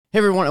Hey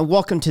everyone, and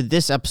welcome to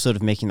this episode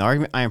of Making the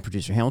Argument. I am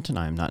producer Hamilton.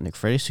 I am not Nick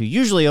Freitas, who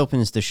usually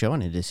opens the show,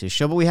 and it is his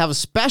show, but we have a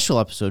special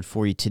episode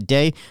for you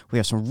today. We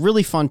have some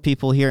really fun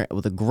people here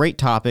with a great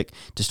topic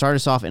to start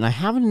us off, and I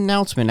have an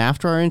announcement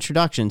after our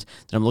introductions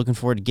that I'm looking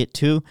forward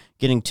to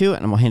getting to,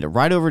 and I'm going to hand it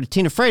right over to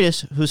Tina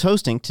Freitas, who's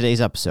hosting today's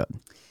episode.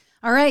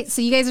 All right,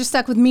 so you guys are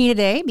stuck with me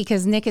today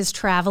because Nick is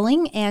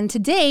traveling, and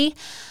today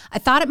I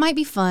thought it might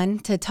be fun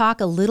to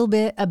talk a little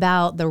bit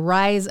about the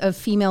rise of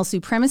female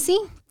supremacy,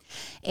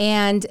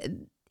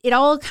 and it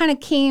all kind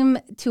of came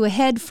to a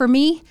head for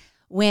me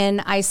when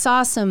I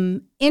saw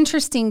some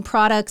interesting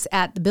products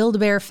at the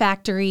Build-A-Bear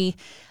factory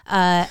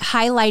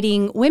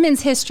highlighting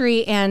women's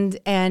history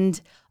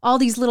and all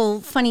these little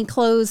funny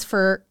clothes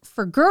for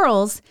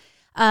girls,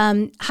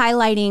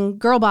 highlighting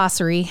girl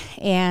bossery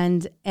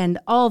and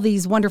all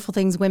these wonderful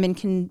things women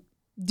can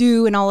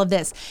do and all of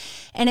this.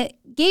 And it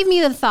gave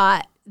me the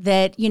thought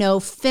that,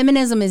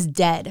 feminism is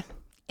dead.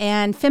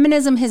 And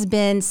feminism has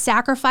been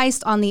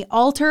sacrificed on the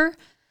altar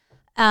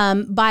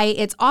by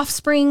its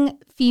offspring,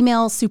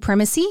 female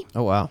supremacy.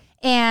 Oh, wow.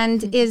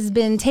 And is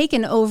been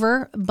taken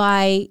over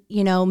by,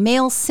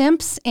 male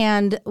simps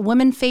and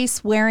woman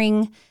face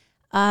wearing,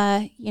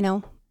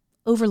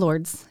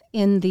 overlords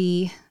in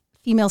the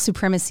female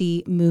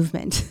supremacy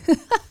movement.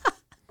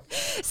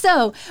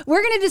 So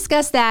we're going to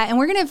discuss that, and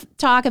we're going to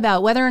talk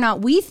about whether or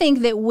not we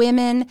think that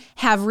women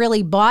have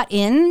really bought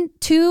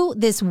into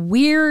this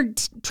weird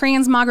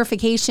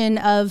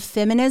transmogrification of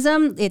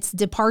feminism, its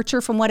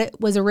departure from what it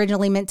was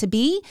originally meant to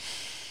be,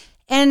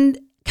 and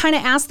kind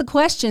of ask the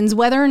questions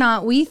whether or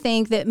not we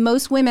think that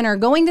most women are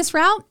going this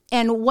route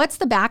and what's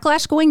the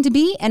backlash going to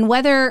be, and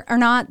whether or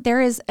not there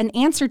is an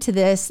answer to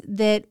this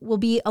that will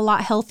be a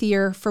lot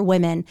healthier for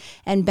women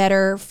and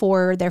better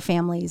for their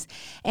families.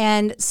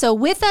 And so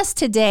with us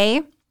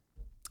today,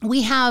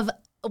 we have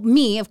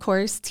me, of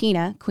course,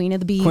 Tina, Queen of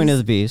the Bees. Queen of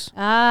the Bees.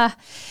 And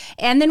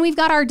then we've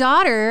got our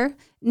daughter,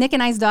 Nick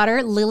and I's daughter,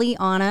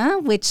 Liliana,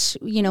 which,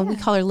 we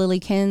call her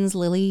Lilykins,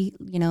 Lily,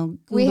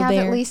 we have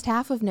Bear. At least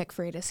half of Nick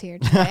Freitas here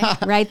today.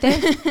 Right there.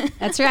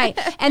 That's right.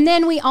 And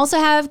then we also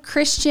have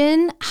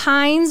Christian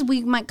Hines.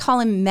 We might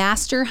call him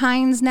Master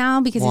Hines now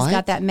because he's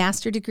got that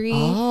master degree.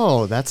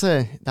 Oh, that's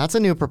a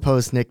new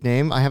proposed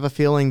nickname. I have a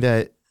feeling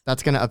that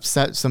that's going to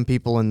upset some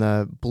people in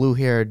the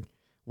blue-haired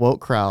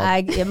woke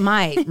crowd. It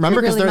might. Remember,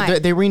 because really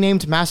they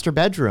renamed Master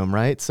Bedroom,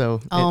 right?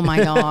 So. Oh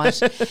my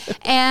gosh.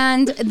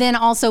 And then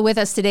also with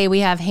us today, we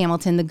have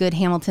Hamilton, the good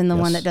Hamilton, the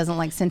one that doesn't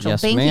like central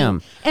banking.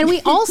 Ma'am. And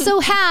we also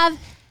have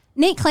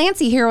Nate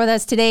Clancy here with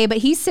us today, but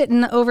he's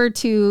sitting over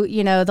to,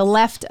 the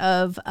left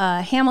of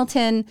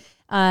Hamilton,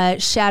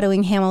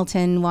 shadowing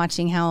Hamilton,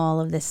 watching how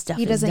all of this stuff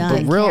is done. He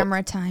doesn't get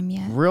camera time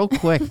yet. Real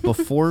quick,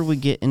 before we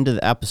get into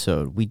the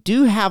episode, we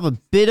do have a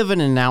bit of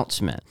an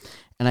announcement.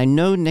 And I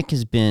know Nick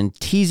has been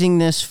teasing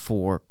this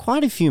for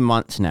quite a few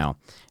months now.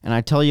 And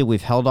I tell you,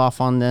 we've held off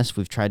on this.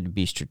 We've tried to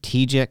be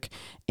strategic.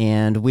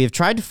 And we have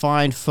tried to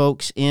find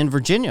folks in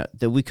Virginia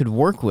that we could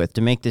work with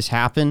to make this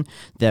happen,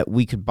 that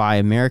we could buy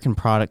American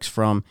products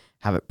from,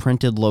 have it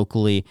printed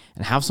locally,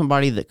 and have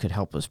somebody that could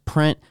help us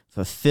print,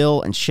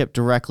 fulfill, and ship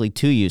directly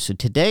to you. So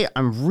today,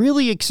 I'm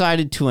really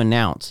excited to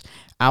announce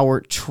our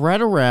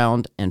Tread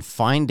Around and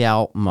Find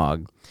Out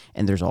mug.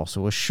 And there's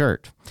also a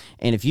shirt.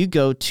 And if you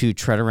go to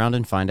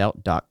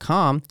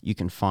treadaroundandfindout.com, you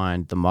can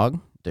find the mug,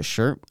 the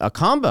shirt, a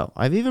combo.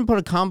 I've even put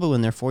a combo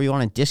in there for you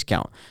on a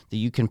discount that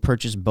you can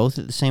purchase both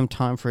at the same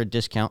time for a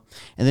discount.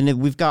 And then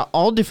we've got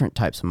all different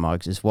types of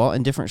mugs as well,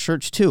 and different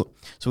shirts too.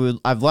 So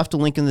I've left a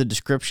link in the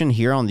description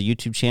here on the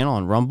YouTube channel,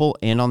 on Rumble,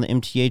 and on the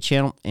MTA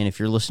channel. And if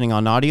you're listening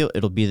on audio,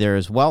 it'll be there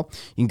as well.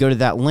 You can go to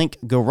that link,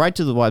 go right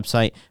to the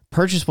website,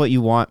 purchase what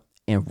you want,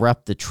 and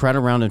rep the Tread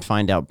Around and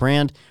Find Out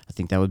brand. I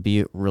think that would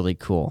be really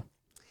cool.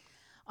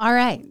 All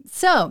right.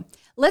 So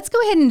let's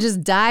go ahead and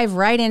just dive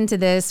right into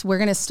this. We're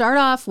going to start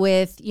off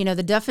with,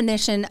 the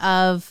definition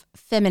of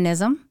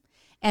feminism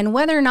and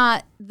whether or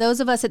not those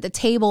of us at the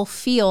table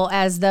feel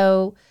as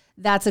though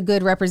that's a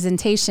good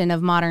representation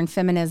of modern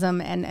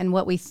feminism and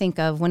what we think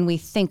of when we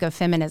think of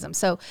feminism.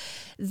 So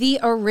the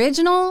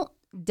original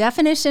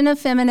definition of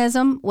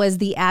feminism was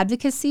the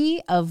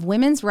advocacy of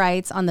women's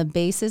rights on the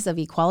basis of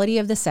equality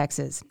of the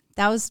sexes.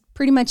 That was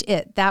pretty much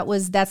it.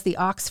 That's the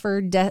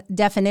Oxford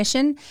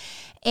definition.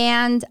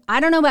 And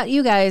I don't know about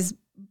you guys,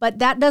 but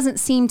that doesn't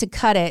seem to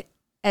cut it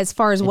as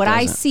far as what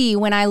I see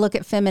when I look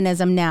at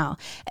feminism now.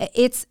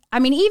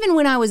 Even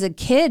when I was a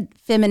kid,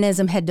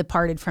 feminism had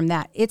departed from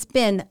that. It's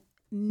been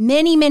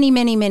many, many,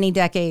 many, many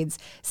decades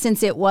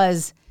since it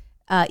was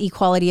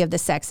equality of the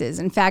sexes.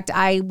 In fact,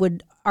 I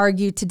would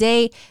argue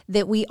today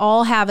that we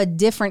all have a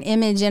different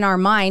image in our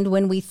mind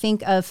when we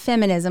think of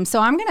feminism. So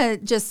I'm going to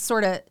just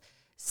sort of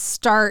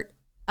start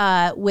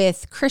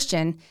with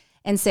Christian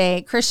and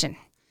say, Christian,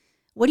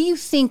 what do you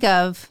think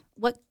of,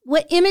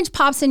 what image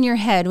pops in your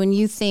head when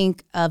you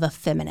think of a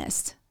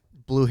feminist?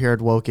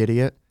 Blue-haired woke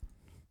idiot.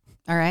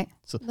 All right.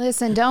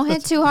 Listen, don't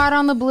hit too hard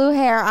on the blue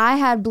hair. I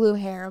had blue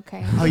hair,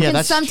 okay? Oh, yeah, It can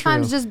that's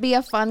sometimes true. just be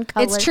a fun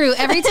color. It's true.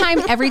 Every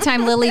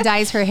time Lily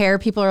dyes her hair,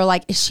 people are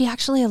like, "Is she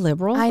actually a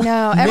liberal?" I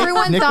know.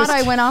 Everyone Nick thought was-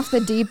 I went off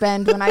the deep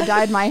end when I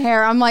dyed my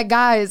hair. I'm like,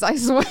 guys, I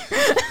swear.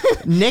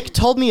 Nick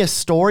told me a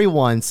story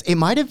once. It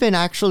might have been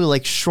actually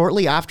like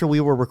shortly after we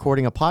were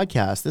recording a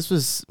podcast. This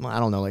was, I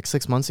don't know, like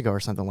 6 months ago or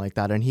something like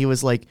that. And he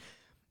was like,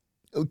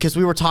 because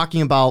we were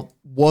talking about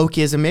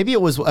wokeism, maybe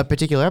it was a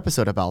particular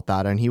episode about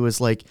that. And he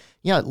was like,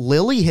 yeah,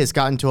 Lily has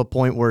gotten to a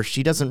point where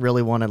she doesn't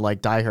really want to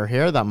like dye her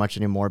hair that much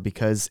anymore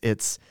because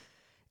it's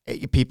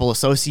people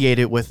associate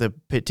it with a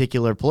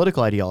particular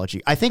political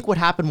ideology. I think what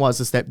happened was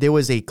is that there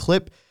was a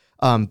clip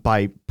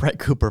by Brett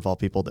Cooper of all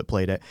people that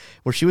played it,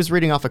 where she was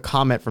reading off a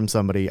comment from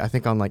somebody, I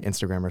think on like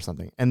Instagram or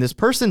something. And this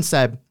person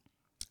said,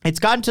 it's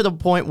gotten to the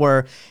point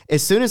where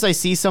as soon as I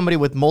see somebody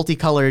with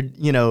multicolored,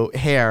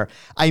 hair,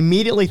 I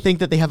immediately think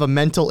that they have a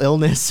mental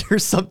illness or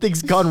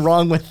something's gone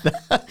wrong with them.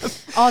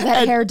 All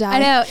that hair dye. I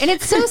know. And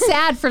it's so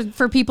sad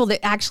for people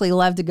that actually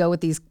love to go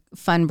with these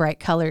fun, bright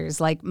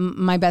colors. Like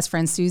my best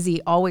friend Susie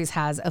always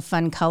has a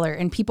fun color,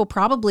 and people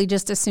probably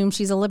just assume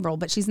she's a liberal,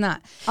 but she's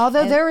not.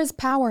 Although there is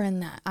power in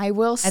that, I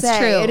will say.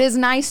 true. It is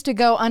nice to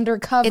go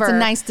undercover. It's a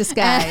nice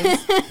disguise.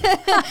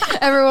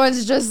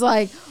 Everyone's just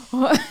like,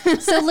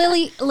 So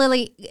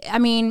Lily, I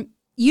mean,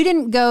 you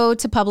didn't go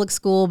to public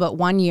school but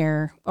 1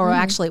 year, or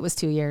actually it was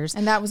 2 years.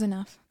 and that was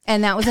enough.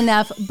 And that was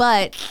enough.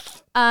 But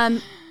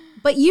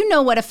you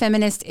know what a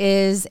feminist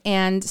is.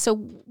 And so,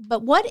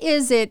 but what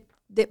is it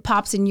that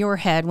pops in your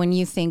head when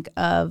you think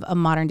of a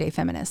modern day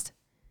feminist?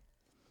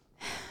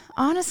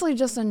 Honestly,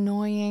 just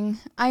annoying.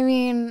 I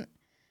mean,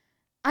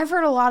 I've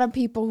heard a lot of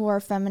people who are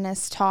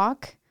feminists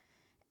talk,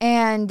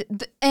 and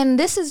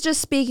this is just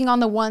speaking on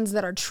the ones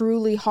that are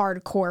truly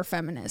hardcore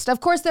feminist.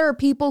 Of course, there are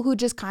people who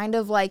just kind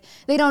of like,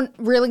 they don't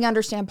really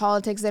understand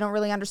politics. They don't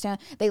really understand.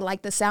 They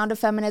like the sound of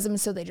feminism,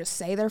 so they just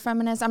say they're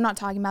feminists. I'm not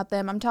talking about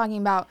them. I'm talking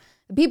about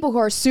the people who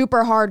are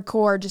super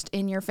hardcore, just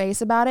in your face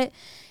about it.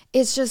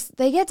 It's just,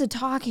 they get to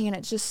talking and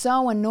it's just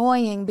so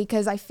annoying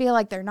because I feel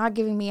like they're not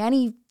giving me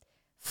any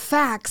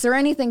facts or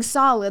anything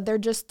solid. They're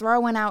just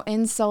throwing out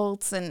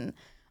insults and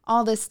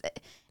all this.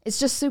 It's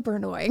just super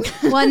annoying.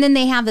 Well, and then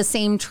they have the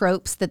same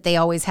tropes that they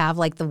always have,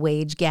 like the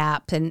wage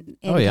gap and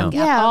income gap,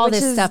 Yeah, all which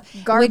this is stuff,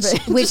 garbage.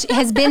 which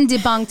has been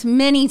debunked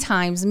many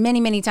times.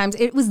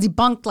 It was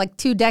debunked like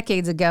 2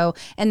 decades ago,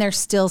 and they're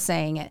still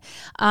saying it.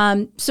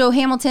 So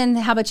Hamilton,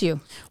 how about you?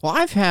 Well,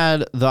 I've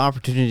had the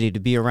opportunity to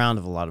be around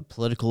of a lot of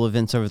political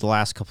events over the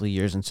last couple of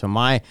years, and so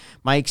my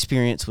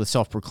experience with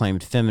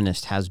self-proclaimed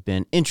feminist has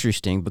been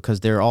interesting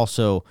because they're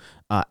also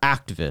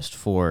activists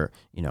for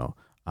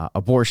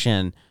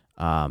abortion,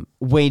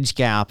 wage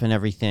gap, and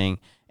everything.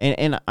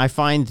 And I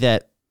find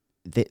that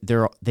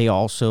they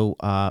also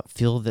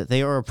feel that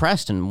they are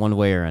oppressed in one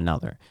way or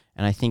another.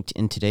 And I think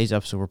in today's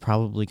episode, we're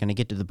probably going to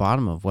get to the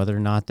bottom of whether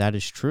or not that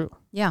is true.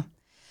 Yeah.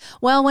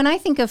 Well, when I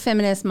think of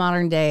feminist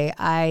modern day,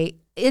 I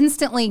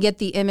instantly get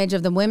the image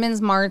of the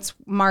women's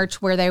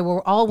march where they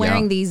were all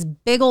wearing these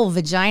big old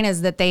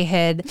vaginas that they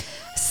had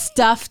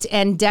stuffed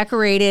and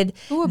decorated.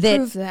 Who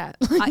approved that?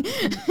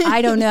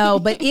 I don't know,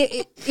 but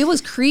it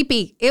was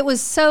creepy. It was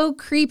so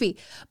creepy.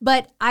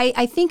 But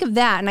I think of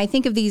that, and I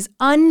think of these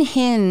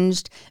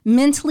unhinged,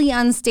 mentally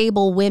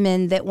unstable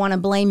women that want to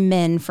blame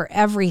men for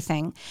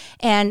everything,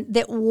 and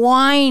that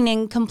whine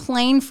and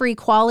complain for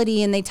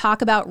equality, and they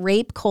talk about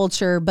rape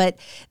culture, but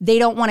they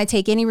don't want to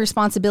take any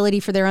responsibility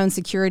for their own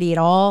security at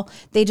all.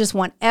 They just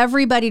want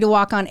everybody to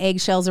walk on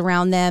eggshells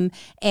around them,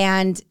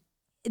 and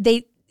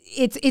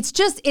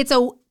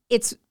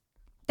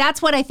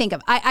that's what I think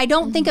of. I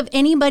don't think of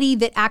anybody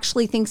that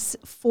actually thinks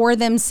for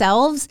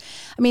themselves.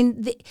 I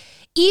mean,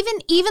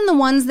 even the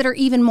ones that are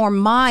even more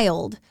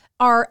mild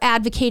are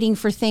advocating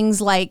for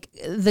things like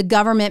the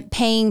government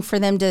paying for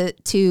them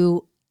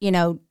to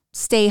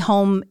stay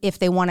home if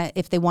they want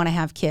to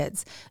have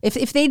kids.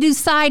 If they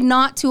decide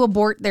not to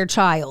abort their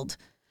child,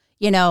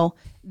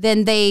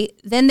 then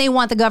they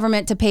want the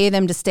government to pay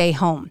them to stay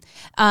home.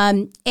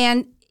 And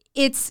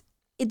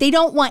they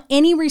don't want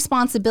any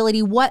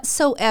responsibility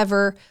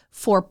whatsoever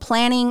for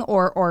planning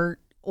or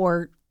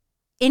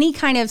any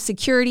kind of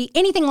security,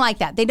 anything like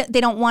that. They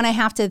don't want to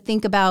have to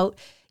think about,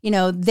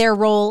 their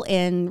role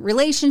in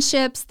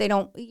relationships. They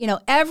don't,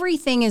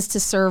 everything is to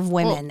serve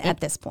women at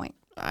this point.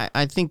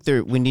 I think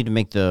we need to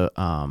make the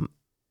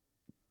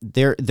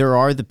there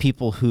are the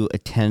people who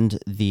attend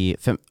the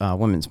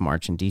Women's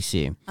March in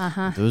D.C.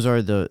 Those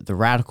are the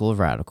radical of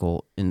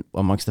radical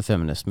amongst the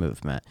feminist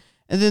movement.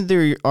 And then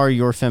there are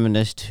your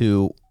feminists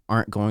who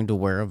aren't going to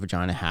wear a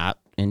vagina hat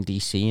in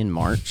D.C. in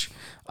March,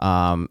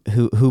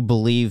 who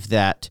believe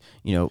that,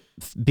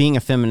 being a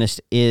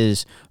feminist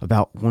is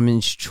about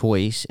women's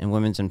choice and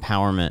women's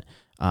empowerment.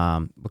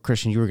 But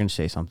Christian, you were going to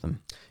say something.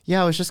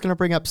 Yeah, I was just going to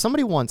bring up,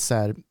 somebody once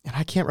said, and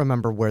I can't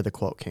remember where the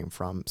quote came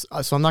from,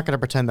 so I'm not going to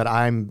pretend that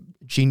I'm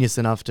genius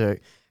enough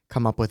to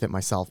come up with it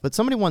myself, but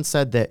somebody once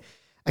said that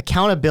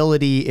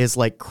accountability is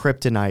like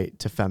kryptonite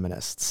to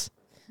feminists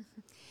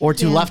or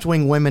to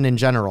left-wing women in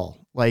general.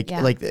 Like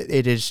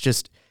it is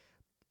just,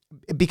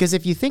 because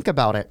if you think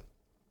about it,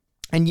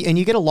 and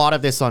you get a lot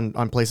of this on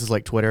places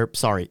like Twitter,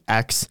 sorry,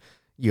 X,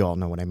 you all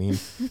know what I mean.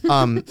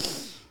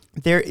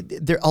 There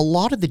a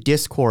lot of the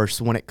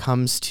discourse when it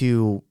comes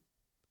to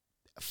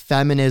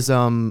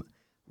feminism,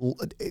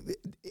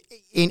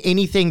 in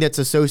anything that's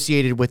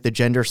associated with the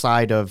gender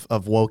side of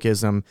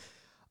wokeism,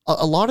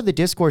 a lot of the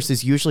discourse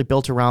is usually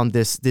built around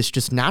this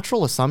just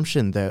natural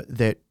assumption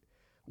that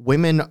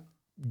women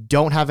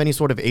don't have any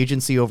sort of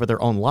agency over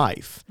their own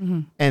life.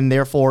 Mm-hmm. And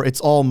therefore it's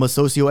all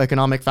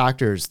socioeconomic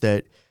factors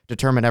that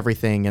determine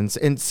everything.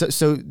 And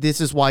so this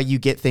is why you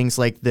get things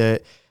like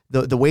the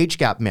wage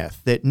gap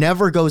myth that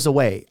never goes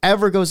away,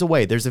 ever goes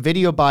away. There's a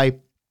video by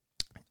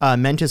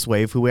Mentis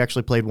Wave, who we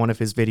actually played one of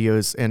his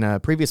videos in a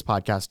previous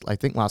podcast, I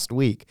think last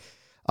week.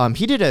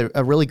 He did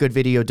a really good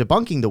video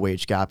debunking the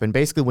wage gap. And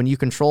basically when you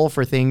control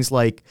for things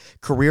like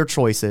career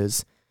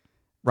choices,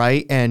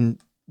 right, and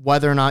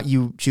whether or not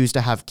you choose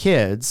to have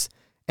kids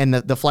and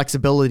the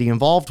flexibility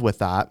involved with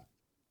that,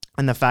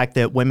 and the fact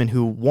that women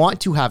who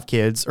want to have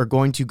kids are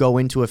going to go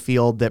into a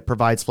field that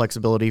provides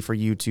flexibility for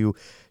you to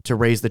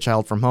raise the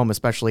child from home,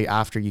 especially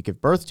after you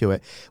give birth to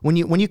it. When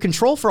you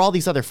control for all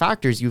these other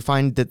factors, you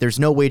find that there's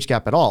no wage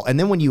gap at all. And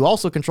then when you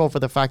also control for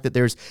the fact that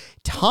there's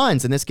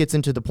tons, and this gets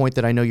into the point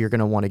that I know you're going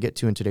to want to get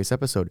to in today's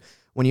episode,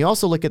 when you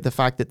also look at the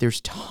fact that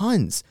there's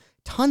tons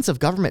of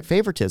government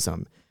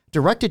favoritism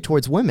directed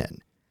towards women,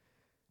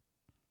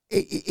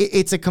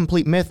 it's a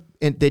complete myth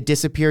that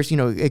disappears.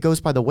 It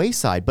goes by the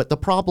wayside. But the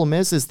problem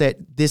is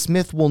that this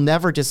myth will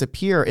never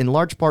disappear, in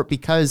large part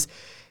because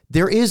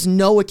there is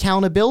no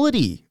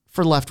accountability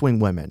for left-wing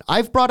women.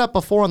 I've brought up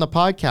before on the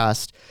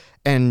podcast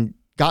and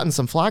gotten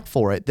some flack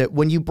for it, that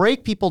when you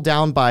break people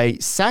down by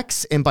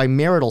sex and by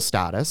marital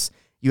status,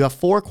 you have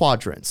 4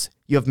 quadrants.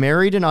 You have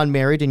married and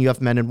unmarried, and you have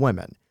men and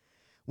women.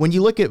 When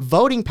you look at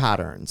voting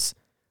patterns,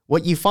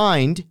 what you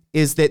find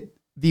is that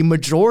the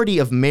majority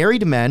of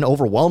married men,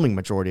 overwhelming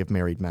majority of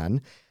married men,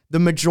 the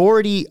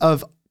majority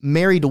of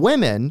married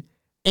women,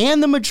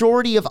 and the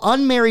majority of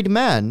unmarried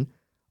men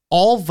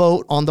all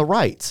vote on the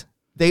right.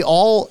 They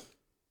all,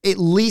 at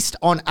least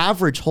on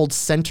average, hold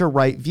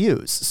center-right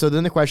views. So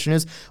then the question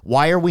is,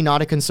 why are we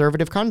not a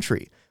conservative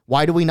country?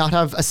 Why do we not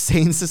have a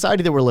sane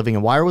society that we're living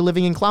in? Why are we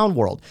living in clown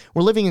world?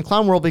 We're living in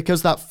clown world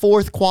because that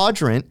 4th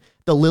quadrant,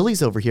 the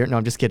Lily's over here. No,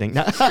 I'm just kidding.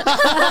 Because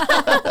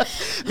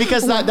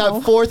that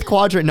 4th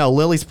quadrant, no,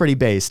 Lily's pretty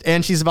based.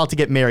 And she's about to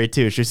get married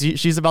too.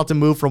 She's about to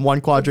move from one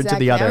quadrant to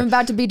the other. I'm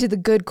about to be to the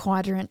good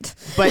quadrant.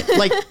 But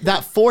like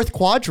that 4th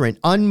quadrant,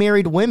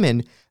 unmarried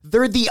women,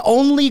 they're the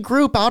only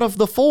group out of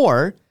the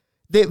 4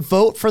 that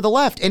vote for the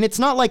left. And it's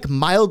not like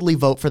mildly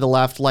vote for the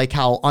left, like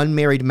how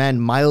unmarried men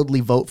mildly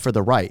vote for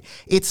the right.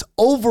 It's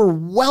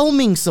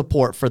overwhelming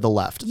support for the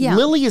left. Yeah.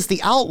 Lily is the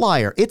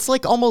outlier. It's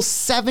like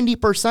almost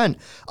 70%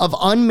 of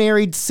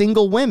unmarried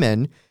single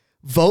women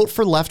vote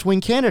for left-wing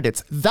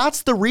candidates.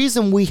 That's the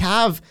reason we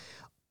have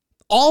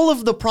all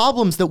of the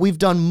problems that we've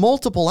done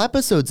multiple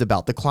episodes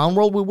about, the clown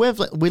world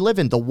we live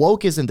in, the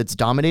wokeism that's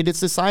dominated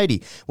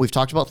society. We've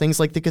talked about things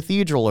like the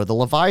cathedral or the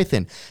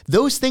Leviathan.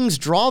 Those things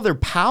draw their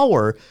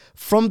power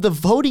from the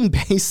voting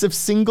base of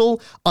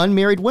single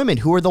unmarried women,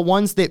 who are the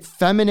ones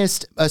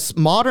that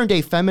modern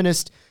day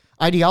feminist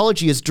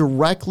ideology is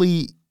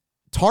directly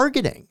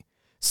targeting.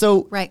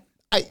 So right.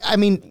 I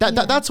mean,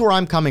 that's where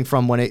I'm coming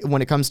from when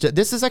it comes to,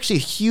 this is actually a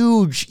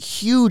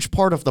huge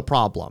part of the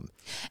problem.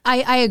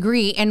 I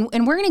agree. And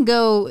we're going to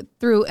go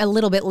through a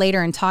little bit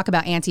later and talk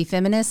about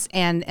anti-feminists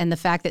and the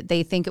fact that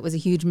they think it was a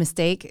huge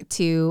mistake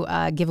to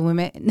give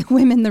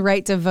women the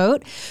right to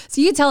vote.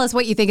 So you tell us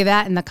what you think of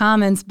that in the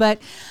comments.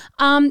 But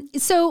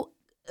so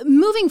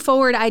moving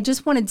forward, I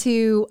just wanted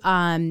to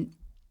kind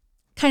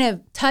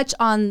of touch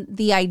on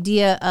the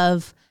idea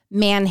of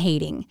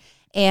man-hating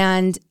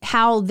and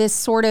how this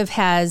sort of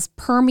has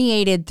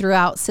permeated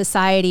throughout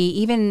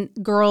society. Even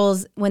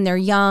girls, when they're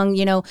young,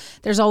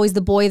 there's always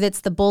the boy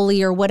that's the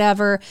bully or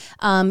whatever.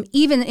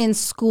 Even in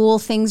school,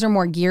 things are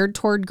more geared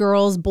toward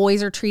girls.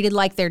 Boys are treated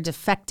like they're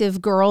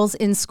defective girls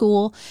in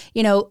school.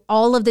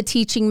 All of the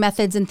teaching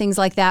methods and things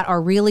like that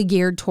are really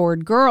geared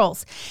toward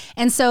girls.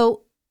 And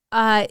so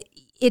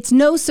it's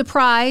no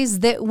surprise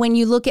that when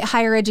you look at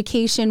higher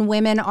education,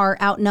 women are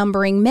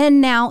outnumbering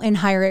men now in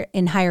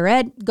higher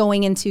ed,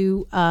 going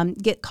into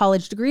get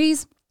college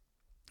degrees.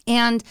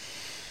 And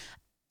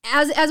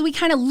as we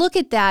kind of look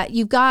at that,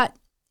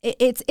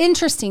 it's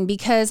interesting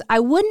because I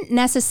wouldn't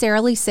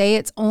necessarily say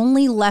it's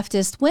only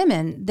leftist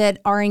women that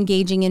are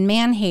engaging in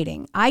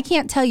man-hating. I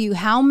can't tell you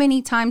how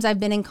many times I've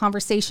been in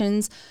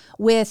conversations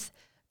with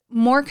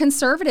more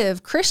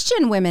conservative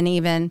Christian women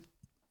even,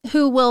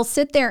 who will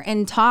sit there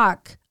and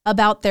talk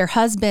about their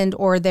husband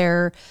or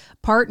their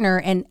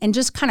partner and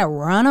just kind of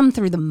run them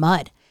through the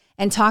mud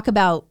and talk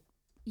about,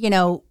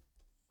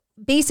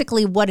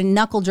 basically what a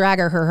knuckle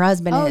dragger her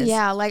husband is. Oh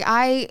yeah. Like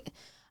I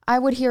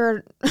would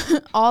hear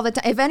all the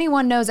time. If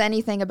anyone knows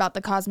anything about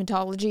the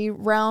cosmetology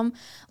realm,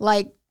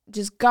 like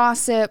just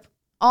gossip,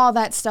 all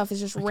that stuff is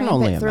just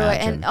rampant through it.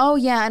 And oh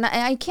yeah. And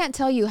I can't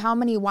tell you how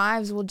many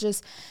wives will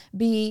just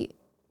be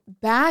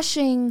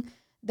bashing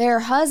their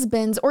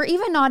husbands, or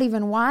even not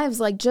even wives,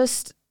 like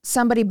just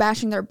somebody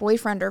bashing their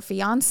boyfriend or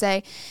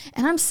fiance.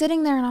 And I'm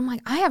sitting there and I'm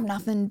like, I have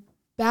nothing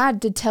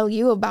bad to tell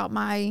you about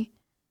my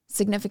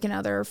significant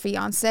other or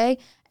fiance.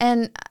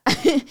 And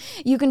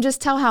you can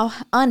just tell how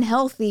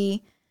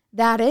unhealthy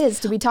that is,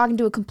 to be talking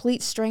to a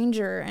complete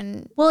stranger.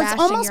 And well, it's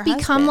almost your become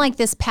husband. like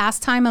this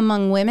pastime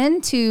among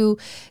women to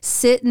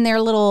sit in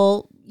their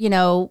little,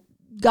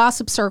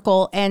 gossip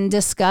circle and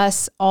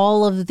discuss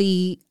all of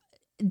the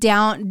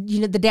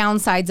the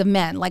downsides of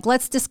men. Like,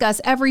 let's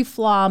discuss every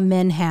flaw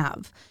men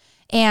have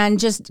and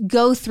just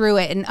go through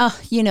it. And,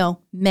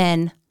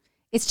 men.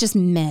 It's just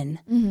men,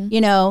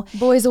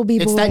 Boys will be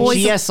It's boys. that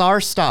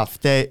GSR stuff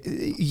that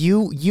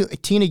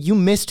Tina, you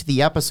missed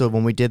the episode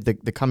when we did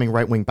the coming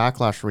right-wing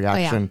backlash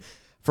reaction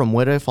from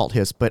What I Fault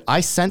His, but I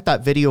sent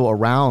that video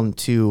around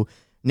to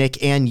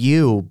Nick and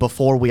you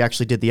before we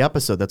actually did the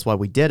episode. That's why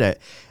we did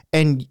it.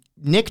 And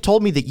Nick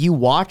told me that you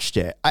watched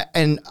it,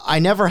 and I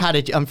never had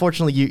it.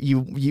 Unfortunately,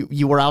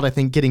 you were out, I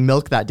think, getting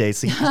milk that day,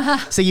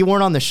 so you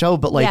weren't on the show.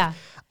 But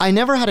I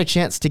never had a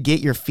chance to get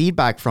your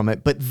feedback from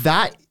it. But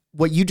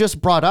what you just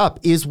brought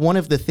up is one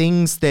of the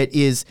things that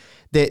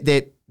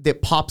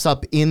pops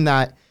up in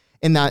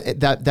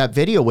that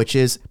video, which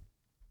is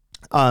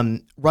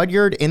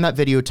Rudyard in that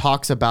video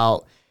talks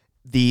about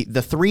the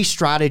three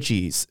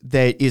strategies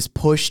that is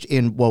pushed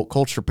in woke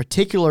culture,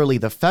 particularly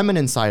the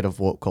feminine side of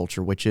woke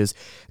culture, which is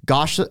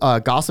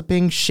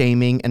gossiping,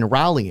 shaming, and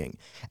rallying.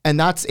 And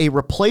that's a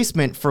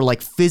replacement for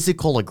like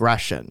physical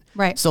aggression.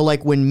 Right. So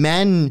like when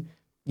men,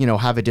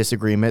 have a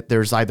disagreement,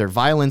 there's either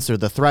violence or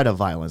the threat of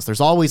violence.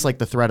 There's always like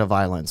the threat of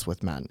violence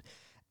with men.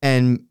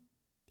 And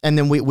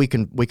then we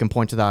can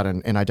point to that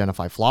and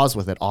identify flaws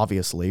with it,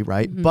 obviously,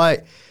 right? Mm-hmm.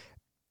 But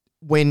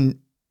when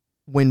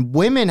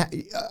women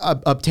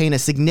obtain a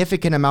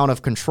significant amount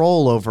of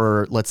control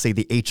over, let's say,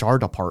 the HR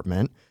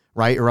department,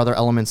 right, or other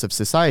elements of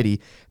society,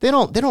 they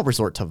don't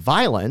resort to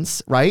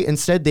violence, right?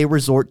 Instead, they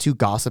resort to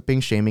gossiping,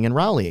 shaming, and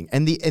rallying.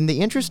 And the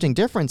interesting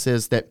difference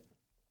is that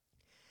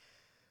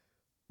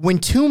when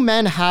two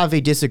men have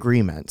a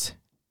disagreement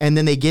and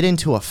then they get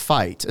into a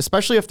fight,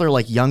 especially if they're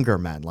like younger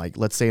men, like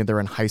let's say they're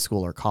in high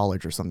school or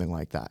college or something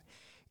like that,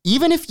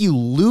 even if you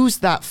lose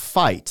that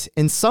fight,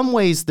 in some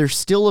ways there's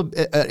still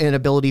an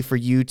ability for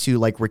you to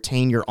like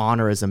retain your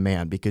honor as a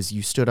man because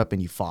you stood up and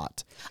you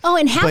fought. Oh,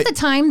 and half the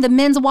time the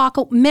men walk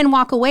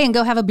away and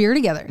go have a beer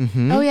together.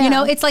 Mm-hmm. Oh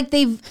yeah, it's like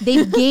they've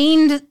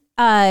gained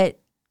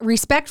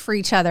respect for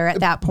each other at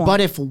that point. But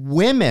if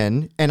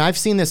women, and I've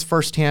seen this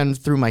firsthand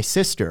through my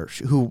sister,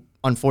 who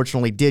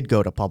unfortunately did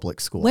go to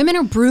public school. Women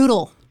are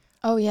brutal.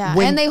 Oh yeah,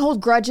 and they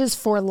hold grudges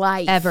for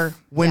life. Ever.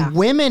 When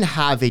women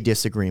have a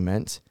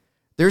disagreement,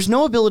 there's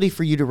no ability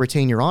for you to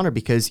retain your honor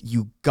because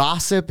you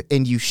gossip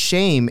and you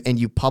shame and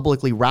you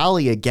publicly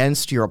rally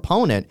against your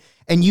opponent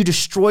and you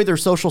destroy their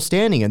social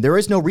standing, and there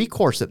is no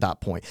recourse at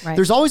that point. Right.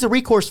 There's always a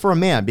recourse for a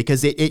man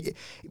because it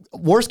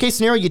worst case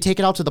scenario, you take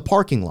it out to the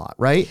parking lot,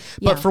 right?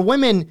 Yeah. But for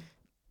women,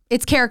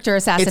 it's character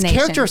assassination. it's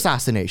character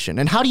assassination.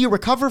 And how do you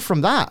recover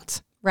from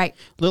that? Right.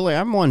 Lily,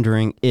 I'm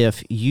wondering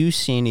if you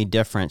see any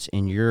difference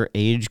in your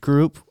age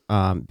group,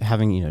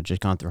 having, just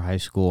gone through high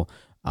school,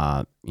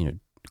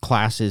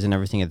 classes and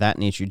everything of that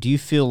nature. Do you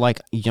feel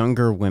like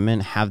younger women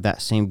have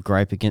that same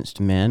gripe against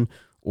men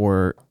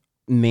or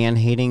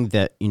man-hating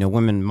that,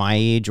 women my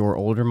age or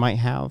older might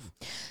have?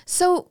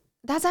 So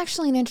that's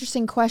actually an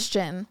interesting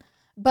question.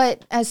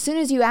 But as soon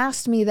as you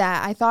asked me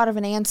that, I thought of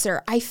an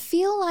answer. I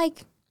feel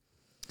like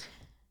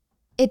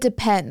it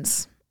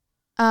depends.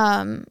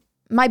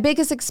 My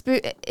biggest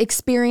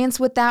experience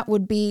with that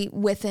would be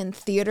within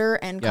theater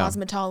and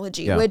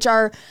cosmetology, which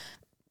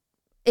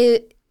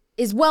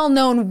is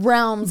well-known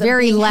realms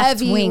very of being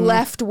left-wing. Heavy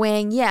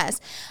left-wing, yes.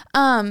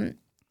 And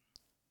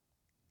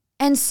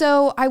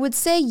so I would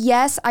say,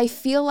 yes, I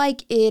feel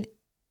like it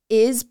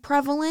is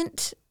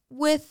prevalent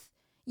with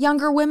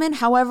younger women.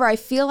 However, I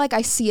feel like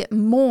I see it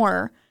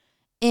more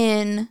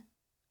in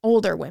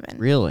older women.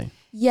 Really?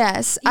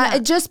 Yes. Yeah.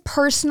 Just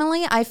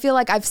personally, I feel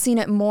like I've seen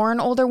it more in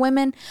older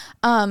women.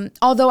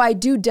 Although I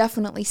do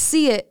definitely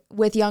see it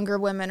with younger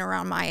women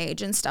around my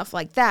age and stuff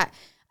like that.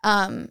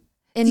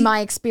 In my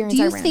experience,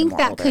 do I you ran think into more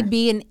that older. could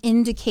be an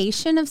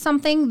indication of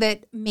something,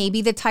 that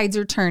maybe the tides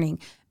are turning?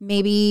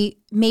 Maybe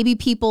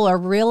people are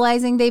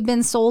realizing they've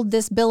been sold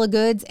this bill of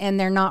goods and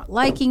they're not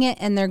liking it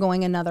and they're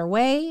going another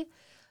way?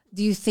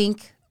 Do you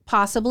think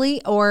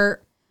possibly?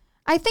 Or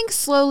I think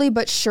slowly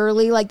but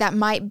surely, like that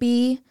might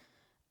be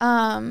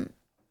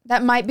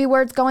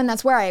where it's going.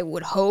 That's where I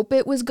would hope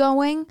it was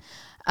going.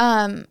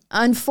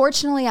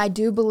 Unfortunately, I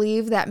do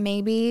believe that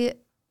maybe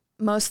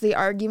most of the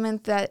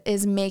argument that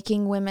is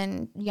making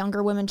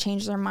younger women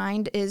change their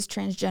mind is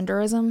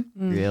transgenderism.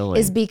 Really?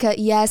 Is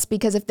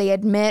because if they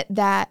admit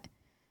that,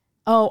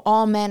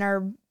 all men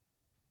are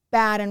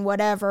bad and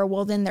whatever,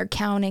 well then they're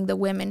counting the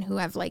women who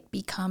have like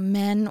become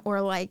men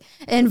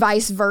and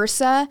vice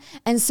versa.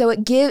 And so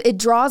it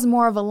draws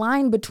more of a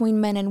line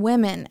between men and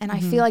women. And I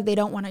feel like they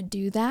don't want to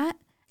do that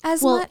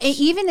as much.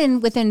 even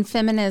within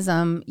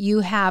feminism,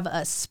 you have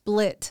a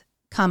split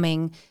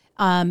coming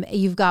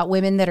You've got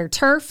women that are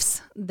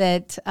TERFs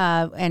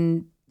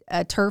and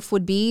a TERF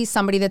would be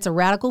somebody that's a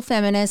radical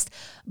feminist,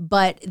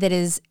 but that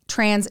is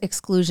trans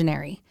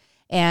exclusionary.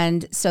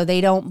 And so they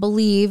don't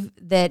believe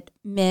that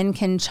men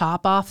can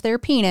chop off their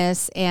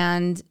penis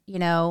and,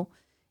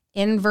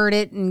 invert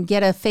it and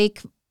get a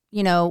fake,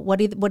 what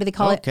do they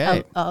call it?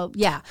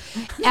 Yeah.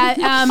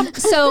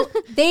 So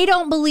they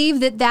don't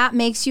believe that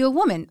makes you a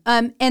woman.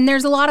 And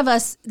there's a lot of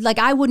us, like,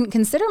 I wouldn't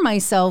consider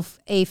myself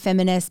a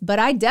feminist, but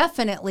I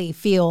definitely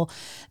feel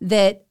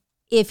that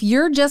if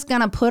you're just going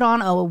to put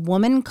on a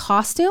woman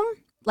costume,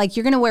 like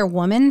you're going to wear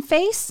woman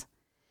face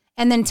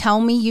and then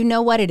tell me you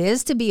know what it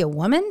is to be a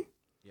woman.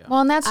 Yeah.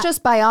 Well, and that's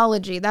just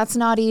biology. That's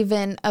not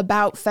even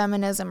about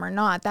feminism or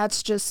not.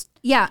 That's just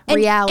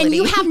reality. And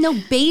you have no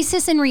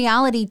basis in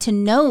reality to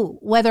know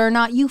whether or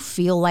not you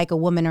feel like a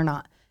woman or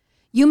not.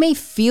 You may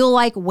feel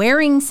like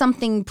wearing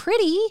something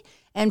pretty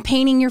and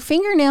painting your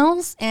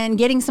fingernails and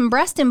getting some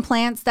breast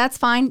implants. That's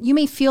fine. You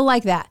may feel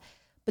like that.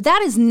 But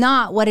that is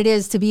not what it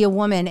is to be a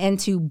woman, and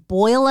to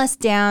boil us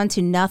down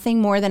to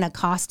nothing more than a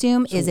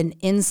costume is an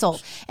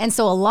insult. And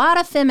so a lot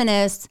of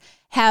feminists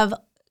have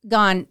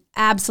gone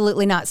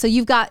absolutely not. So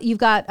you've got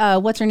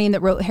what's her name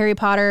that wrote Harry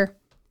Potter?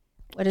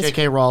 What is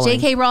J.K. Rowling.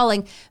 J.K.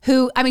 Rowling,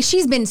 who,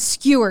 she's been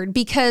skewered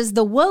because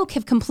the woke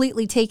have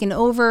completely taken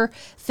over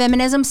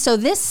feminism. So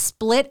this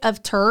split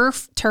of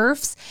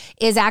TERFs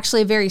is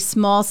actually a very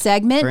small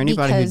segment. For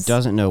anybody who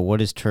doesn't know, what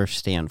does TERF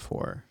stand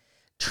for?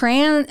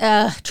 Trans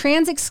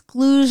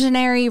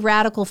exclusionary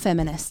radical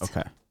feminist.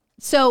 Okay.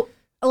 So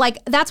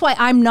that's why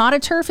I'm not a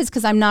TERF, is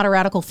because I'm not a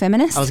radical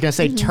feminist. I was going to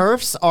say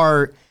TERFs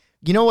are,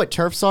 you know what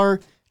TERFs are?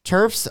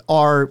 TERFs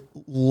are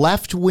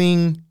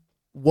left-wing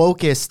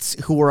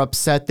wokeists who are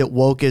upset that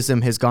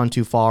wokeism has gone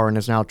too far and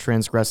is now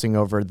transgressing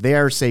over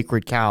their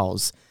sacred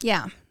cows.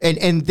 Yeah.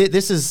 And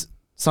this is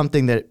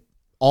something that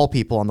all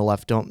people on the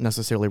left don't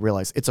necessarily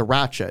realize. It's a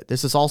ratchet.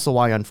 This is also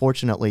why,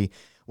 unfortunately,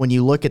 when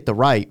you look at the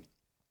right,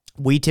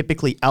 we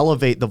typically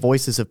elevate the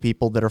voices of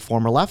people that are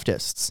former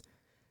leftists.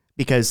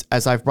 Because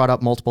as I've brought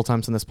up multiple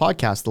times in this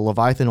podcast, the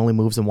Leviathan only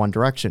moves in one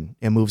direction.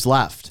 It moves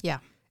left. Yeah.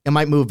 It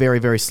might move very,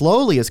 very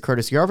slowly, as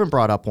Curtis Yarvin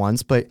brought up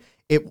once, but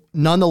it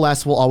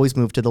nonetheless will always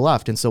move to the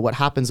left. And so what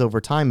happens over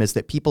time is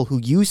that people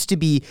who used to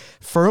be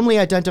firmly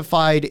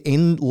identified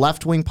in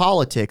left-wing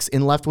politics,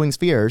 in left-wing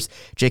spheres,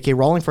 J.K.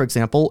 Rowling, for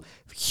example,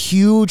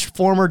 huge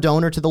former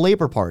donor to the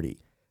Labour Party,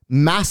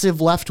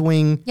 massive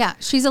left-wing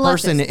she's a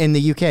person leftist in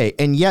the UK.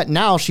 And yet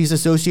now she's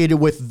associated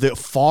with the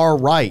far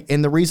right.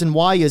 And the reason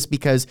why is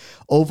because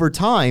over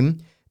time,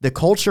 the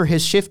culture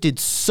has shifted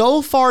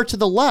so far to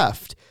the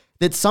left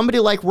that somebody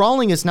like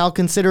Rowling is now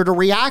considered a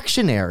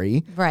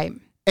reactionary. Right.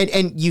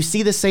 And you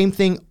see the same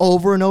thing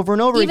over and over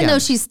and over again. Even though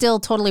she's still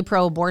totally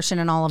pro-abortion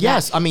and all of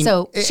that. Yes,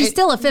 so she's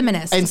still a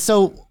feminist. And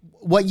so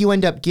what you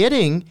end up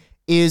getting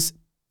is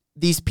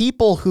these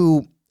people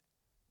who,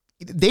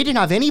 they didn't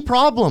have any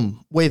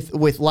problem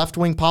with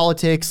left-wing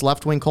politics,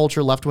 left-wing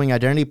culture, left-wing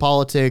identity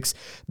politics,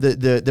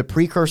 the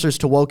precursors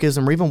to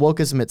wokeism, or even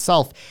wokeism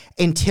itself,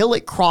 until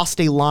it crossed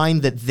a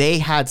line that they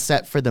had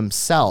set for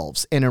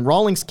themselves. And in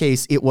Rowling's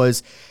case, it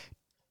was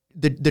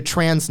the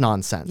trans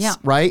nonsense,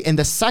 right? And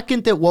the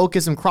second that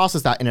wokeism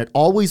crosses that, and it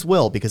always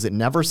will because it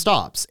never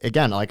stops.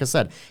 Again, like I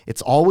said,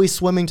 it's always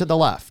swimming to the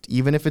left,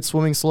 even if it's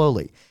swimming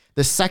slowly.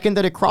 The second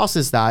that it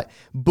crosses that,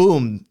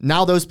 boom,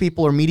 now those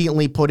people are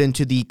immediately put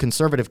into the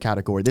conservative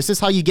category. This is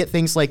how you get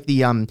things like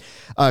the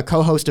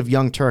co-host of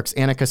Young Turks,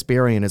 Anna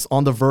Kasparian, is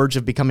on the verge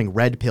of becoming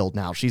red-pilled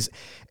now.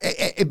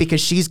 Because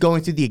she's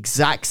going through the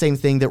exact same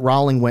thing that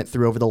Rowling went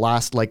through over the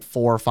last 4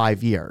 or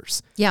 5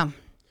 years. Yeah.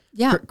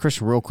 Yeah. Chris,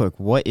 real quick,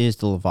 what is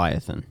the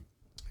Leviathan?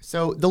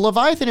 So the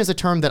Leviathan is a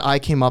term that I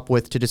came up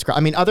with to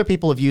describe. Other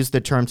people have used the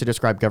term to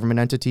describe government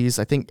entities.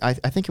 I think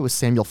it was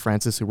Samuel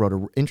Francis who wrote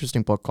an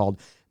interesting book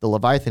called The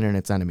Leviathan and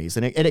Its Enemies,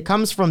 and it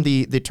comes from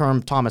the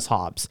term Thomas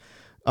Hobbes,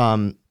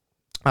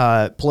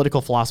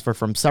 political philosopher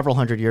from several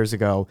hundred years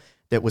ago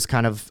that was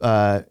kind of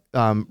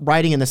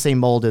writing in the same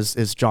mold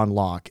as John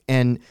Locke.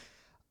 And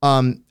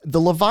the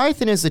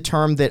Leviathan is a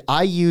term that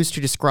I use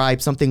to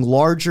describe something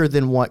larger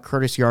than what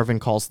Curtis Yarvin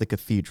calls the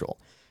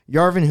cathedral.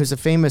 Yarvin, who's a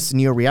famous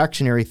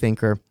neo-reactionary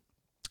thinker,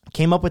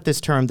 came up with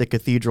this term, the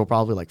cathedral,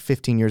 probably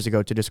 15 years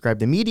ago to describe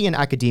the media and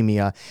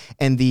academia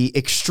and the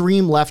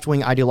extreme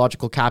left-wing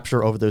ideological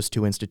capture over those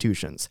two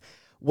institutions.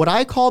 What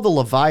I call the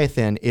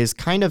Leviathan is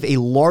kind of a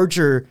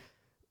larger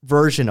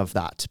version of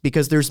that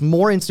because there's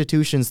more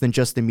institutions than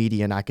just the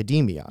media and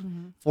academia.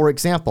 Mm-hmm. For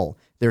example,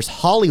 there's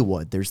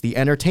Hollywood, there's the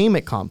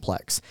entertainment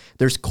complex,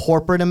 there's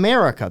corporate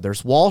America,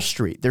 there's Wall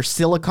Street, there's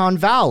Silicon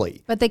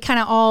Valley. But they kind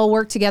of all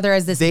work together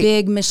as this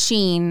big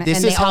machine,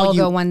 and they all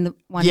go one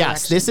direction.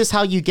 Yes, this is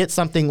how you get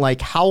something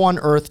like, how on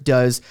earth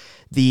does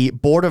the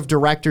board of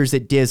directors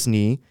at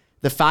Disney,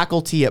 the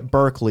faculty at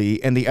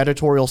Berkeley, and the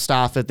editorial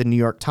staff at the New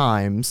York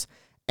Times,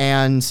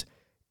 and,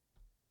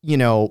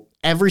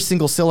 every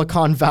single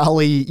Silicon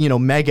Valley,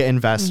 mega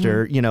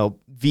investor,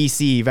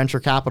 VC, venture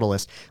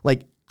capitalist,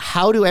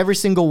 how do every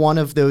single one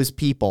of those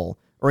people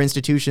or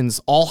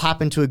institutions all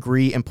happen to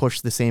agree and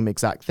push the same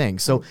exact thing.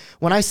 So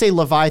when I say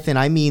Leviathan,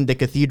 I mean the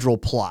cathedral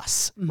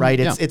plus, right?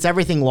 It's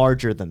everything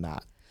larger than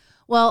that.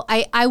 Well,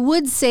 I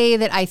would say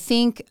that I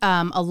think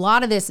a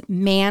lot of this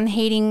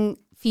man-hating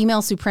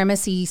female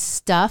supremacy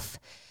stuff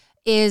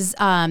is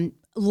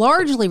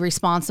largely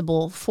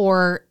responsible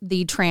for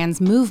the trans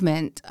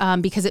movement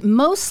because it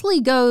mostly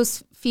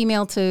goes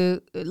male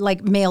to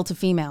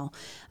female.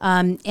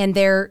 And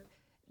they're,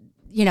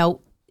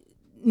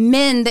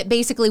 men that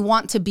basically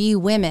want to be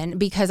women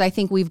because I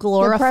think we've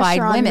glorified the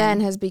pressure women. on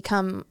men has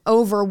become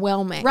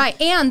overwhelming. Right.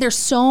 And there's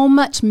so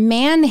much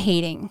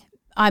man-hating.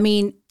 I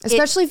mean,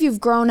 especially if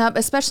you've grown up,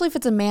 especially if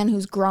it's a man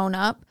who's grown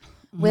up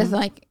with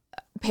like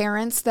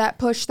parents that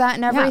push that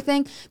and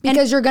everything,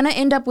 because you're going to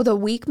end up with a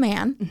weak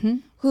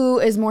man who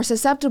is more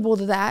susceptible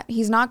to that.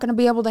 He's not going to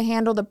be able to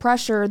handle the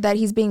pressure that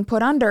he's being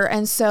put under.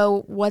 And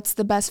so what's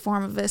the best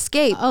form of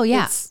escape? Oh,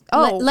 yeah.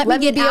 Let me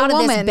get out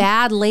of this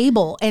bad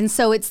label. And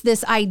so it's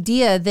this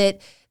idea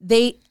that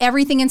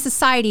everything in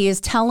society is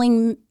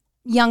telling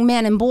young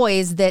men and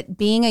boys that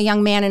being a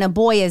young man and a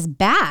boy is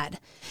bad.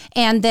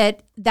 And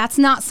that's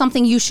not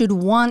something you should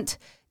want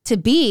to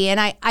be. And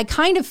I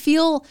kind of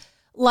feel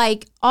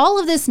like all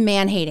of this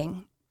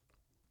man-hating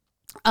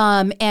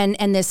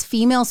and this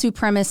female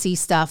supremacy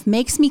stuff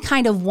makes me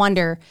kind of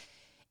wonder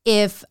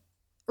if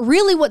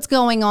really what's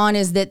going on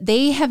is that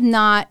they have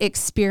not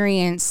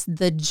experienced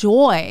the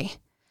joy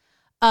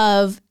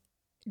of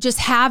just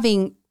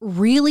having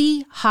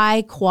really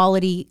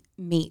high-quality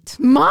meat.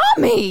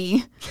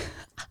 Mommy!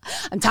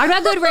 I'm talking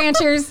about Good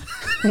Ranchers.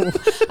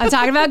 I'm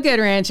talking about Good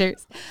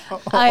Ranchers.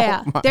 Oh,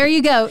 yeah. There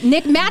you go.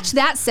 Nick, match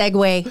that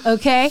segue,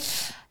 okay?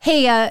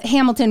 Hey,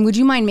 Hamilton, would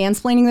you mind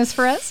mansplaining this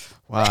for us?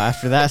 Well,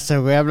 after that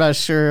segue, I'm not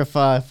sure if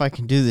I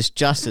can do this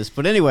justice.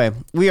 But anyway,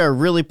 we are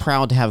really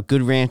proud to have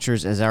Good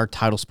Ranchers as our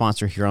title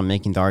sponsor here on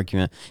Making the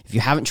Argument. If you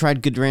haven't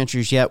tried Good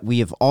Ranchers yet, we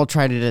have all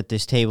tried it at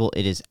this table.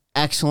 It is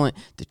excellent.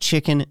 The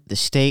chicken, the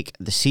steak,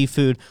 the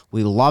seafood,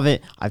 we love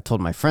it. I've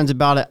told my friends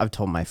about it. I've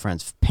told my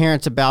friends'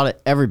 parents about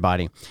it,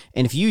 everybody.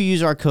 And if you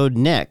use our code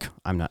Nick,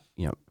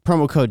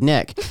 promo code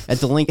Nick at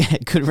the link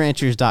at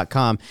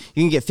goodranchers.com,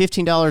 you can get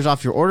 $15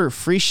 off your order,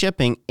 free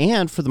shipping,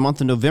 and for the month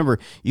of November,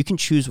 you can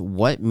choose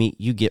what meat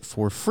you get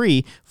for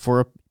free for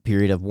a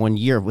period of 1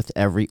 year with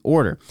every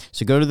order.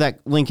 So go to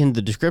that link in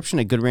the description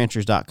at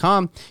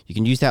goodranchers.com. You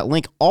can use that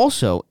link.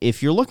 Also,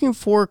 if you're looking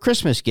for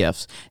Christmas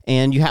gifts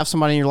and you have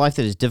somebody in your life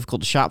that is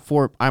difficult to shop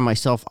for, I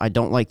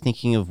don't like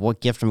thinking of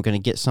what gift I'm going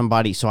to get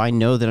somebody. So I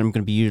know that I'm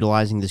going to be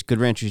utilizing this Good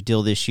Ranchers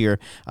deal this year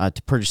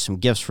to purchase some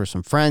gifts for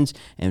some friends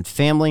and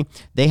family.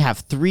 They have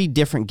 3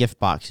 different gift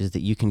boxes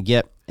that you can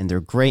get, and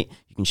they're great.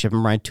 You can ship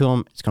them right to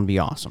them. It's going to be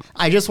awesome.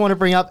 I just want to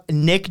bring up,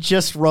 Nick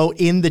just wrote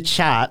in the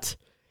chat,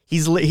 he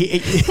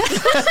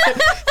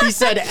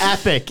said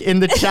epic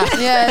in the chat.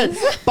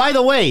 Yes. By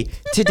the way,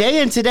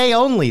 today and today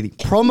only,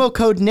 promo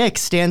code Nick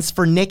stands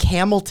for Nick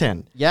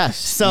Hamilton. Yes.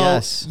 So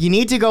you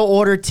need to go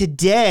order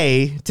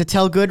today to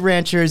tell Good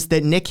Ranchers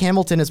that Nick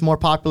Hamilton is more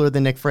popular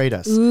than Nick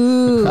Freitas.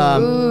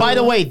 By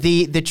the way,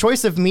 the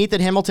choice of meat that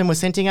Hamilton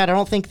was hinting at, I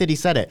don't think that he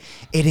said it.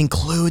 It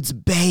includes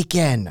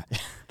bacon.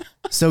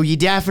 So you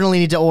definitely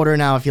need to order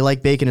now if you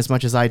like bacon as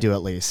much as I do,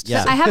 at least.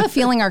 Yeah. I have a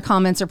feeling our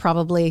comments are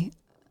probably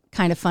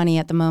kind of funny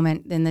at the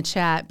moment in the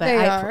chat, but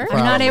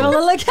I'm not able to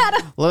look at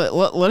them.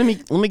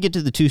 Let me get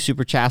to the 2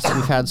 super chats that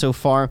we've had so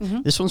far.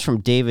 This one's from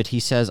David. He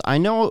says, I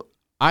know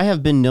I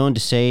have been known to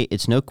say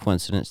it's no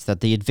coincidence that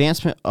the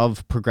advancement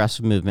of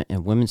progressive movement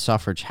and women's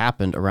suffrage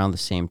happened around the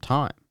same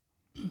time.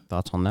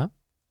 Thoughts on that?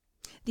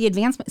 The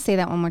advancement, say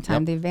that one more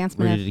time. Yep. The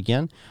advancement. Read it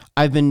again.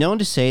 I've been known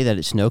to say that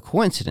it's no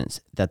coincidence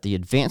that the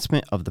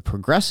advancement of the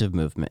progressive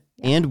movement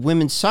and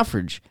women's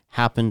suffrage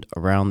happened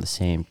around the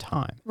same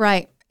time.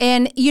 Right.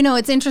 And,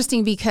 it's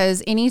interesting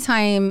because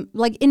anytime,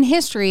 like in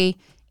history,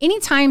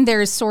 anytime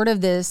there's sort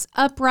of this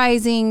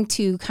uprising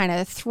to kind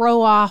of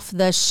throw off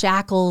the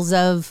shackles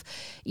of,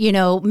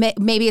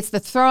 maybe it's to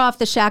throw off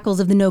the shackles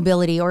of the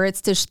nobility, or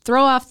it's to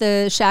throw off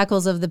the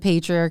shackles of the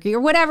patriarchy, or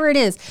whatever it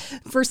is.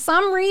 For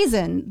some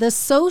reason, the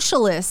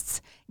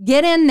socialists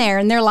get in there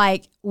and they're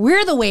like,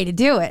 we're the way to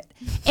do it.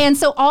 And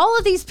so all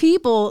of these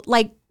people,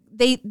 like,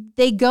 they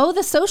go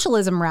the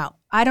socialism route.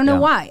 I don't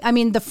know why. I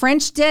mean, the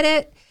French did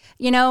it,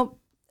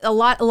 a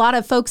lot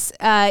of folks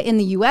in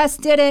the U.S.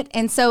 did it.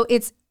 And so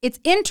it's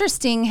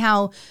interesting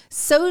how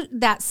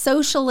that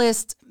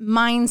socialist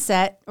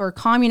mindset, or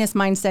communist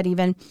mindset,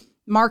 even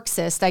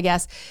Marxist, I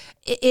guess,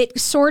 it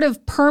sort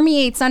of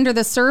permeates under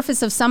the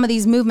surface of some of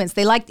these movements.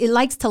 It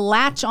likes to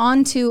latch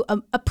onto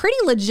a pretty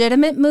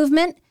legitimate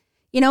movement,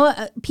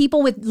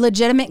 people with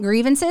legitimate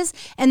grievances,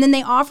 and then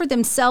they offer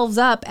themselves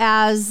up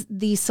as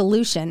the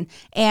solution,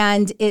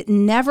 and it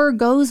never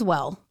goes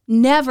well.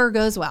 Never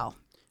goes well.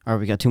 All right,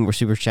 we got 2 more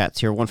super chats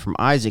here. One from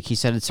Isaac. He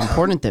said, it's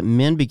important that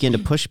men begin to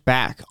push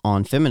back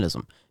on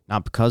feminism,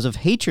 not because of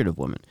hatred of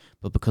women,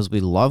 but because we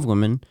love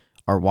women,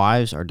 our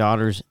wives, our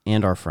daughters,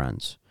 and our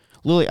friends.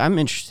 Lily, I'm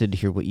interested to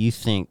hear what you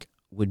think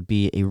would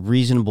be a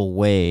reasonable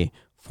way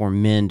for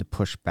men to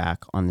push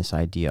back on this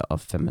idea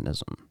of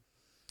feminism.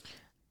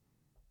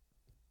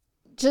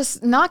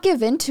 just not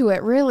give into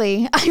it,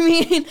 really. I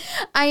mean,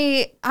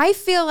 I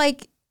feel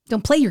like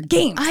don't play your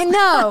games. I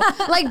know.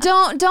 Like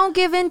don't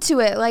give into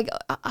it. Like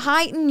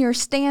heighten your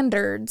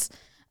standards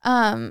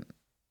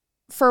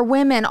for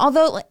women.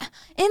 Although in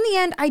the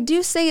end, I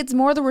do say it's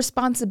more the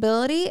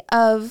responsibility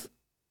of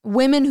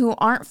women who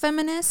aren't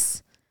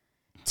feminists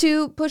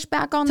to push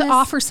back on to this.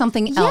 offer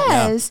something else.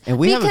 Yes. Yeah.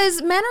 And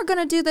because men are going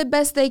to do the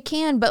best they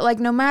can, but like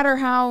no matter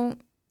how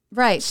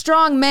right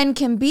strong men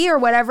can be or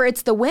whatever,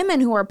 it's the women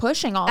who are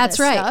pushing all That's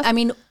this right. stuff. I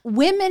mean,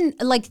 women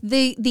like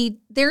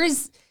there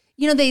is,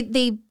 you know,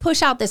 they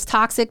push out this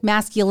toxic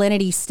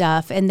masculinity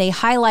stuff and they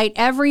highlight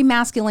every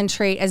masculine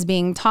trait as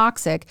being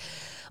toxic.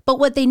 But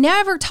what they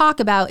never talk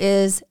about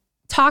is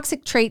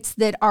toxic traits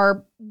that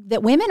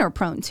women are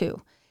prone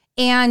to.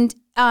 And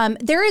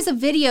there is a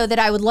video that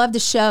I would love to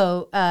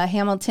show,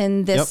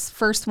 Hamilton, this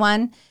first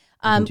one,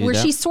 where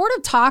she sort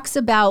of talks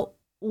about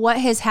what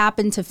has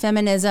happened to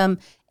feminism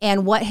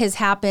and what has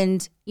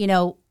happened, you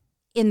know,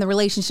 in the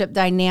relationship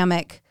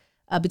dynamic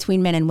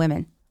between men and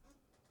women.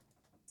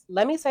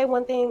 Let me say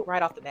one thing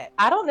right off the bat.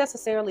 I don't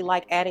necessarily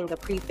like adding the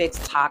prefix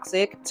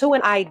toxic to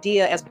an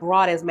idea as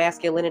broad as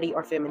masculinity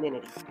or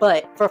femininity.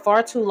 But for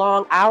far too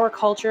long, our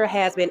culture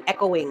has been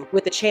echoing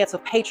with the chants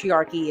of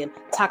patriarchy and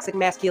toxic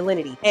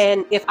masculinity.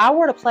 And if I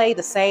were to play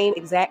the same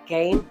exact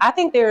game, I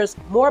think there's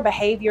more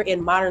behavior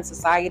in modern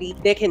society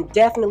that can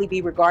definitely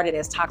be regarded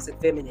as toxic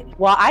femininity.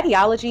 While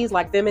ideologies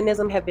like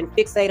feminism have been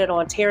fixated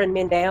on tearing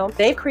men down,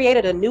 they've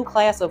created a new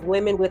class of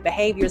women with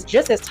behaviors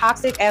just as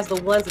toxic as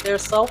the ones that they're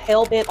so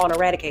hell-bent on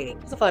eradicating.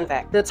 It's a fun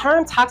fact. The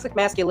term toxic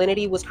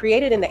masculinity was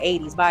created in the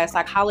 80s by a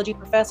psychology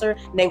professor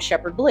named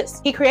Shepard Bliss.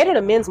 He created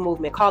a men's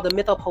movement called the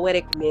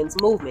mythopoetic men's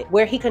movement,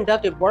 where he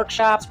conducted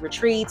workshops,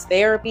 retreats,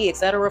 therapy,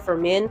 etc. for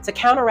men to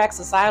counteract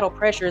societal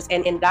pressures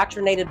and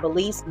indoctrinated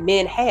beliefs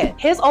men had.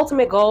 His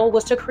ultimate goal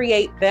was to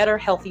create better,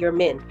 healthier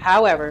men.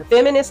 However,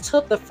 feminists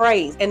took the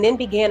phrase and then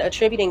began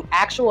attributing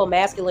actual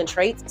masculine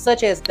traits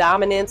such as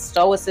dominance,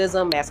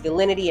 stoicism,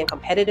 masculinity, and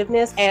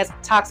competitiveness as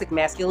toxic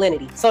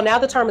masculinity. So now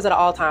the term is at an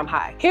all-time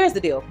high. Here's the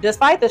deal.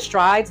 Despite the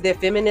strides that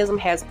feminism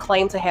has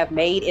claimed to have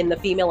made in the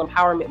female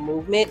empowerment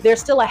movement, there's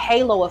still a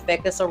halo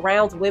effect that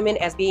surrounds women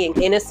as being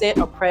innocent,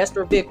 oppressed,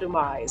 or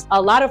victimized,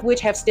 a lot of which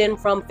have stemmed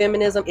from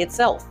feminism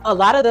itself. A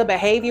lot of the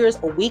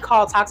behaviors we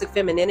call toxic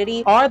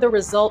femininity are the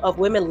result of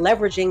women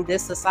leveraging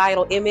this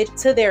societal image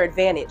to their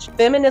advantage.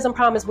 Feminism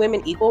promised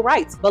women equal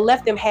rights, but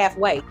left them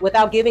halfway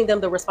without giving them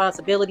the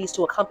responsibilities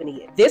to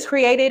accompany it. This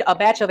created a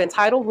batch of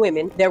entitled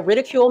women that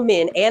ridicule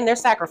men and their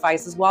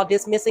sacrifices while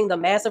dismissing the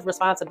massive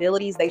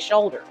responsibilities they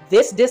shoulder.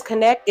 This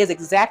disconnect is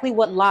exactly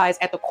what lies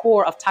at the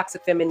core of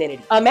toxic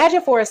femininity.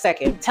 Imagine for a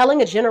second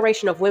telling a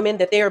generation of women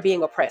that they are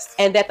being oppressed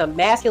and that the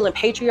masculine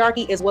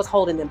patriarchy is what's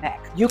holding them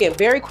back. You can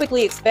very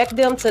quickly expect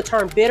them to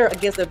turn bitter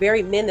against the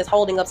very men that's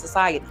holding up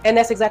society. And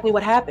that's exactly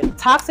what happened.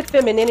 Toxic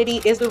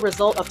femininity is the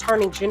result of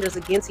turning genders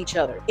against each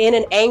other in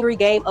an angry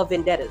game of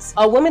vendettas.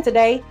 A woman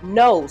today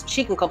knows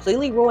she can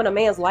completely ruin a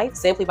man's life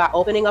simply by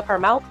opening up her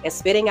mouth and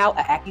spitting out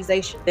an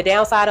accusation. The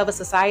downside of a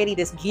society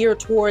that's geared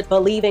towards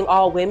believing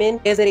all women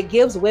is that it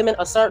gives women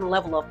a certain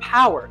level of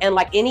power, and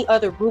like any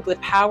other group with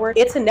power,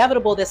 it's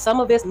inevitable that some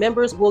of its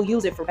members will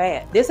use it for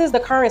bad. This is the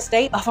current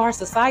state of our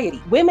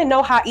society. Women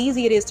know how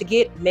easy it is to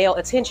get male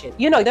attention.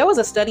 You know, there was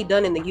a study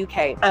done in the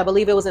UK, I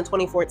believe it was in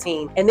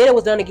 2014, and then it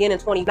was done again in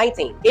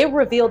 2019. It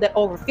revealed that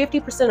over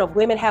 50% of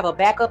women have a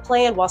backup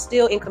plan while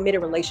still in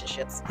committed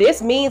relationships.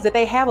 This means that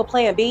they have a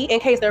plan B in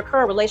case their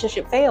current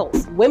relationship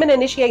fails. Women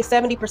initiate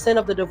 70%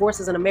 of the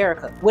divorces in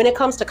America. When it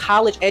comes to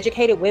college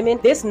educated women,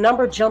 this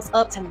number jumps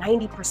up to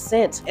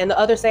 90%. And the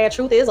other sad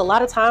truth is a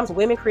lot of times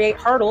women create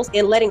hurdles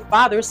in letting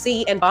fathers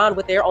see and bond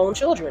with their own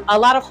children, a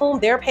lot of whom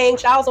they're paying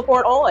child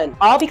support on,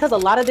 all because a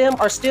lot of them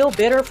are still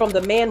bitter from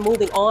the man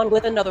moving on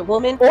with another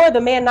woman or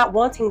the man not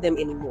wanting them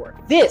anymore.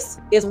 This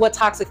is what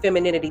toxic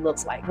femininity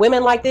looks like.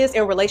 Women like this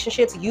in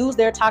relationships use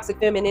their toxic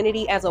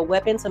femininity as a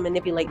weapon to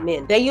manipulate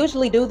men. They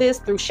usually do this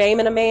through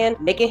shaming a man,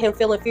 making him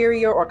feel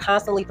inferior, or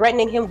constantly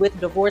threatening him with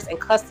divorce and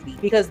custody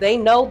because they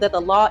know that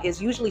the law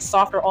is usually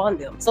softer on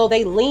them. So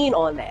they lean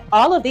on that.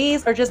 All of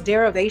these are just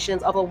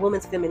derivations of a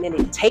woman's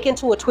femininity taken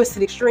to a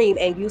twisted extreme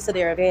and used to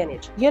their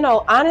advantage. You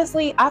know,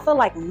 honestly, I feel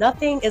like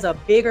nothing is a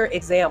bigger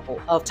example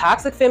of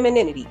toxic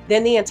femininity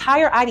than the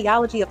entire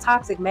ideology of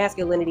toxic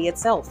masculinity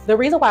itself. The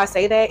reason why I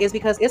say that is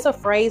because it's a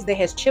phrase that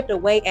has chipped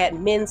away at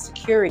men's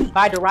security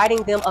by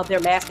deriding them of their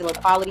masculine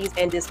qualities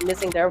and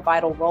dismissing their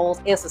vital roles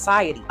in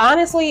society.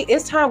 Honestly,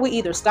 it's time we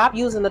either stop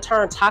using the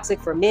term toxic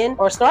for men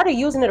or started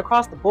using it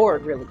across the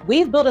board, really.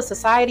 We've built a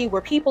society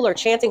where people are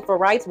chanting for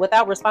rights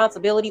without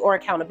responsibility or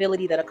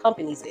accountability that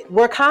accompanies it.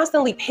 We're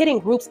constantly pitting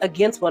groups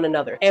against one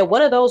another, and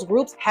one of those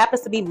groups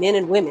happens to be men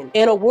and women.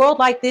 In a world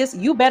like this,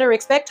 you better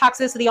expect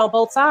toxicity on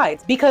both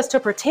sides, because to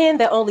pretend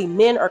that only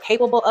men are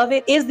capable of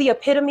it is the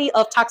epitome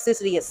of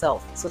toxicity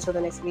itself. So till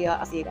the next video,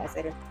 I'll see you guys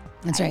later.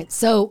 That's right.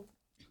 So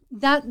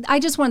that I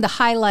just wanted to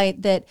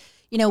highlight that,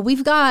 you know,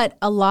 we've got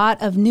a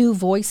lot of new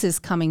voices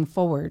coming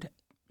forward,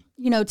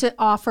 you know, to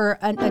offer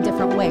a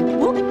different way.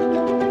 Whoop.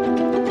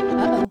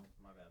 Uh-oh.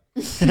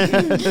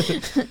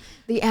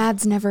 The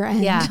ads never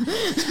end. Yeah.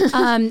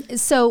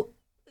 So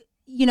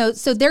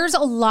there's a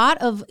lot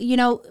of,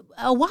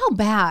 a while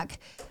back,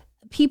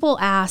 people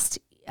asked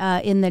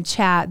in the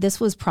chat, this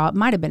was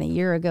might have been a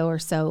year ago or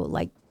so,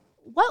 like,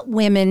 what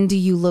women do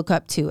you look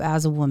up to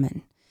as a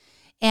woman?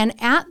 And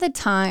at the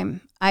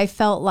time, I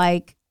felt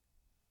like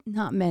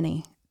not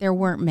many. There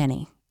weren't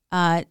many,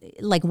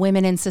 like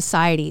women in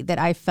society that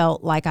I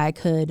felt like I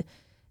could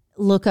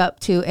look up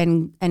to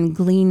and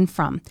glean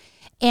from.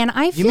 And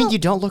I feel, You mean you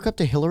don't look up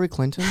to Hillary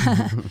Clinton?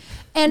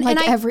 and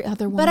every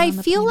other woman. But I on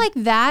the feel planet.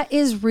 like that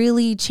is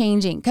really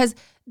changing, because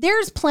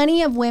there's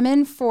plenty of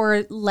women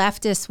for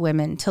leftist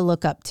women to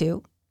look up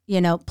to,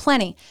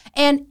 plenty.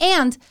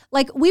 And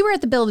like, we were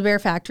at the Build-A-Bear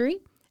factory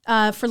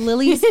for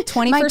Lily's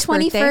 21st My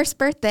birthday. 21st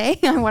birthday,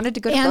 I wanted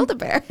to go to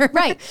Build-A-Bear.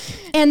 Right.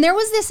 And there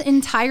was this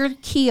entire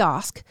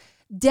kiosk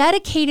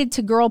dedicated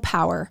to girl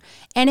power.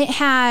 And it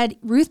had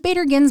Ruth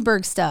Bader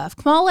Ginsburg stuff,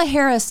 Kamala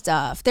Harris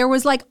stuff. There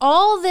was like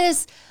all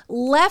this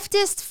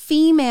leftist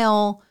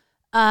female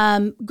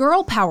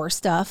girl power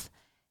stuff.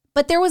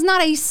 But there was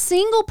not a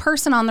single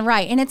person on the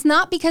right. And it's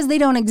not because they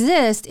don't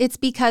exist. It's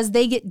because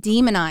they get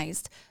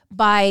demonized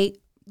by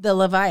the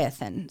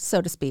Leviathan,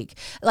 so to speak.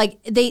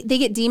 Like they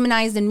get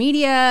demonized in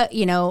media,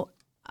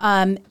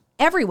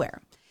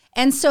 everywhere.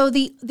 And so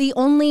the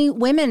only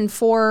women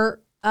for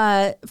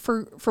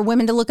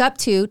women to look up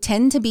to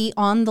tend to be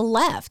on the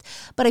left.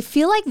 But I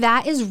feel like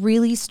that is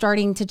really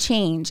starting to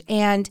change.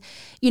 And,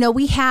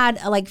 we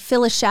had like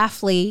Phyllis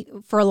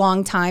Schlafly for a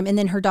long time, and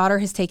then her daughter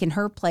has taken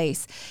her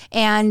place.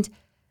 And,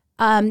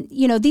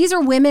 these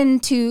are women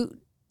to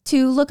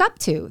look up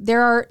to.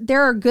 There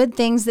are good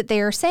things that they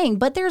are saying,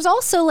 but there's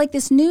also like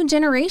this new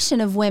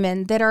generation of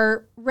women that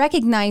are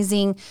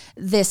recognizing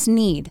this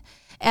need.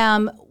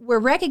 We're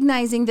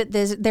recognizing that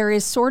there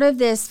is sort of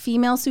this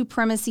female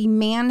supremacy,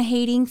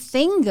 man-hating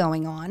thing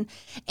going on.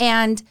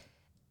 And,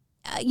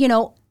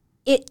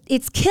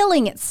 it's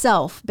killing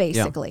itself,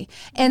 basically.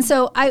 Yeah. And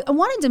so I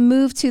wanted to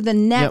move to the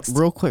next. Yeah,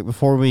 real quick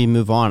before we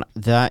move on,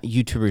 that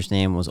YouTuber's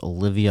name was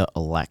Olivia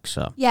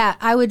Alexa. Yeah,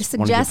 I would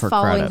suggest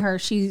following her.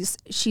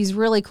 She's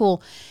really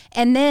cool.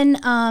 And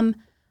then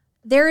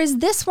there is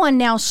this one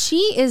now.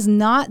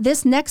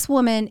 This next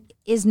woman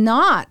is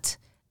not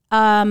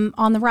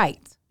on the right.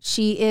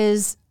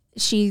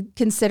 She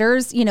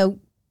considers,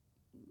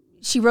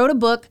 she wrote a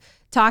book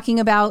talking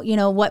about,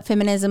 what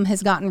feminism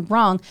has gotten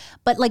wrong.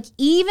 But like,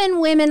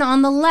 even women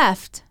on the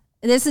left,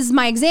 this is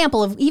my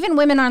example of even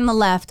women on the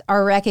left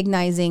are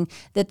recognizing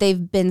that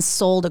they've been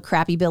sold a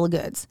crappy bill of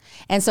goods.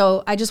 And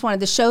so I just wanted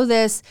to show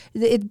this.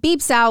 It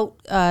beeps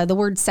out the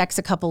word sex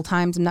a couple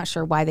times. I'm not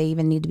sure why they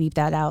even need to beep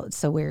that out. It's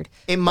so weird.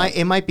 It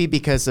might be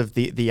because of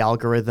the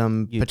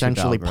algorithm YouTube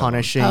potentially algorithm.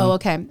 punishing. Oh,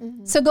 okay.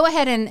 So go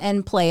ahead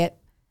and play it.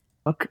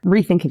 Book,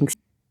 Rethinking.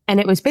 And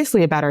it was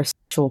basically about our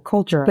sexual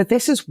culture. But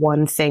this is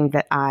one thing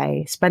that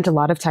I spent a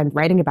lot of time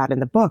writing about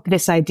in the book.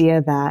 This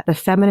idea that the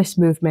feminist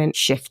movement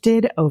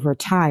shifted over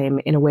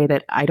time in a way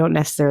that I don't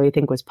necessarily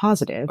think was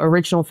positive.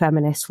 Original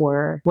feminists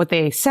what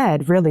they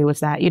said really was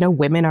that,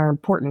 women are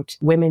important.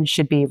 Women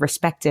should be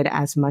respected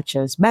as much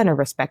as men are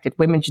respected.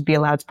 Women should be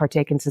allowed to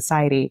partake in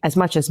society as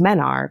much as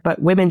men are.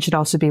 But women should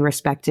also be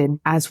respected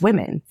as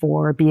women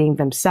for being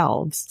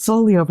themselves.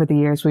 Slowly over the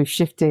years, we've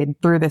shifted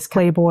through this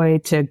playboy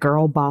to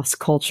girl boss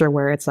culture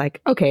where it's like,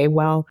 okay,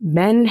 well,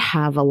 men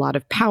have a lot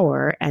of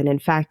power. And in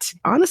fact,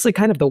 honestly,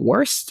 kind of the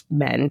worst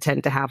men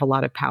tend to have a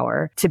lot of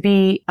power. To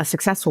be a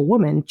successful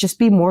woman, just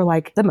be more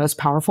like the most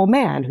powerful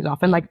man, who's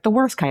often like the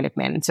worst kind of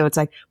man. And so it's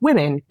like,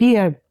 women, be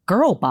a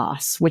girl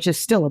boss, which is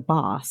still a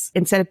boss.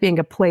 Instead of being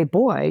a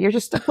playboy, you're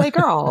just a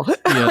playgirl.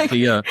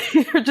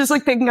 You're just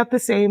like picking up the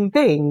same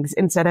things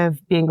instead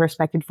of being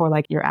respected for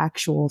like your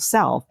actual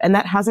self. And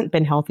that hasn't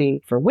been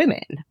healthy for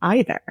women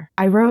either.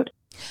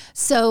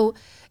 So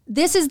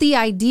this is the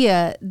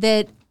idea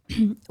that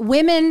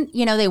women,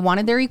 they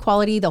wanted their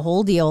equality, the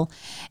whole deal.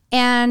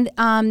 And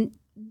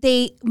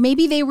they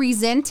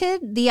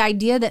resented the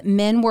idea that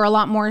men were a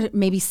lot more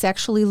maybe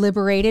sexually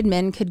liberated.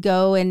 Men could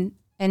go and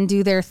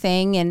do their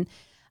thing.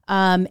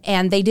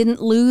 And they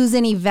didn't lose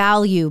any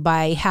value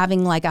by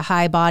having like a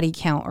high body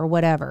count or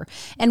whatever.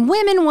 And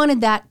women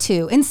wanted that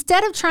too.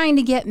 Instead of trying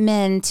to get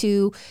men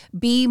to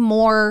be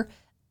more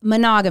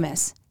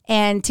monogamous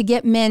and to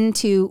get men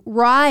to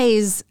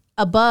rise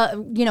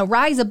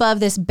above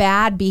this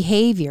bad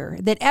behavior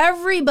that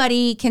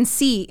everybody can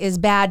see is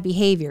bad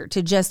behavior,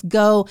 to just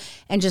go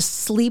and just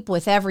sleep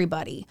with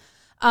everybody.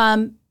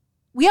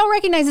 We all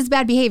recognize it's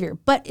bad behavior,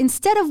 but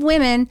instead of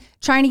women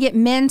trying to get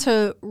men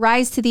to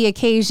rise to the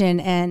occasion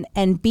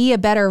and be a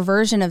better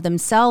version of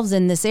themselves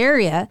in this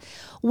area,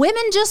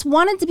 women just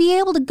wanted to be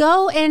able to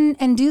go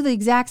and do the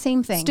exact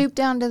same thing. Stoop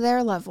down to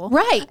their level.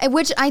 Right.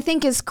 Which I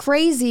think is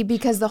crazy,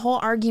 because the whole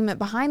argument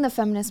behind the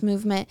feminist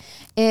movement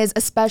is,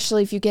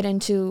 especially if you get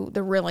into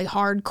the really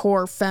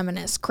hardcore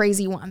feminists,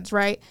 crazy ones,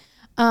 right?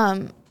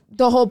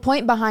 The whole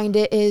point behind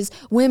it is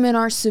women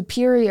are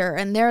superior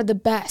and they're the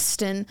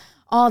best and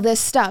all this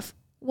stuff.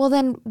 Well,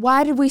 then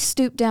why did we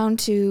stoop down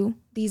to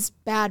these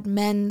bad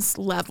men's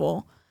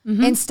level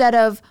instead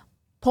of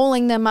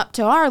pulling them up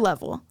to our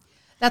level.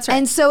 That's right.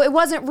 And so it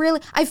wasn't really,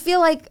 I feel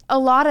like a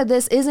lot of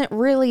this isn't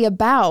really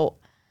about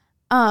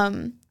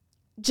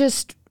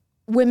just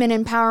women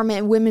empowerment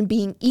and women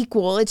being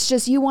equal. It's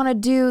just you want to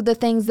do the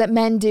things that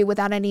men do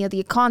without any of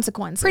the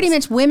consequences. Pretty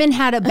much women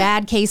had a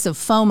bad case of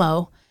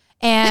FOMO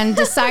and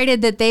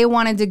decided that they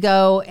wanted to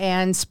go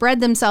and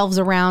spread themselves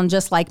around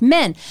just like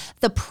men.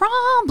 The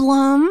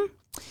problem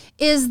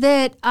is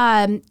that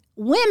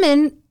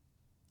women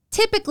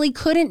typically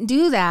couldn't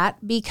do that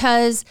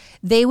because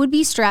they would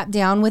be strapped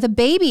down with a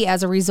baby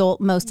as a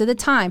result most of the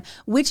time,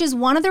 which is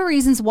one of the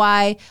reasons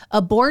why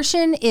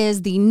abortion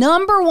is the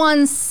number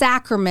one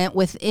sacrament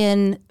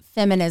within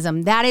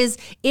feminism.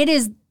 It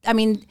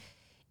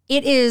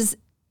is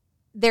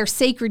their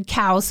sacred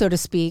cow, so to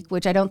speak,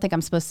 which I don't think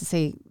I'm supposed to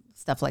say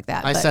stuff like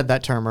that. I said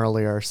that term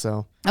earlier,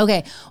 so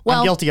okay.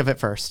 Well, I'm guilty of it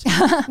first.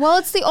 Well,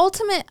 it's the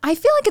ultimate, I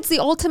feel like it's the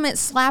ultimate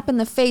slap in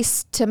the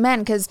face to men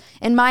because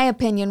in my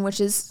opinion,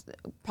 which is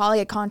probably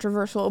a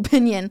controversial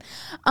opinion,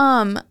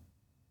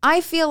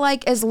 I feel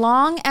like as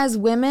long as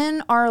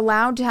women are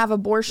allowed to have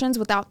abortions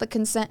without the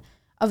consent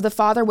of the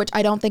father, which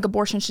I don't think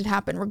abortion should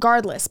happen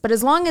regardless, but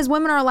as long as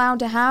women are allowed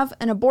to have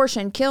an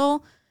abortion,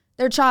 kill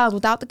their child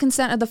without the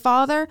consent of the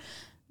father,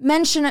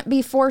 men shouldn't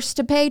be forced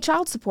to pay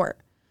child support.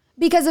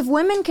 Because if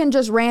women can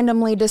just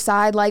randomly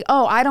decide like,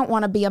 oh, I don't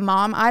want to be a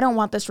mom, I don't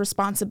want this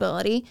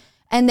responsibility,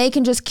 and they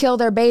can just kill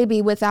their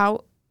baby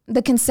without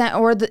the consent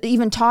or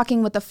even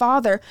talking with the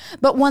father.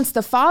 But once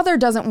the father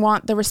doesn't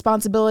want the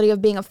responsibility of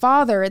being a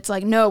father, it's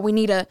like, no, we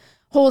need to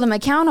hold him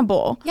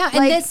accountable. Yeah, and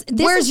like, this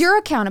where's is, your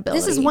accountability?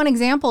 This is one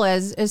example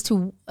as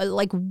to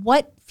like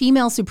what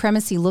female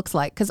supremacy looks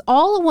like. Because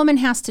all a woman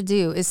has to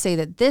do is say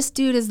that this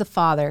dude is the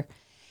father.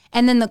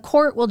 And then the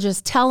court will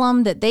just tell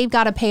them that they've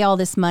got to pay all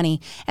this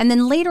money. And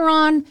then later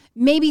on,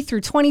 maybe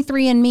through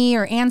 23andMe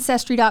or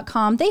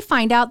Ancestry.com, they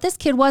find out this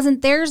kid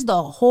wasn't theirs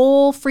the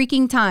whole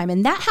freaking time.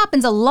 And that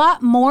happens a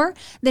lot more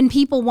than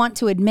people want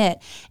to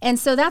admit. And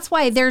so that's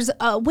why there's,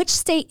 which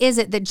state is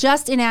it that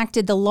just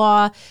enacted the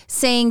law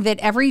saying that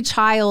every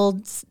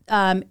child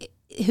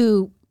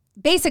who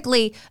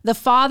basically the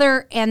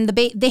father and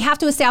they have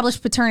to establish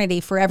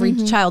paternity for every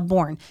child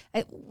born.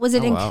 Was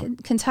it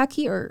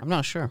Kentucky or? I'm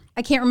not sure.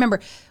 I can't remember.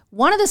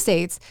 One of the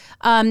states,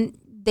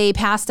 they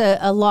passed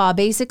a law.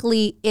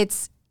 Basically,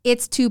 it's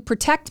to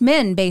protect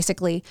men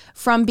basically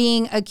from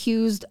being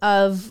accused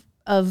of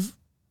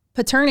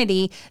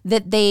paternity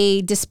that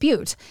they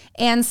dispute.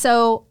 And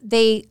so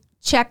they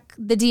check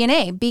the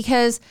DNA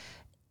because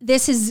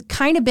this has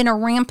kind of been a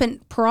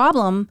rampant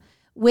problem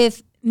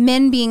with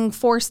men being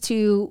forced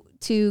to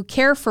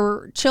care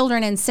for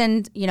children and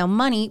send,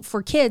 money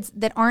for kids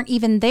that aren't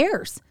even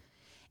theirs.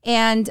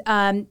 And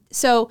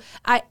so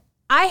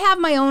I have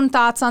my own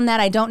thoughts on that.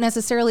 I don't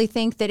necessarily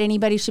think that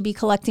anybody should be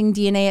collecting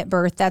DNA at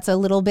birth. That's a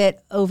little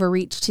bit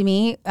overreach to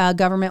me,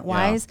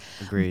 government-wise.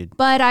 Yeah, agreed.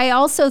 But I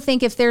also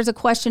think if there's a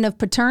question of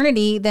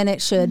paternity, then it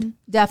should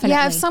definitely.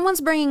 Yeah, if someone's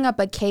bringing up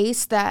a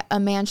case that a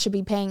man should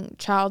be paying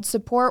child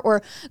support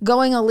or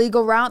going a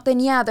legal route,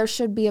 then yeah, there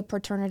should be a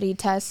paternity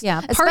test.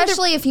 Yeah,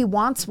 especially if he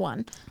wants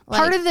one.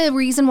 Part of the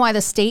reason why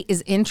the state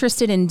is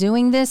interested in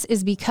doing this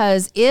is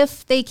because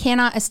if they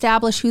cannot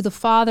establish who the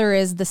father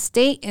is, the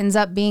state ends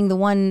up being the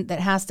one that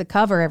has to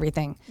cover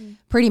everything,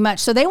 pretty much.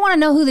 So they want to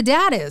know who the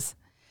dad is,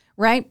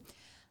 right?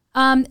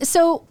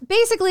 So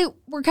basically,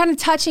 we're kind of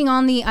touching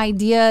on the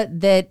idea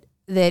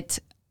that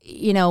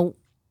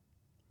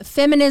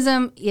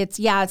feminism, it's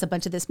a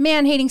bunch of this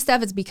man-hating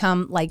stuff. It's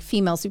become like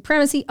female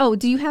supremacy. Oh,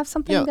 do you have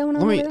something going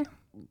on over there?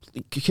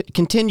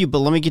 Continue, but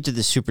let me get to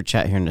the super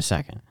chat here in a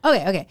second.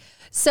 Okay.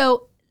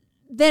 So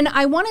then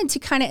I wanted to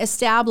kind of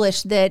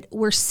establish that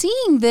we're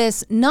seeing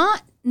this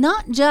not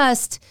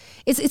just,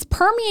 it's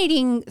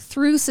permeating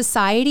through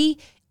society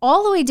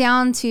all the way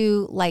down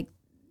to like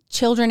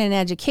children in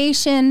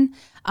education,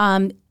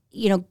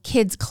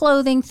 kids'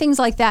 clothing, things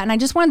like that. And I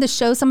just wanted to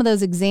show some of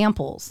those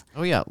examples.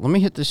 Oh, yeah. Let me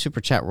hit the super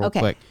chat real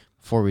quick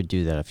before we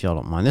do that, if y'all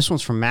don't mind. This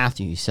one's from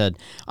Matthew. He said,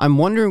 I'm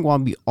wondering why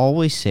we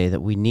always say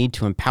that we need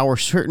to empower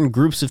certain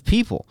groups of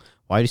people.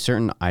 Why do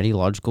certain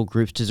ideological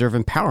groups deserve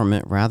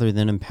empowerment rather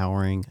than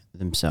empowering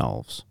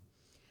themselves?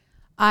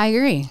 I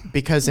agree.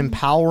 Because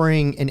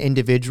empowering an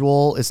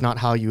individual is not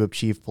how you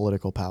achieve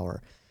political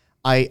power.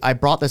 I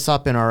brought this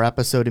up in our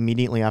episode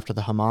immediately after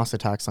the Hamas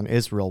attacks on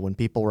Israel when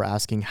people were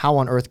asking, how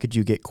on earth could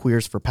you get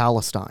queers for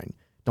Palestine?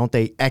 Don't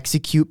they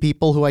execute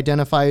people who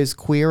identify as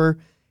queer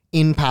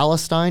in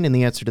Palestine? And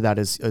the answer to that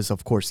is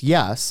of course,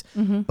 yes.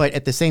 But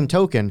at the same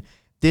token,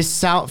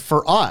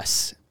 for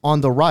us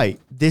on the right,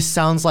 this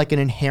sounds like an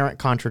inherent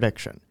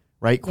contradiction,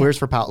 right? Queers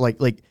for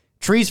like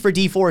trees for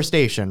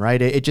deforestation, right?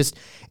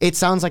 It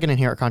sounds like an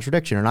inherent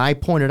contradiction. And I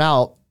pointed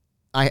out,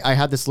 I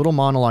had this little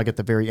monologue at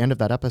the very end of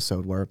that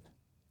episode where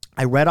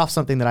I read off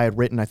something that I had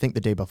written, I think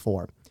the day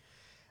before.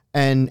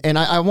 And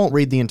I won't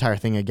read the entire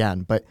thing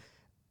again, but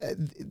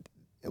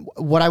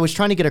what I was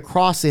trying to get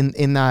across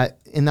in that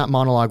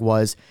monologue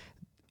was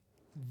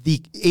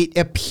it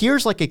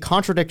appears like a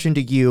contradiction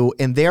to you,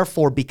 and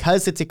therefore,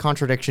 because it's a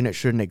contradiction, it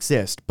shouldn't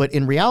exist. But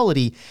in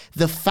reality,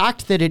 the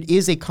fact that it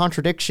is a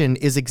contradiction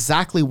is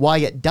exactly why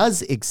it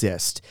does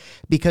exist,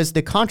 because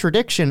the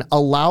contradiction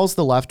allows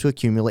the left to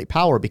accumulate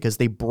power, because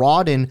they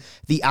broaden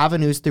the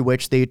avenues through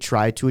which they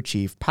try to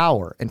achieve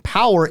power. And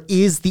power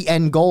is the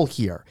end goal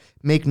here.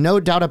 Make no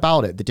doubt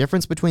about it. The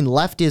difference between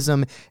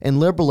leftism and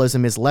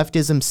liberalism is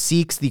leftism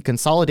seeks the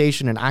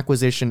consolidation and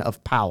acquisition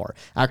of power.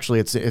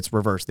 Actually, it's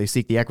reversed. They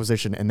seek the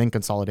acquisition and then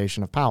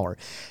consolidation of power.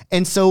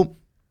 And so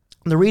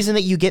the reason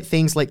that you get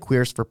things like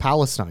Queers for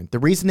Palestine, the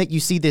reason that you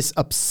see this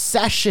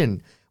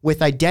obsession with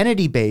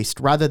identity-based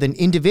rather than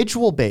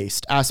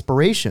individual-based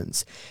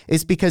aspirations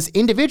is because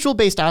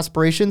individual-based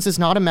aspirations is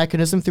not a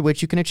mechanism through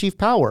which you can achieve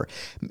power.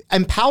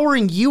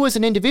 Empowering you as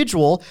an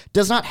individual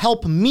does not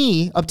help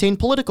me obtain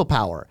political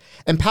power.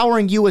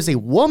 Empowering you as a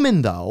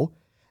woman, though,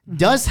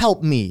 does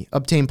help me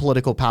obtain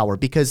political power,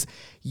 because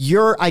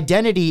your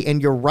identity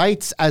and your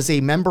rights as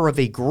a member of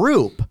a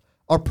group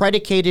are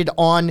predicated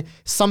on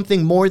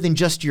something more than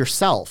just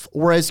yourself.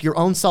 Whereas your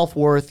own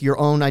self-worth, your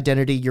own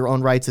identity, your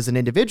own rights as an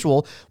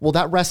individual, well,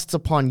 that rests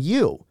upon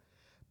you.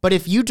 But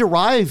if you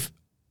derive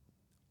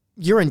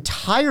your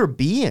entire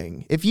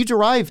being, if you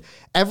derive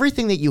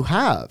everything that you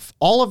have,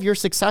 all of your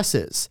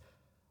successes,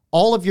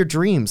 all of your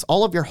dreams,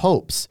 all of your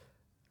hopes,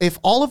 if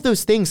all of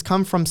those things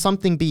come from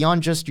something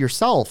beyond just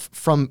yourself,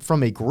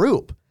 from a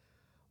group,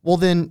 well,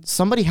 then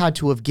somebody had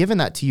to have given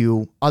that to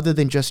you other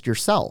than just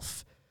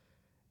yourself.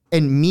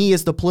 And me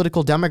as the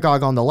political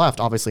demagogue on the left,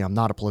 obviously I'm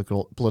not a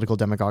political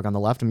demagogue on the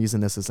left, I'm using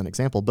this as an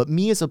example, but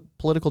me as a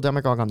political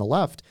demagogue on the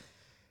left,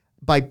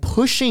 by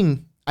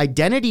pushing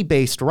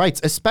identity-based rights,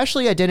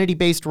 especially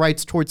identity-based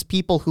rights towards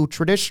people who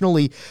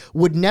traditionally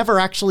would never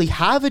actually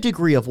have a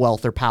degree of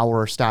wealth or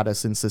power or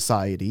status in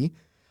society,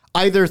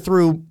 either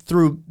through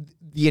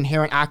the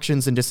inherent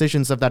actions and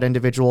decisions of that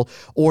individual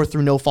or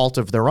through no fault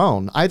of their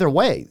own. Either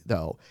way,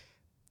 though,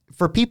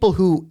 for people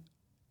who,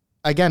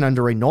 again,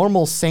 under a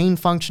normal, sane,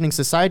 functioning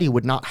society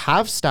would not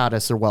have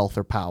status or wealth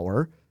or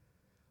power,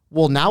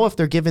 well, now if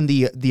they're given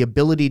the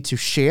ability to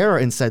share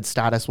in said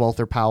status, wealth,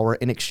 or power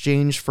in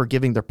exchange for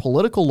giving their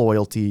political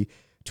loyalty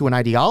to an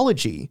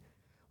ideology,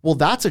 well,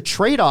 that's a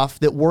trade-off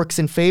that works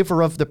in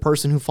favor of the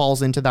person who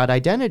falls into that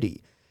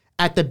identity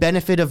at the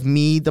benefit of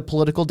me, the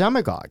political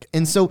demagogue.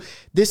 And so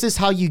this is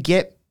how you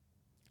get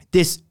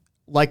this,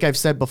 like I've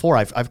said before,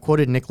 I've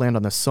quoted Nick Land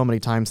on this so many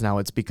times now,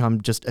 it's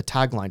become just a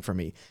tagline for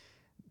me.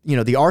 You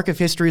know, the arc of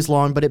history is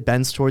long, but it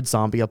bends towards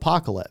zombie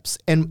apocalypse.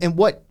 And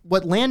what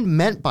Land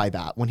meant by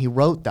that when he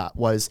wrote that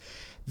was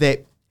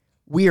that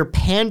we are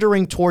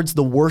pandering towards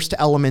the worst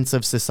elements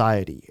of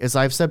society. As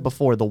I've said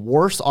before, the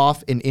worse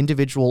off an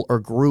individual or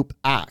group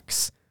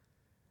acts,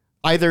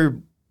 either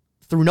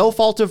through no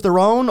fault of their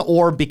own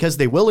or because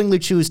they willingly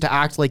choose to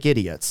act like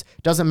idiots.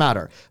 Doesn't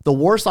matter. The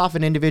worse off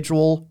an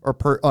individual or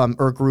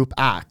group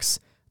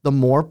acts, the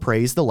more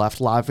praise the left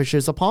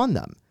lavishes upon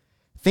them.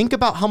 Think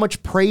about how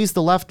much praise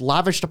the left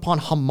lavished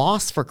upon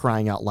Hamas, for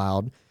crying out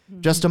loud,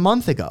 just a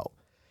month ago.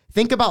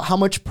 Think about how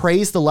much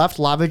praise the left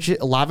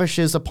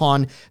lavishes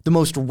upon the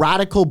most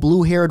radical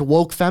blue-haired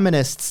woke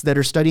feminists that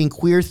are studying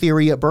queer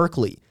theory at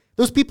Berkeley.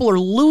 Those people are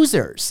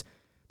losers.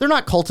 They're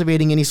not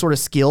cultivating any sort of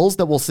skills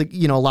that will,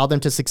 allow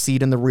them to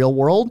succeed in the real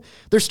world.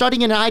 They're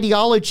studying an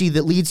ideology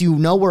that leads you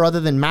nowhere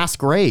other than mass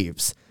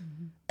graves.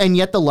 And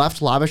yet the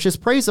left lavishes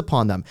praise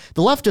upon them.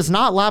 The left does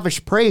not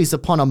lavish praise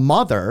upon a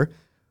mother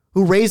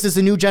who raises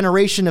a new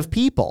generation of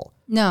people.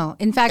 No,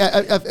 in fact,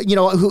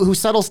 who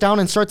settles down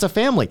and starts a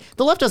family.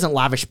 The left doesn't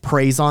lavish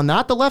praise on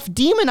that. The left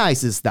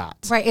demonizes that.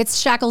 Right. It's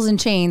shackles and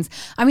chains.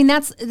 I mean,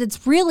 that's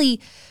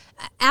really,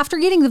 after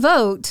getting the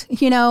vote,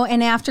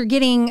 and after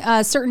getting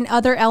certain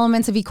other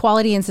elements of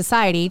equality in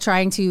society,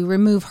 trying to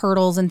remove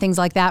hurdles and things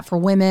like that for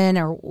women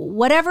or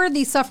whatever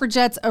the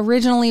suffragettes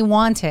originally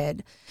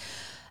wanted.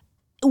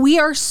 We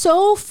are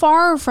so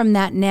far from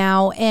that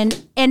now,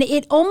 and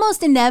it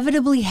almost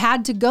inevitably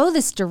had to go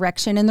this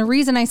direction. And the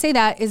reason I say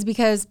that is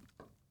because,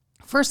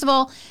 first of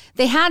all,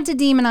 they had to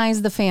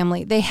demonize the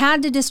family. They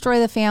had to destroy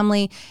the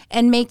family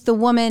and make the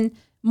woman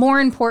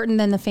more important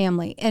than the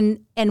family.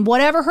 And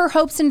whatever her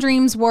hopes and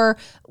dreams were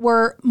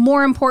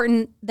more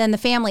important than the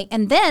family.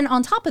 And then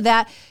on top of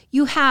that,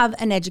 you have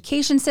an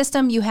education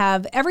system. You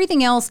have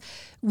everything else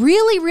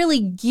really, really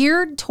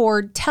geared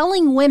toward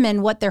telling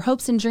women what their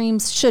hopes and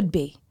dreams should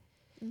be.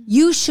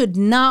 You should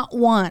not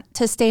want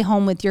to stay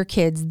home with your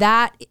kids.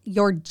 That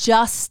you're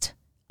just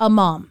a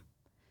mom.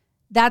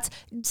 That's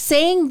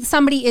saying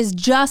somebody is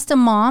just a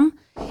mom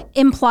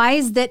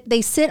implies that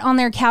they sit on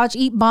their couch,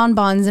 eat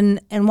bonbons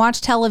and watch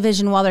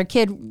television while their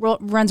kid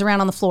runs around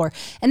on the floor.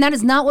 And that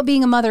is not what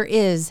being a mother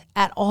is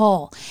at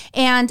all.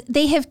 And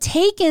they have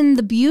taken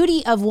the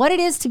beauty of what it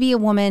is to be a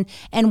woman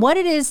and what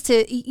it is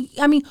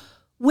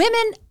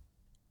women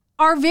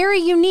are very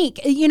unique.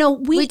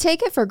 We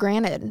take it for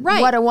granted,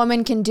 right? What a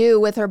woman can do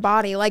with her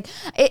body.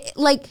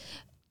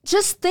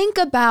 Just think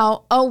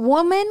about a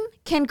woman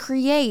can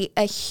create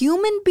a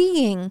human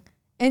being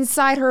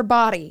inside her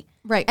body.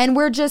 Right. And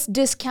we're just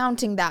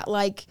discounting that.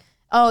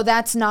 oh,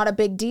 that's not a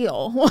big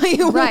deal.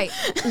 Right.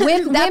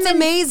 That's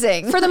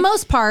amazing. For the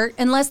most part,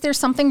 unless there's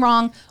something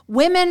wrong,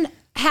 women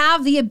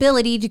have the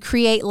ability to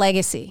create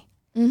legacy.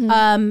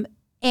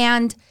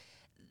 And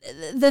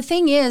the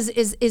thing is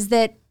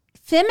that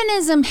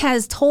feminism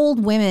has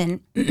told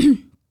women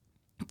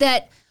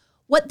that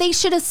what they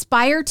should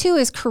aspire to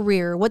is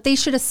career. What they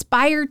should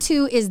aspire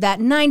to is that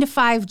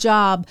 9-to-5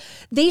 job.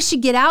 They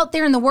should get out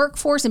there in the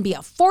workforce and be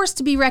a force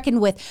to be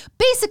reckoned with.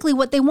 Basically,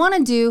 what they want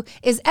to do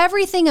is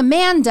everything a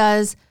man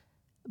does,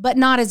 but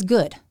not as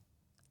good.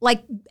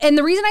 And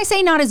the reason I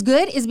say not as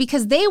good is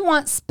because they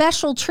want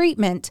special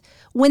treatment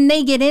when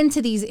they get into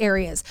these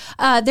areas.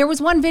 There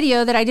was one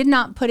video that I did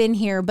not put in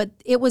here, but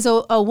it was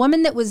a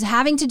woman that was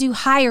having to do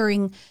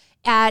hiring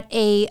at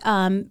a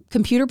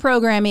computer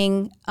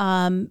programming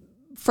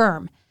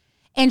firm.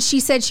 And she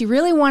said she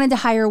really wanted to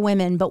hire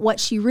women, but what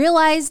she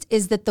realized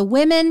is that the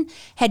women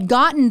had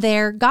gotten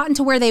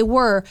to where they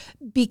were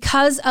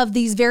because of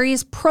these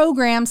various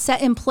programs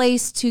set in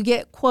place to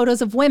get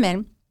quotas of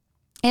women.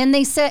 And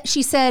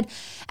she said,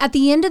 at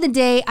the end of the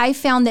day, I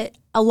found that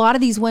a lot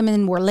of these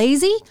women were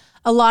lazy.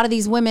 A lot of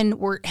these women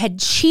had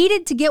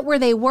cheated to get where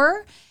they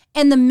were.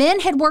 And the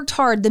men had worked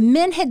hard. The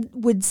men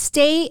would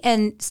stay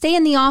in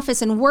the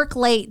office and work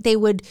late. They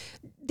would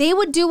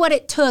do what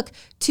it took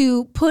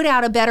to put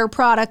out a better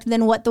product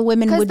than what the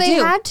women would do. Because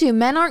they had to.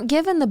 Men aren't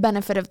given the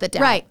benefit of the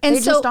doubt. Right. And they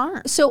just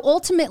aren't. So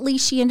ultimately,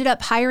 she ended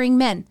up hiring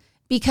men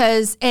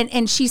because,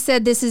 and she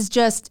said,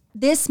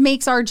 this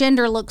makes our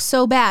gender look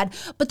so bad.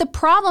 But the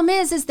problem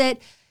is that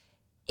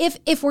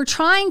if we're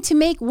trying to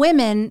make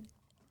women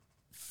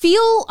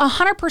feel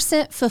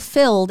 100%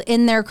 fulfilled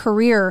in their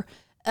career,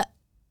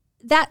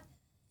 that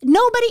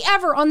nobody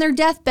ever on their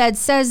deathbed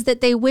says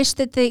that they wish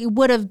that they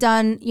would have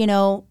done,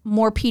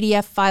 more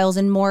PDF files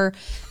and more,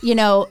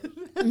 Excel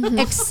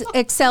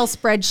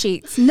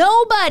spreadsheets.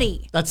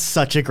 Nobody. That's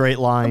such a great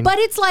line. But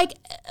it's like,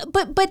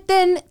 but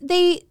then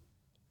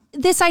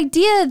this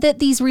idea that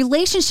these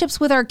relationships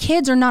with our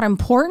kids are not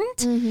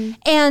important,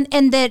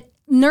 and that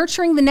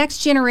nurturing the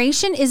next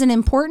generation isn't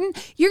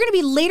important. You're going to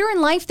be later in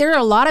life. There are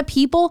a lot of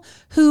people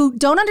who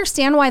don't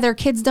understand why their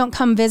kids don't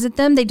come visit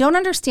them. They don't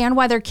understand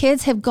why their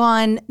kids have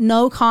gone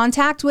no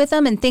contact with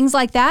them and things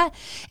like that.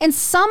 And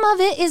some of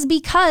it is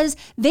because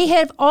they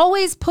have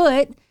always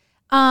put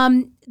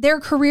their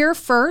career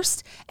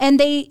first, and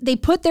they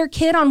put their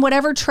kid on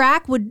whatever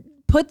track would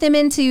put them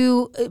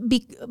into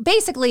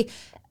basically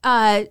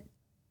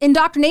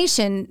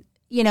indoctrination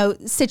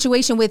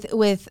situation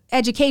with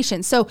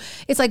education. So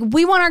it's like,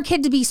 we want our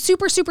kid to be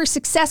super, super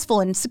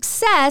successful, and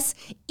success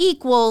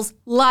equals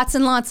lots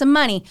and lots of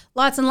money.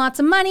 Lots and lots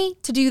of money.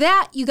 To do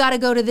that, you got to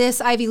go to this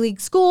Ivy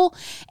League school.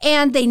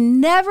 And they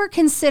never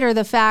consider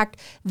the fact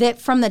that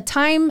from the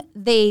time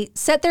they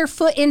set their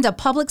foot into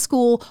public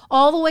school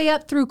all the way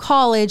up through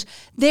college,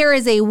 there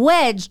is a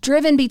wedge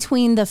driven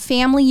between the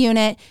family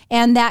unit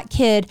and that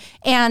kid.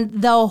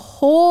 And the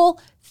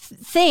whole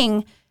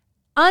thing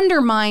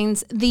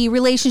undermines the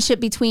relationship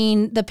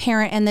between the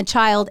parent and the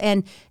child.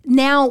 And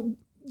now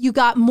you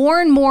got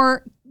more and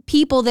more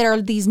people that are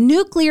these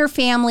nuclear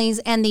families,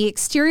 and the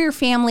exterior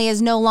family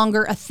is no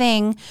longer a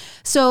thing.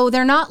 So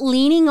they're not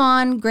leaning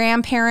on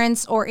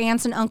grandparents or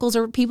aunts and uncles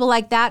or people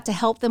like that to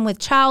help them with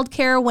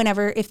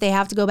childcare if they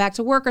have to go back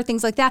to work or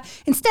things like that.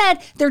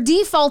 Instead, they're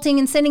defaulting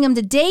and sending them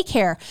to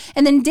daycare.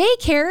 And then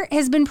daycare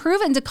has been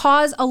proven to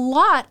cause a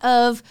lot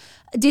of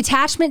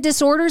detachment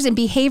disorders and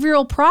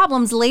behavioral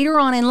problems later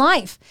on in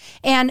life.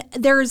 And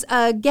there's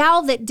a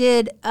gal that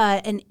did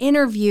an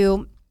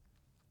interview.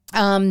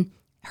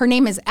 Her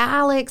name is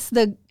Alex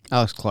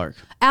Clark.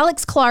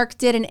 Alex Clark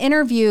did an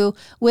interview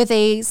with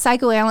a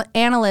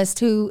psychoanalyst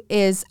who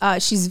is,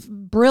 she's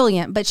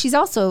brilliant, but she's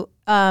also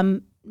a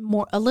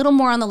little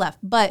more on the left.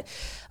 But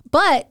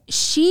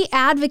she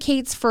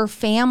advocates for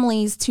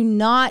families to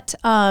not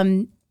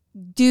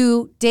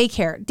do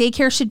daycare.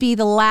 Daycare should be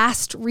the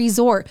last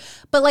resort.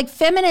 But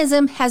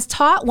feminism has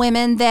taught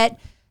women that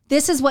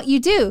this is what you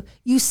do.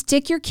 You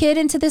stick your kid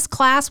into this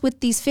class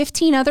with these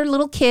 15 other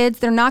little kids.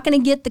 They're not going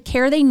to get the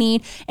care they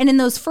need. And in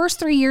those first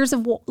 3 years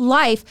of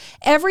life,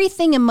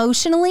 everything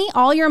emotionally,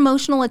 all your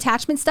emotional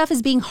attachment stuff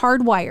is being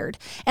hardwired.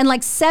 And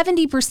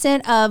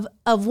 70%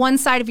 of one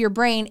side of your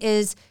brain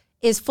is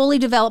fully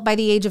developed by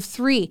the age of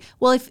 3.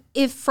 Well,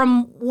 if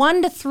from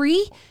 1 to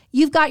 3,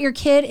 you've got your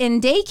kid in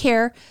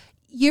daycare,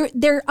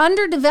 they're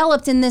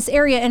underdeveloped in this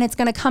area, and it's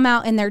going to come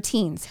out in their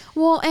teens.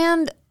 Well,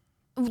 and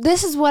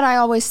this is what I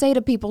always say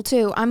to people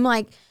too. I'm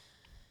like,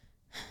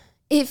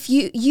 if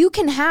you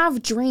can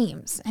have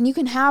dreams and you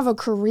can have a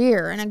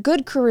career and a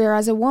good career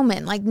as a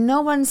woman,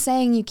 no one's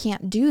saying you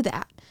can't do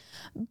that.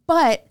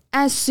 But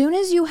as soon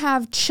as you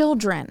have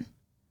children,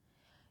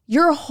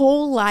 your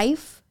whole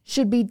life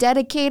should be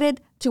dedicated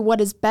to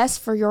what is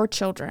best for your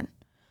children.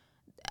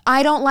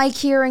 I don't like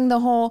hearing the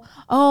whole,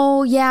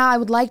 oh yeah, I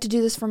would like to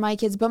do this for my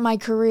kids, but my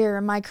career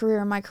and my career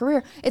and my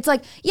career. It's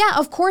like, yeah,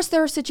 of course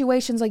there are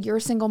situations like you're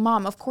a single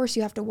mom. Of course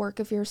you have to work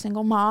if you're a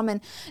single mom.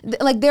 And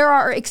there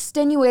are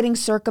extenuating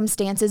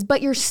circumstances,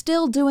 but you're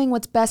still doing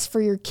what's best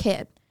for your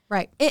kid.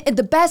 Right.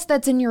 The best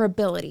that's in your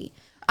ability.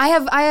 I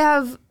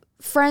have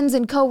friends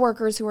and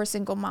coworkers who are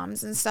single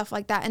moms and stuff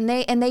like that, and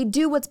they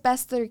do what's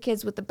best for their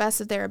kids with the best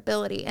of their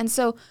ability. And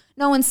so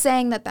no one's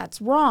saying that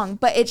that's wrong,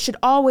 but it should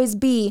always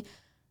be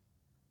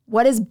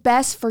what is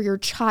best for your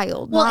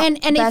child,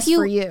 not best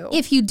for you.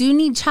 If you do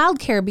need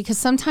childcare, because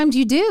sometimes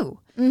you do.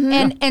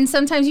 And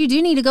sometimes you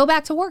do need to go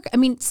back to work. I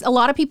mean, a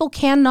lot of people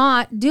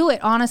cannot do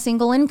it on a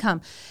single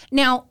income.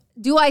 Now,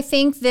 do I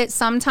think that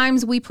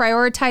sometimes we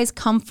prioritize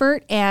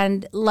comfort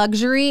and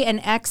luxury and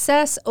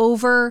excess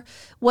over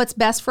what's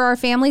best for our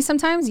family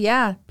sometimes?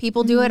 Yeah,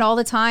 people do it all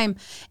the time.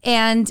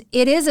 And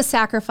it is a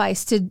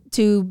sacrifice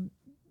to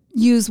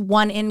use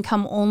one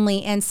income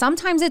only. And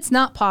sometimes it's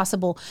not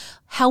possible.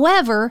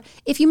 However,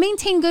 if you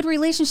maintain good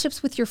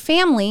relationships with your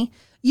family,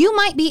 you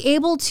might be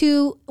able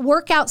to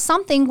work out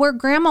something where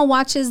grandma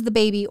watches the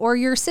baby or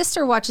your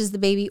sister watches the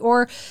baby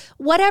or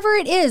whatever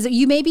it is.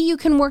 Maybe you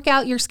can work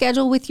out your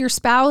schedule with your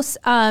spouse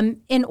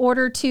in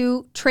order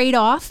to trade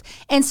off.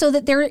 And so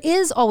that there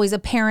is always a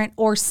parent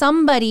or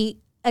somebody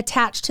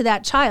attached to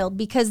that child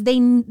because they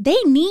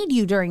need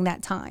you during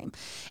that time.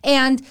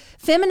 And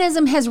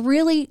feminism has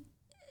really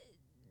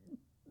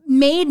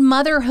made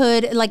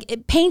motherhood, like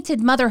it painted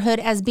motherhood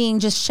as being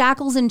just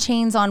shackles and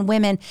chains on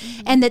women,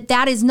 and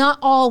that is not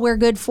all we're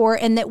good for,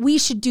 and that we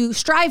should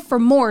strive for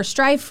more,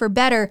 strive for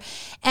better.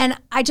 And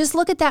I just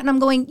look at that and I'm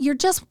going, you're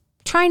just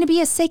trying to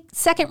be a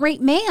second-rate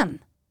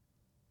man.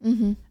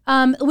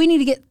 We need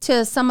to get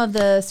to some of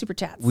the super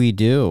chats. We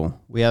do.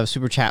 We have a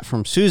super chat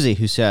from Susie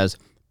who says,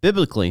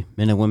 biblically,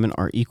 men and women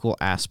are equal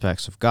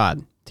aspects of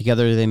God.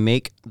 Together they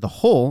make the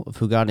whole of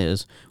who God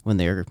is when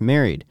they are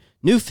married.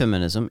 New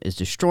feminism is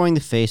destroying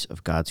the face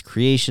of God's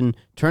creation,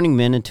 turning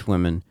men into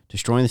women,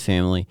 destroying the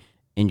family,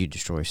 and you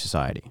destroy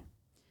society.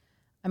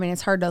 I mean,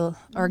 it's hard to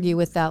argue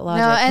with that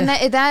logic. No, and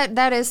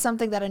that is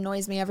something that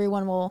annoys me.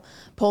 Everyone will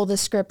pull the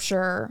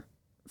scripture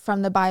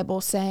from the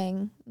Bible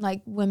saying,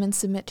 like, women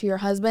submit to your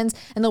husbands,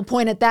 and they'll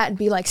point at that and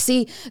be like,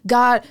 see,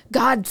 God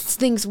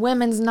thinks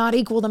women's not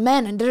equal to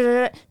men, and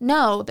da-da-da.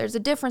 No, there's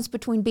a difference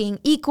between being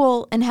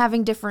equal and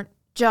having different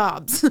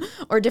jobs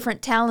or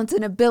different talents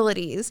and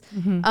abilities.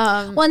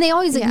 Well, and they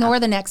always ignore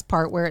the next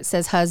part where it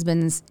says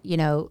husbands,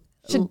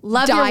 should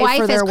love your die wife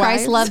for as their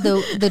Christ wives.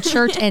 loved the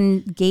church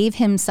and gave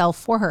himself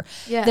for her.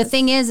 Yes. The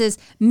thing is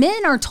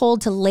men are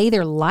told to lay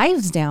their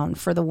lives down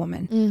for the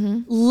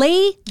woman.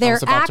 Lay their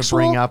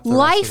actual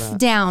life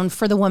down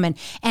for the woman.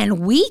 And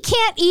we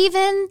can't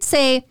even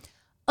say,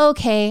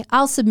 okay,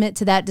 I'll submit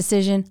to that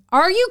decision.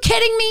 Are you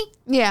kidding me?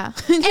 Yeah.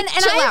 And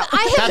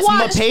I have That's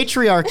watched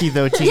patriarchy,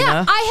 though, Tina.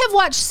 Yeah, I have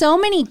watched so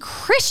many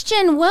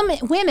Christian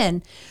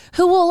women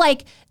who will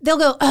they'll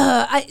go,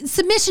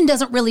 submission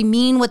doesn't really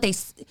mean what they.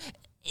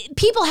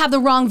 People have the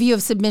wrong view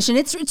of submission.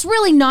 It's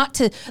really not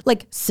to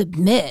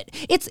submit.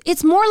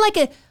 It's more like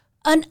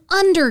an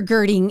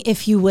undergirding,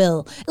 if you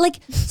will,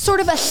 like sort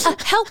of a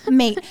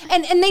helpmate.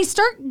 And they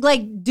start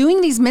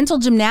doing these mental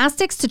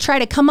gymnastics to try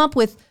to come up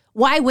with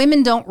why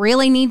women don't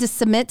really need to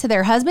submit to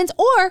their husbands,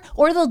 or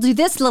they'll do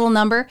this little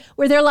number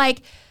where they're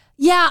like,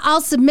 yeah, I'll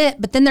submit,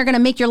 but then they're going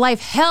to make your life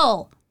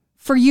hell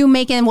for you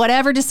making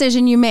whatever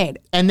decision you made.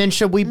 And then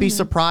should we be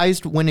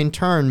surprised when in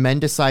turn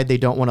men decide they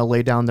don't want to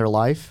lay down their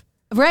life?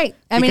 Right.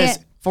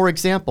 For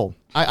example,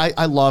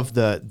 I love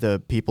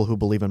the people who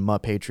believe in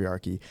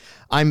patriarchy.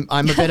 I'm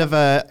a bit of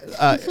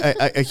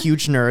a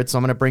huge nerd, so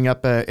I'm going to bring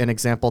up an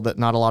example that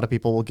not a lot of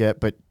people will get,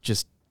 but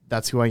just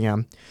that's who I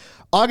am.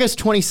 August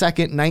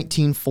 22nd,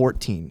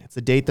 1914. It's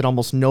a date that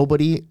almost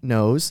nobody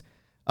knows,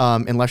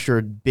 unless you're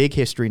a big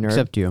history nerd.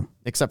 Except you.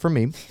 Except for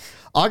me.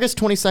 August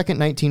 22nd,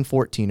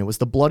 1914. It was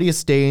the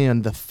bloodiest day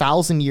in the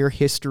 1,000-year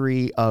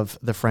history of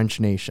the French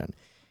nation.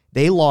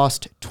 They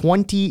lost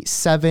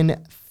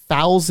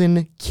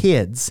 27,000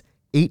 kids,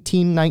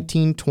 18,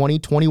 19, 20,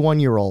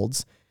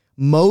 21-year-olds,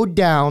 mowed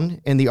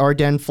down in the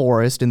Ardennes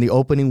forest in the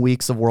opening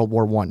weeks of World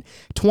War I.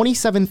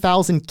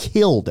 27,000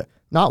 killed,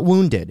 not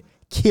wounded,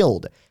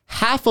 killed.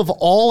 Half of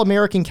all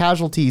American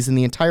casualties in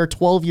the entire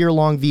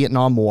 12-year-long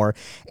Vietnam War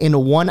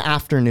in one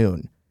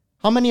afternoon.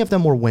 How many of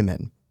them were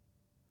women?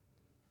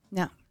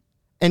 No.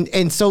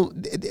 And so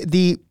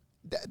the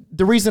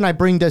reason I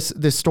bring this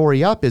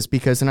story up is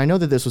because, and I know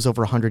that this was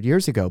over 100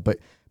 years ago, but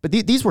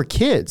these were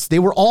kids. They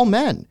were all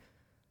men.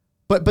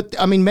 But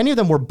I mean, many of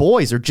them were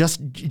boys or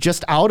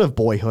just out of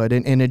boyhood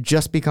and had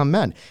just become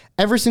men.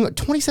 Every single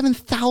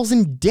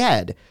 27,000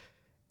 dead.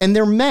 And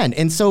they're men.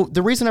 And so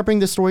the reason I bring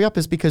this story up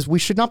is because we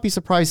should not be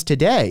surprised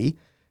today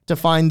to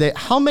find that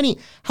how many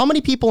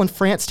people in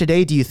France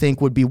today do you think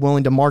would be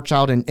willing to march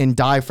out and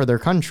die for their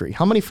country?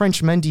 How many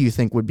French men do you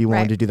think would be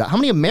willing to do that? How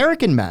many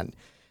American men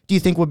do you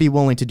think would be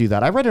willing to do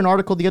that? I read an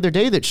article the other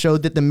day that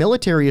showed that the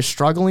military is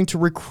struggling to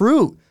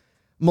recruit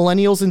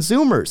millennials and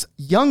Zoomers.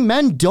 Young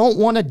men don't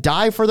want to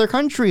die for their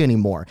country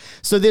anymore.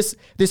 So this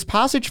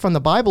passage from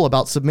the Bible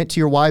about submit to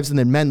your wives and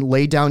then men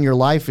lay down your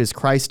life as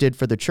Christ did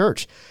for the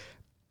church.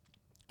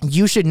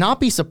 You should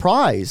not be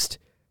surprised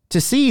to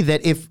see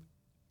that if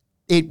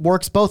it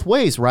works both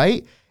ways,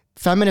 right?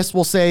 Feminists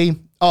will say,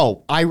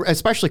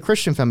 especially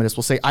Christian feminists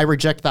will say, I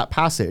reject that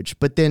passage,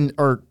 but then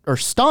are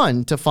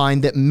stunned to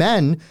find that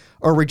men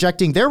are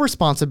rejecting their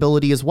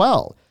responsibility as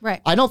well.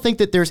 Right. I don't think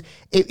that there's,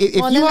 if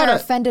Well, you then had they're a,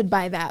 offended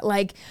by that.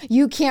 Like,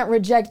 you can't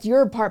reject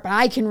your part, but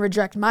I can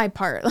reject my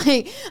part.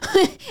 Like,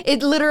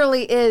 it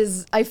literally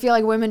is. I feel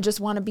like women just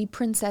want to be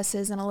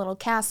princesses in a little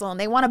castle, and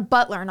they want a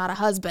butler, not a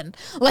husband.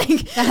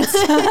 Like,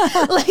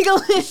 like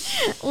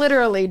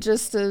literally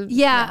just to.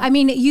 Yeah, I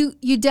mean,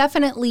 you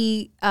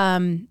definitely.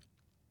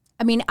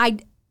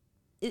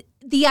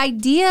 The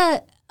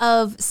idea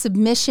of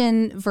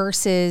submission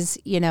versus,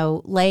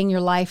 laying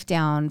your life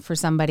down for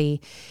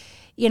somebody,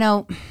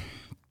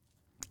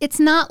 it's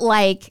not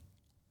like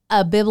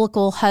a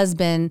biblical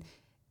husband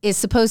is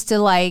supposed to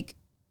like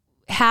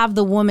have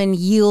the woman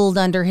yield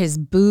under his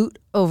boot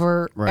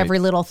over every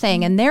little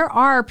thing. And there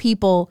are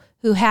people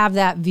who have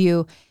that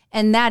view,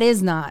 and that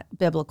is not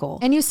biblical.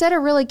 And you said a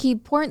really key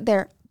point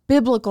there,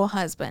 biblical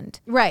husband.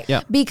 Right.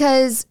 Yeah.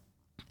 Because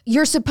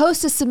you're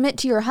supposed to submit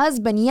to your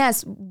husband,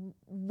 yes,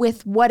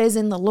 with what is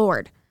in the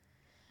Lord.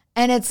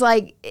 And it's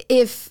like,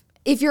 if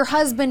your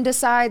husband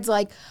decides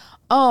like,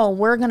 oh,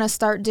 we're going to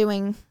start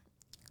doing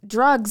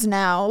drugs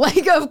now,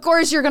 like, of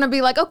course you're going to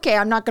be like, okay,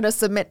 I'm not going to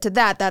submit to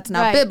that. That's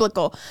not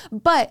biblical.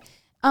 But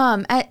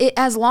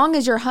as long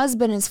as your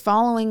husband is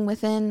following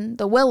within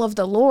the will of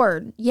the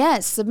Lord,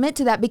 yes, submit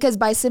to that, because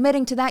by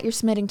submitting to that, you're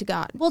submitting to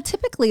God. Well,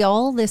 typically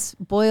all this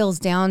boils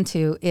down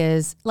to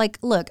is like,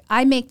 look,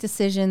 I make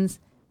decisions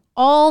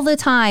all the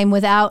time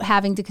without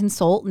having to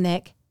consult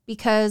Nick,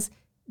 because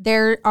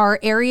there are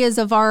areas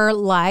of our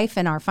life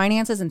and our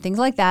finances and things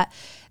like that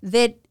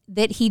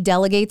he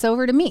delegates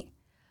over to me.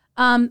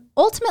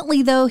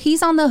 Ultimately, though,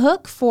 he's on the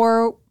hook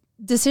for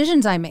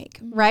decisions I make,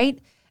 right?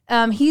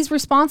 He's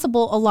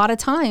responsible a lot of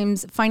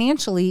times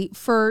financially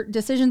for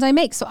decisions I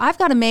make. So I've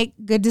got to make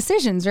good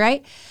decisions,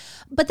 right?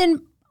 But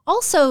then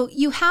also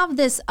you have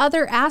this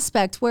other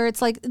aspect where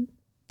it's like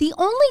the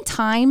only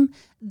time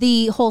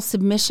the whole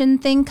submission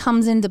thing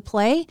comes into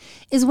play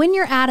is when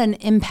you're at an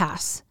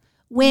impasse.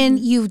 When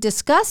you've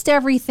discussed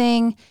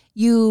everything,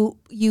 you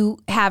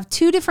have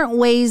two different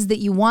ways that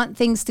you want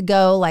things to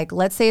go. Like,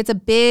 let's say it's a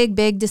big,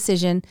 big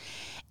decision,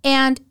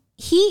 and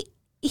he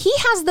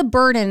has the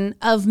burden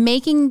of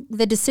making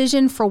the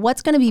decision for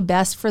what's going to be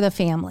best for the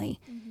family.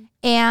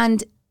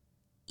 And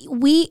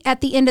we,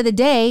 at the end of the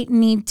day,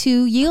 need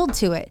to yield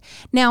to it.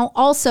 Now,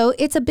 also,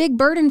 it's a big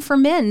burden for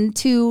men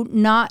to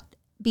not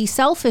be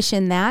selfish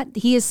in that.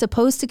 He is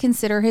supposed to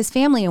consider his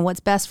family and what's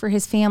best for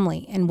his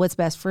family and what's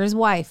best for his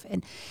wife.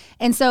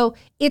 And so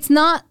it's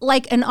not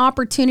like an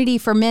opportunity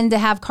for men to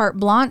have carte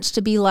blanche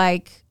to be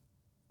like,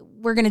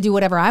 we're going to do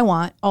whatever I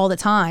want all the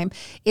time.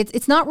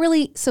 It's not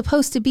really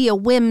supposed to be a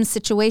whim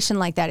situation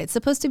like that. It's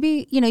supposed to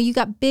be, you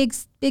got big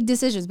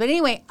decisions. But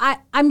anyway,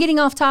 I'm getting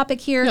off topic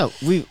here. No,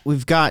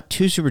 we've got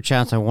two super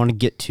chats I want to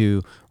get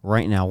to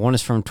right now. One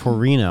is from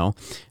Torino.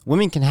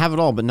 Women can have it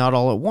all, but not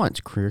all at once.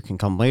 Career can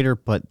come later,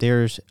 but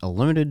there's a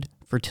limited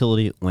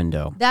fertility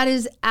window. That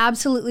is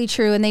absolutely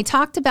true. And they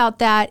talked about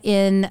that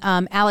in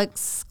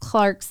Alex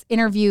Clark's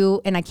interview.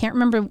 And I can't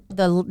remember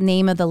the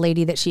name of the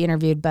lady that she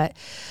interviewed, but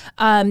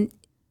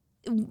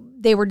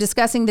they were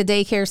discussing the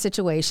daycare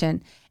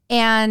situation.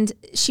 And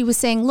she was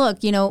saying, look,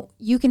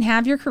 you can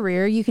have your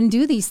career, you can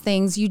do these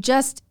things. You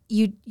just,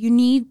 you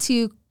need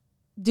to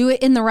do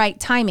it in the right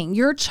timing.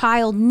 Your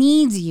child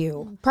needs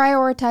you.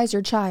 Prioritize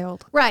your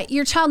child. Right.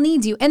 Your child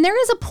needs you. And there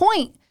is a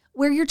point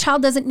where your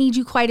child doesn't need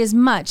you quite as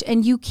much,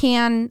 and you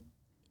can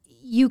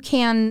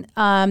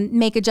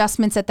make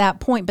adjustments at that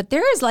point. But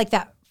there is like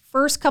that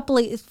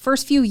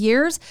first few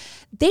years,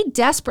 they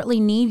desperately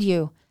need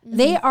you. Mm-hmm.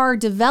 They are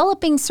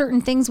developing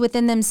certain things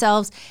within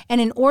themselves. And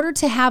in order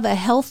to have a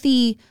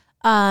healthy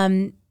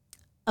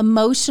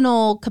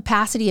emotional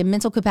capacity and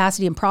mental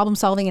capacity and problem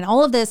solving and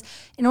all of this,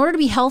 in order to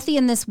be healthy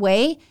in this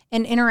way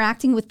and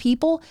interacting with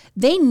people,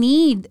 they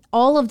need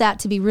all of that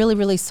to be really,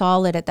 really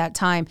solid at that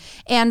time.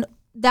 And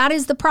that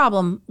is the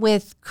problem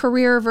with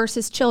career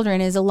versus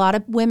children, is a lot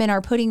of women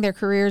are putting their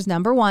careers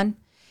number one.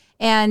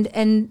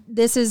 And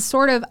this is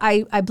sort of,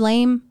 I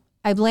blame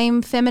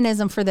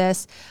feminism for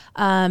this.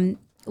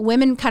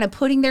 Women kind of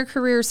putting their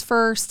careers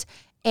first,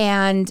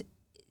 and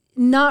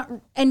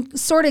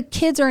sort of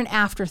kids are an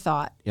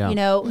afterthought. Yeah.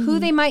 Who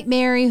they might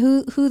marry,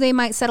 who they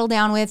might settle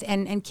down with,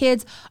 and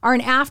kids are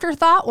an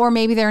afterthought, or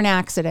maybe they're an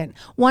accident,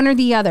 one or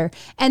the other.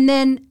 And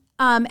then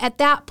at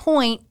that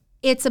point,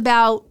 it's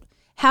about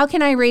how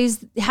can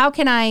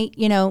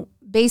I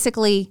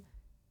basically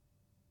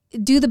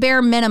do the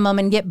bare minimum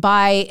and get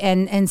by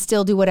and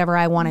still do whatever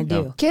I want to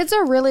do. Kids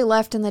are really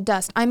left in the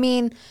dust. I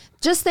mean,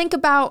 just think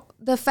about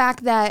the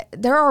fact that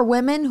there are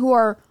women who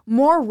are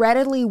more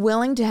readily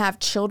willing to have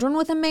children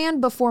with a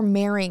man before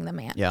marrying the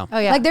man. Yeah. Oh,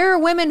 yeah. Like, there are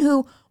women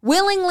who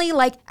willingly,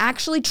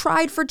 actually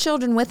tried for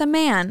children with a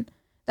man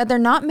that they're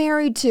not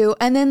married to,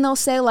 and then they'll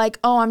say,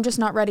 oh, I'm just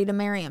not ready to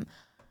marry him.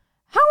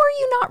 How are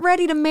you not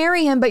ready to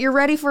marry him, but you're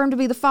ready for him to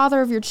be the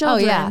father of your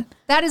children? Oh, yeah.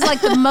 That is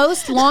the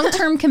most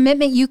long-term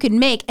commitment you can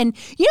make. And,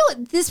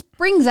 this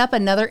brings up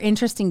another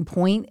interesting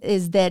point,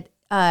 is that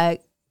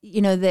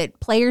that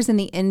players in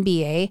the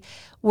NBA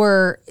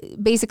were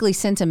basically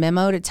sent a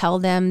memo to tell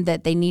them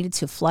that they needed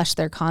to flush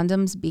their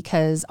condoms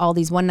because all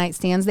these one night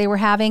stands they were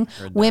having,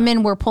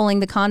 women were pulling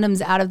the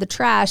condoms out of the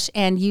trash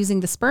and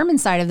using the sperm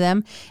inside of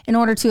them in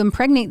order to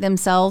impregnate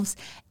themselves,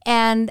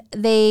 and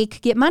they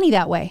could get money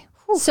that way.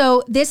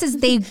 So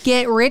they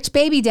get rich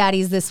baby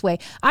daddies this way.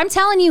 I'm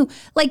telling you,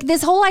 like,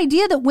 this whole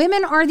idea that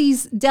women are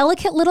these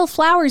delicate little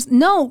flowers.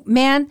 No,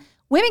 man,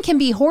 women can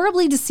be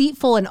horribly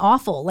deceitful and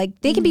awful. Like,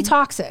 they can be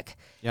toxic.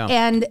 Yeah.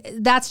 And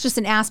that's just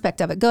an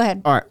aspect of it. Go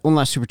ahead. All right. One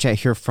last super chat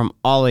here from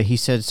Ollie. He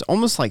said, it's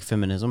almost like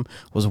feminism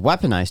was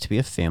weaponized to be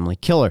a family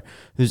killer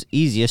who's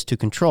easiest to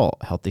control,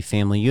 a healthy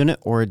family unit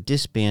or a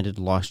disbanded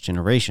lost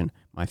generation.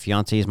 My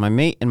fiance is my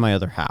mate and my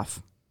other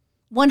half.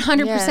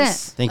 100%.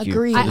 Yes. Thank you.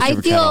 Agreed.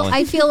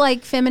 I feel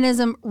like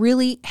feminism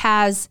really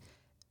has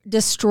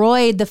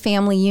destroyed the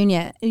family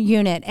unit,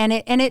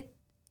 and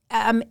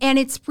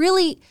it's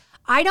really,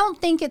 I don't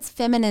think it's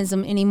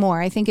feminism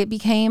anymore. I think it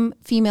became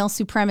female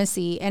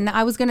supremacy. And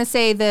I was going to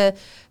say the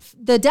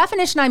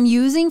definition I'm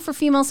using for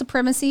female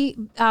supremacy,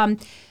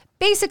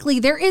 basically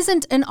there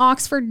isn't an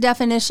Oxford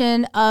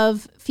definition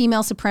of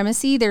female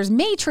supremacy. There's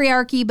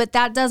matriarchy, but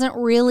that doesn't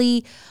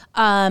really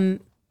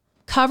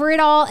cover it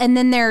all. And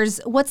then there's,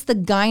 what's the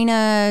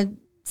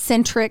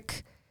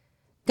gynocentric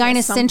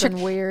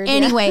weird.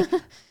 Anyway,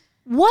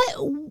 what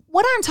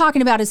I'm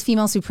talking about is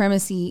female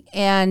supremacy,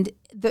 and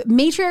the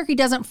matriarchy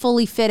doesn't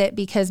fully fit it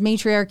because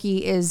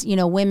matriarchy is,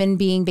 women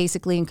being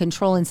basically in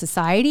control in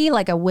society,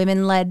 like a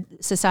women-led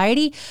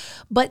society.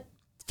 But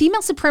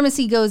female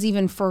supremacy goes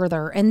even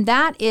further, and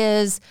that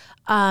is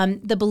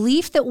the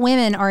belief that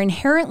women are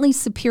inherently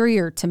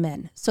superior to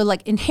men. So,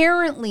 like,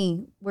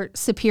 inherently we're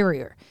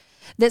superior.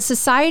 That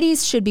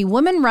societies should be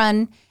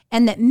women-run,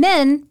 and that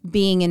men,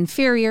 being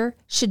inferior,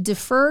 should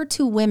defer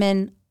to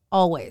women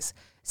always.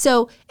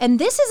 So, and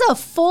this is a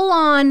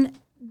full-on,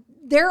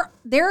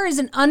 there is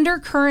an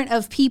undercurrent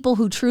of people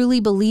who truly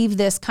believe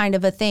this kind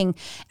of a thing.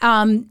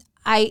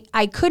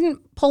 I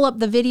couldn't pull up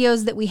the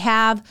videos that we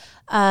have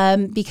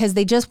because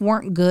they just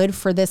weren't good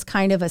for this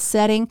kind of a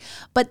setting,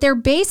 but they're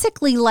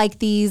basically like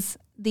these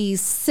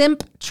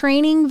simp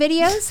training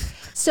videos.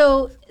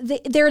 So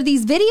there are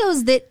these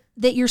videos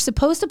that you're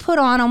supposed to put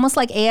on almost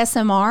like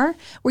ASMR,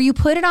 where you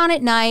put it on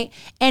at night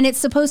and it's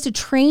supposed to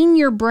train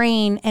your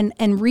brain and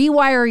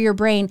rewire your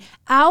brain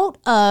out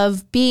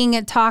of being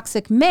a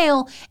toxic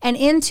male and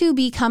into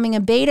becoming a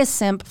beta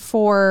simp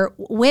for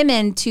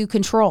women to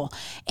control.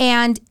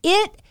 And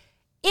it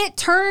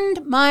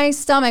turned my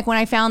stomach when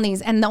I found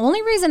these. And the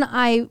only reason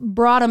I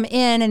brought them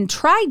in and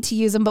tried to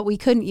use them, but we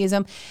couldn't use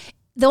them,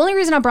 the only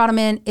reason I brought them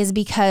in is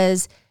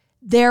because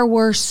there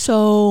were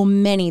so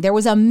many. There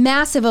was a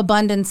massive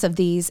abundance of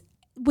these,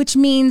 which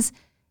means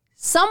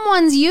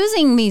someone's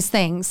using these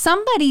things.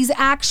 Somebody's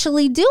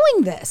actually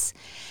doing this.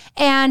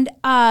 And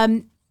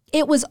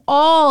it was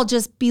all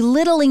just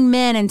belittling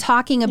men and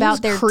talking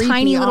about their creepy,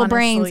 tiny little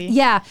honestly. brains.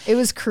 Yeah. It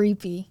was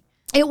creepy.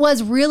 It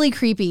was really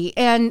creepy.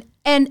 And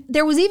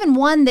there was even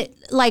one that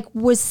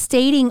was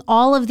stating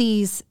all of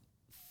these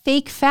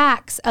fake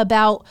facts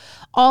about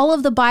all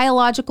of the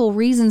biological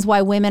reasons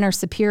why women are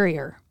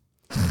superior.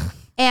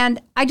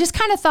 And I just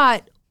kind of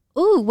thought,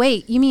 ooh,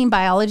 wait, you mean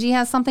biology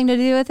has something to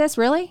do with this?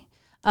 Really?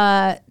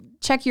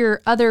 Check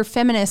your other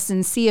feminists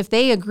and see if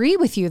they agree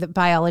with you that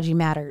biology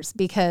matters,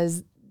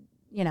 because,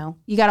 you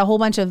got a whole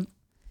bunch of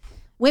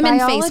women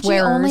face wearers. Biology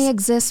only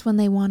exists when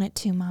they want it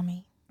to,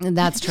 mommy. And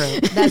that's true.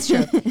 That's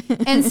true.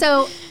 And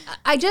so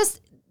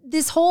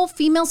this whole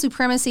female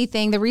supremacy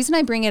thing, the reason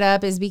I bring it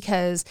up is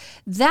because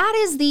that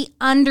is the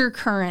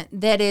undercurrent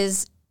that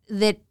is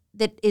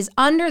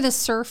under the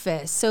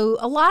surface. So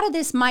a lot of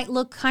this might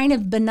look kind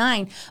of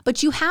benign,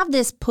 but you have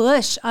this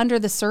push under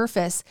the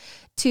surface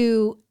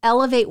to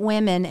elevate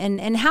women.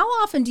 And how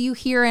often do you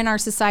hear in our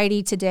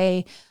society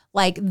today,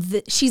 like,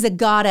 she's a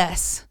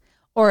goddess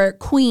or a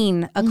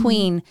queen,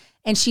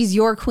 and she's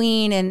your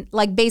queen, and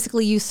like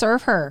basically you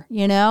serve her,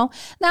 Now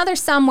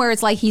there's some where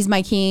it's like, he's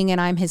my king and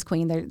I'm his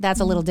queen. That's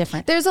a little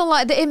different. There's a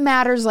lot. It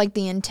matters, like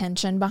the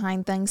intention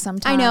behind things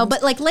sometimes. I know,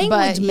 but like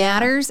language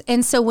matters.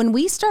 And so when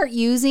we start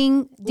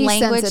using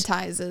language,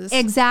 desensitizes.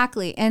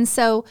 Exactly. And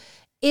so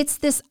it's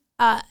this,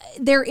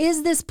 there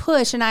is this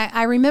push, and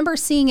I remember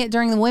seeing it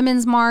during the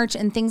Women's March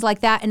and things like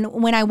that. And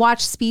when I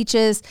watch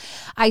speeches,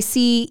 I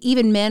see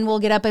even men will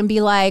get up and be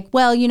like,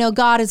 well,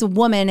 God is a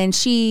woman and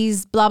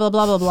she's blah, blah,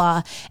 blah, blah,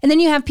 blah. And then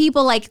you have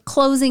people like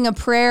closing a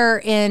prayer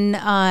in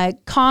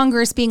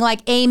Congress being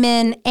like,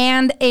 amen,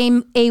 and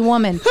a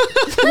woman.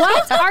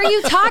 What are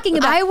you talking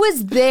about? I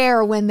was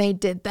there when they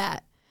did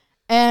that.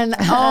 And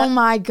oh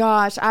my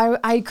gosh,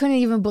 I couldn't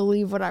even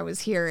believe what I was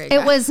hearing.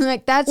 It was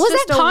like, was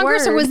that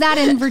Congress or was that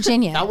in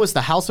Virginia? That was the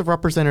House of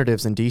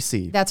Representatives in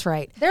D.C. That's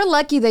right. They're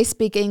lucky they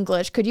speak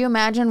English. Could you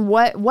imagine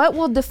what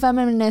will the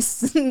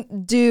feminists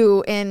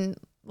do in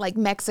like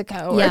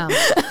Mexico? Yeah.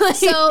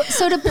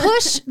 So to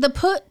push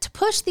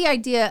the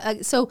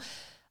idea. So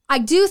I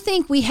do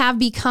think we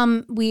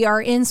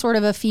are in sort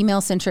of a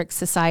female centric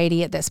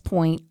society at this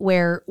point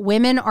where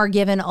women are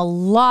given a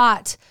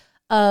lot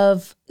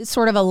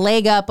sort of a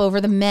leg up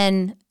over the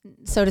men,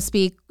 so to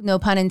speak, no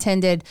pun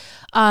intended.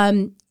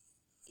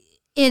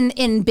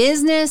 In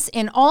business,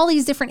 in all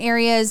these different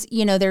areas,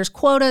 there's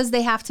quotas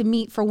they have to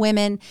meet for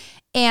women.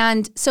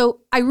 And so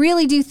I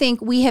really do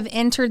think we have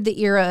entered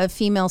the era of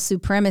female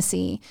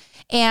supremacy.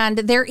 And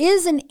there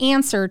is an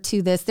answer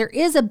to this. There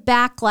is a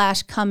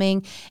backlash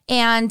coming,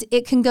 and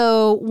it can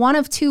go one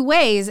of two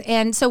ways.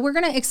 And so we're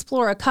going to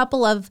explore a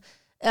couple of,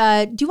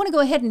 do you want to go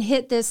ahead and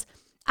hit this?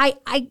 I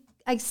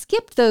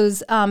skipped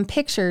those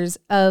pictures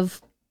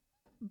of,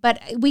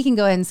 but we can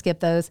go ahead and skip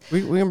those.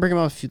 We can bring them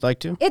up if you'd like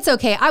to. It's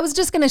okay. I was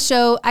just going to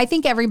show, I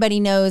think everybody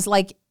knows,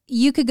 like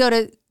you could go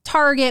to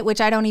Target,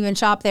 which I don't even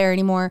shop there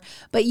anymore,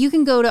 but you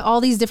can go to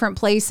all these different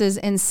places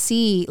and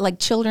see like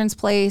Children's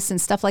Place and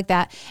stuff like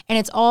that. And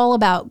it's all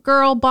about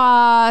girl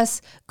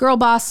boss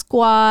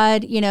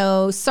squad,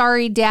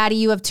 sorry, daddy,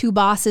 you have two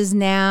bosses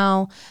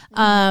now.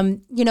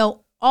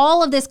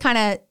 All of this kind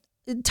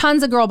of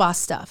tons of girl boss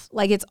stuff.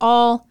 Like it's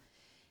all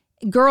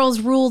girls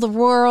rule the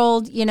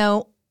world,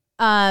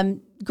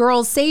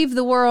 girls save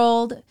the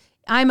world.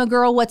 I'm a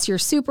girl. What's your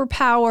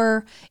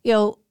superpower?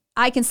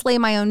 I can slay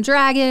my own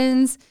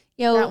dragons.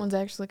 That one's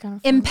actually kind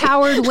of funny.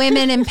 Empowered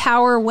women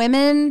empower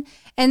women.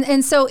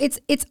 And so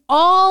it's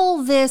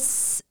all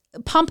this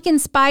pumpkin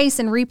spice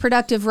and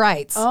reproductive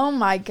rights. Oh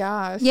my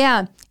gosh.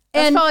 Yeah.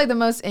 That's probably the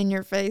most in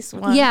your face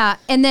one. Yeah.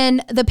 And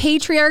then the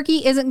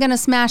patriarchy isn't going to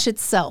smash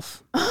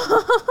itself.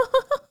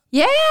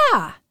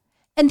 Yeah.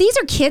 And these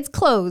are kids'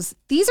 clothes.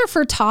 These are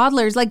for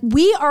toddlers. Like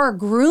we are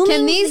grooming.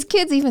 Can these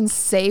kids even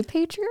say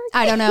patriarchy?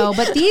 I don't know.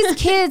 But these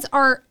kids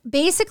are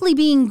basically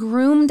being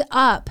groomed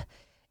up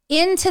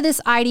into this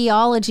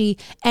ideology,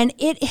 and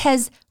it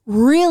has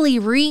really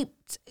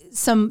reaped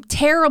some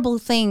terrible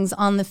things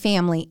on the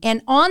family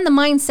and on the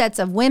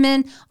mindsets of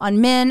women,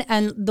 on men,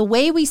 and the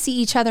way we see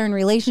each other in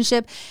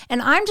relationship.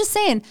 And I'm just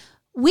saying,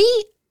 we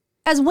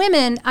as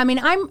women, I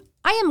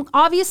am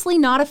obviously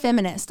not a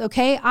feminist,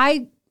 okay?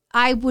 I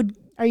would.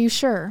 Are you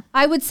sure?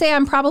 I would say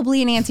I'm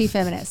probably an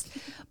anti-feminist.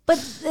 But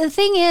the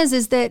thing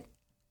is that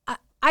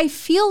I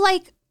feel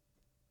like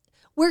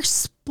we're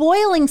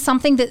spoiling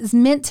something that is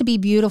meant to be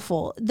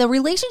beautiful. The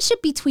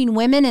relationship between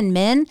women and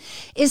men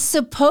is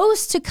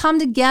supposed to come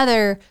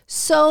together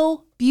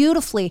so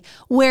beautifully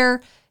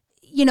where,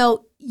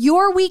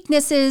 your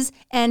weaknesses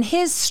and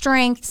his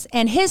strengths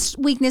and his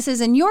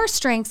weaknesses and your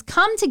strengths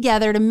come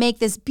together to make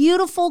this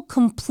beautiful,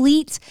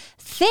 complete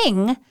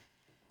thing,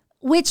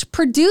 which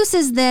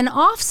produces then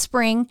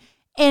offspring,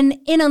 and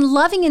in a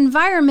loving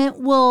environment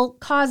will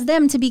cause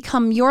them to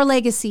become your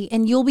legacy,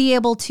 and you'll be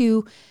able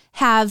to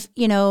have,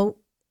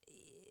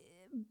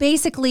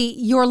 basically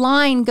your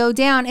line go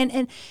down,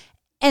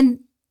 and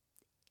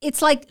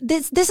it's like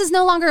this is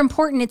no longer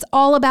important. It's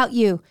all about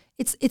you.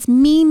 It's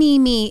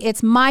me.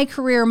 It's my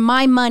career,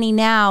 my money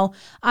now.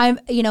 I've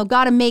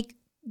got to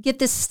get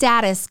this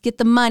status, get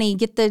the money,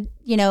 get the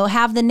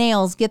have the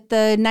nails, get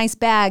the nice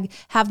bag,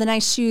 have the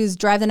nice shoes,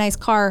 drive the nice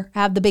car,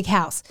 have the big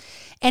house.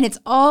 And it's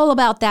all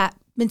about that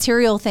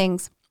material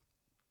things.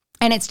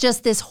 And it's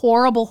just this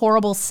horrible,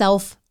 horrible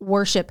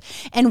self-worship.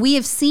 And we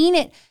have seen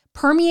it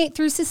permeate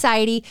through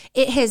society.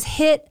 It has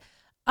hit,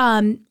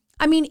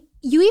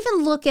 you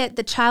even look at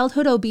the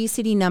childhood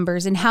obesity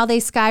numbers and how they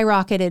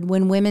skyrocketed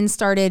when women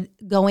started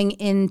going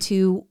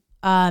into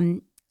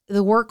the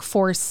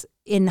workforce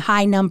in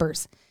high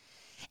numbers.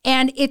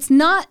 And it's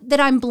not that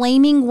I'm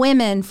blaming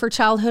women for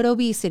childhood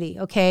obesity,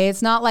 okay?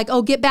 It's not like,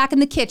 get back in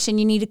the kitchen,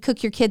 you need to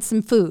cook your kids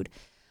some food.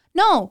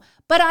 No,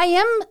 but I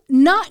am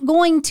not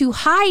going to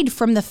hide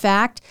from the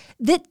fact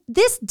that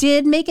this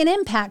did make an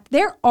impact.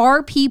 There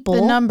are people.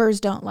 The numbers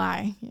don't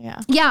lie.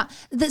 Yeah. Yeah.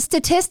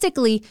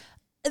 Statistically,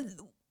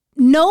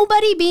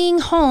 nobody being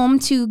home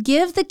to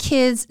give the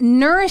kids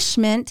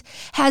nourishment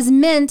has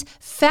meant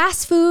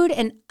fast food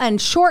and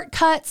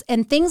shortcuts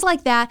and things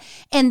like that.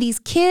 And these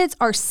kids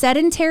are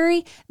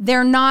sedentary.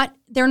 They're not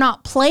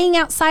playing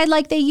outside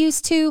like they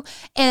used to.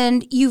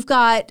 And you've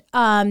got,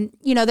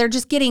 they're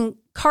just getting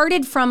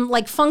carted from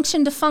like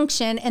function to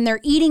function, and they're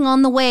eating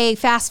on the way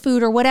fast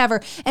food or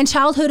whatever. And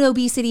childhood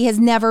obesity has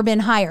never been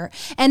higher.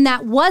 And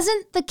that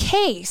wasn't the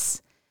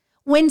case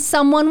when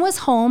someone was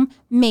home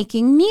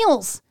making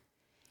meals.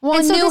 Well,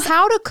 and knew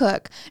how to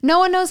cook. No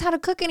one knows how to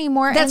cook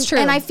anymore. That's true.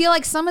 And I feel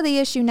like some of the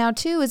issue now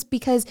too is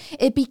because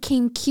it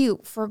became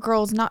cute for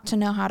girls not to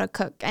know how to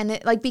cook. And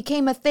it like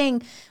became a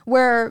thing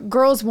where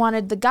girls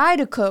wanted the guy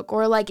to cook,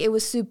 or like it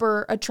was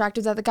super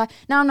attractive that the guy.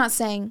 Now I'm not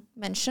saying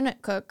men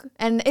shouldn't cook,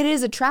 and it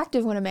is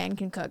attractive when a man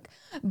can cook.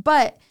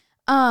 But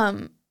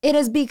it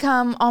has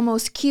become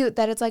almost cute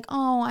that it's like,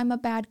 oh, I'm a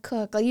bad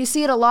cook. Like you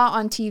see it a lot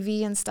on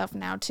TV and stuff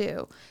now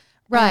too.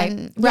 Right.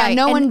 And, right.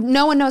 No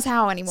one knows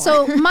how anymore.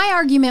 So my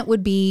argument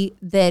would be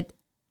that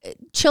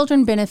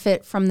children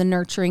benefit from the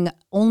nurturing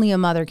only a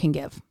mother can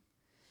give.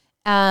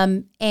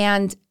 And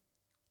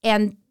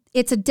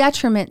it's a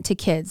detriment to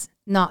kids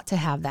not to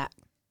have that.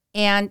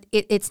 And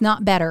it's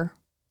not better.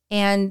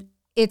 And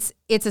it's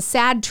a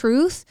sad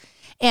truth.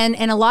 And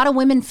a lot of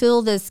women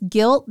feel this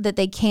guilt that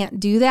they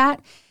can't do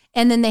that.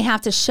 And then they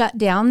have to shut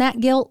down that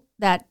guilt,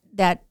 that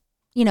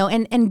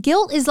and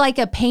guilt is like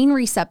a pain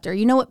receptor.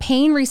 You know what?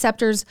 Pain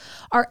receptors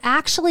are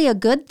actually a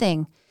good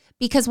thing,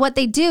 because what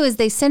they do is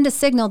they send a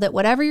signal that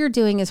whatever you're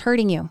doing is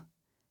hurting you.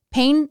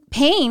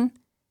 Pain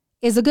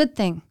is a good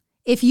thing.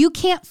 If you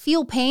can't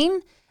feel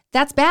pain,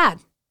 that's bad.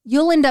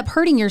 You'll end up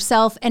hurting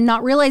yourself and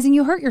not realizing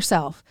you hurt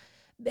yourself.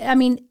 I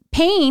mean,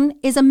 pain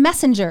is a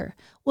messenger.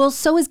 Well,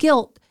 so is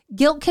guilt.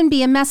 Guilt can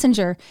be a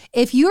messenger.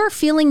 If you're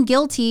feeling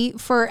guilty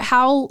for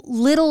how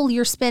little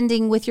you're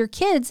spending with your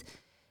kids,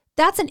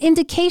 that's an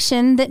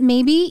indication that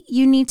maybe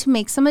you need to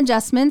make some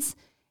adjustments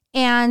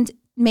and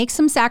make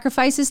some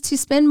sacrifices to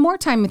spend more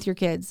time with your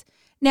kids.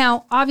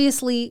 Now,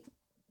 obviously,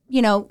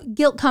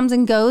 guilt comes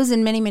and goes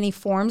in many, many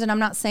forms. And I'm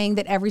not saying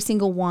that every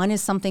single one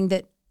is something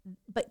that,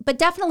 but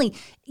definitely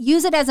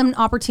use it as an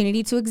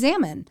opportunity to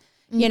examine,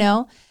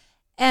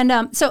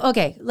 And so,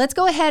 okay, let's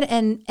go ahead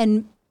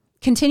and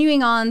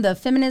continuing on the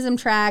feminism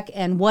track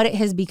and what it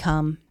has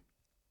become.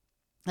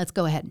 Let's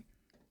go ahead.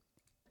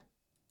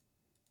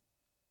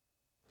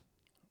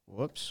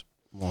 Whoops.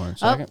 1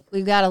 second. Oh,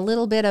 we've got a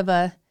little bit of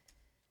a...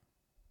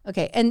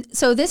 Okay, and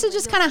so this is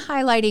just kind of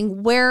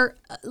highlighting where,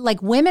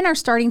 women are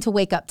starting to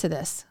wake up to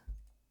this.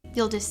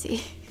 You'll just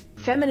see.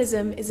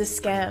 Feminism is a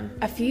scam.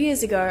 A few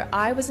years ago,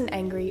 I was an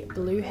angry,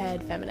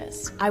 blue-haired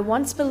feminist. I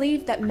once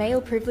believed that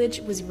male privilege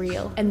was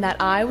real and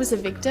that I was a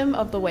victim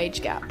of the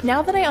wage gap.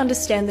 Now that I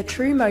understand the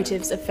true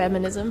motives of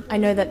feminism, I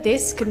know that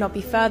this could not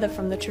be further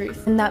from the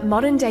truth, and that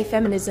modern-day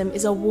feminism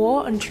is a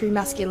war on true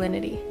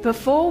masculinity.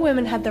 Before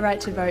women had the right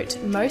to vote,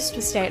 most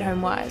were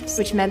stay-at-home wives,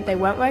 which meant they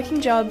weren't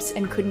working jobs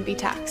and couldn't be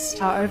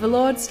taxed. Our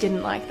overlords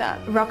didn't like that.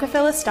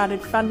 Rockefeller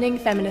started funding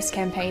feminist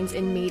campaigns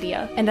in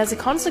media, and as a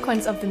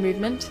consequence of the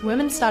movement,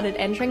 women started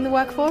entering the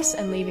workforce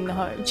and leaving the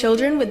home.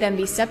 Children would then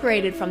be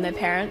separated from their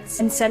parents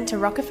and sent to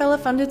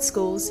Rockefeller-funded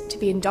schools to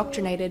be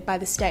indoctrinated by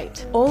the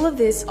state. All of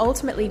this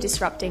ultimately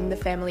disrupting the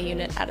family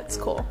unit at its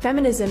core.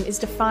 Feminism is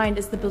defined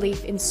as the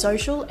belief in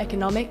social,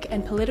 economic,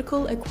 and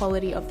political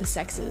equality of the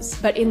sexes.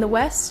 But in the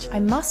West,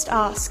 I must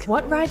ask,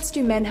 what rights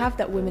do men have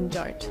that women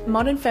don't?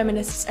 Modern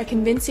feminists are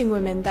convincing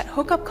women that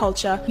hookup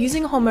culture,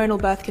 using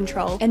hormonal birth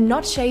control, and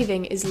not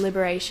shaving is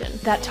liberation.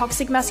 That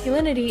toxic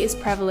masculinity is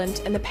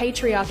prevalent and the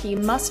patriarchy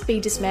must be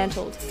dismantled.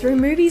 Through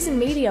movies and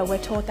media, we're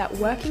taught that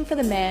working for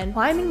the man,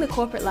 climbing the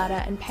corporate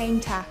ladder, and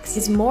paying tax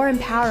is more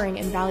empowering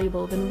and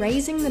valuable than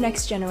raising the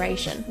next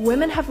generation.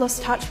 Women have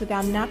lost touch with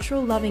our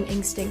natural loving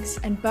instincts,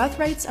 and birth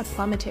rates are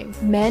plummeting.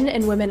 Men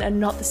and women are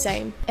not the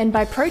same. And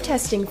by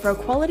protesting for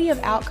equality of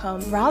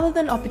outcome rather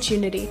than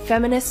opportunity,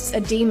 feminists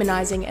are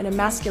demonizing and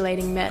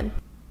emasculating men.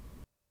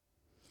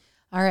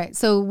 All right.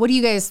 So what do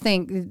you guys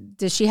think?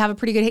 Does she have a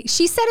pretty good...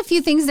 She said a few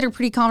things that are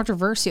pretty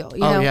controversial. You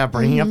know? Yeah.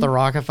 Bringing up the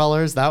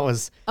Rockefellers. That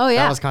was... Oh,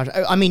 yeah. That was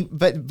controversial. I mean,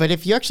 but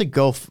if you actually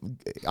go...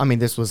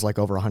 this was like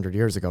over 100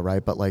 years ago,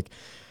 right? But like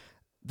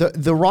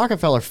the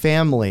Rockefeller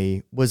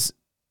family was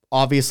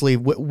obviously...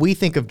 We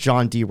think of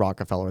John D.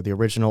 Rockefeller, the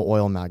original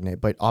oil magnate,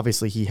 but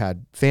obviously he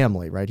had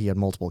family, right? He had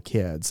multiple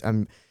kids.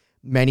 And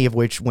many of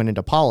which went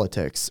into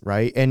politics,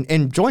 right?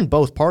 And joined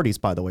both parties,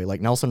 by the way.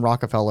 Like Nelson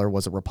Rockefeller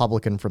was a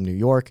Republican from New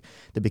York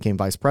that became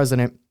vice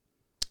president.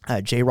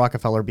 Jay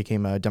Rockefeller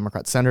became a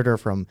Democrat senator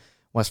from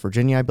West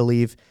Virginia, I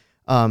believe.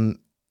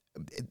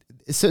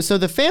 So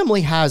the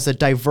family has a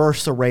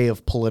diverse array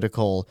of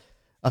political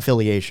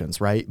affiliations,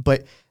 right?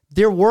 But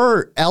there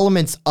were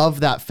elements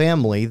of that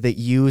family that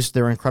used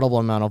their incredible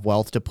amount of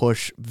wealth to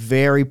push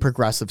very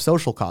progressive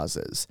social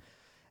causes.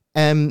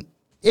 And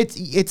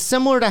it's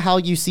similar to how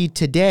you see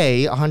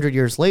today, 100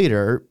 years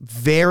later,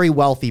 very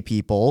wealthy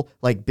people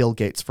like Bill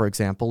Gates, for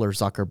example, or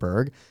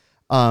Zuckerberg,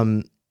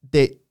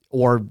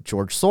 or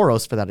George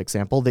Soros, for that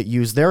example, that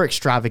use their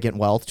extravagant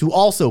wealth to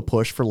also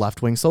push for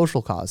left-wing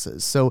social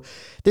causes. So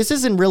this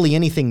isn't really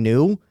anything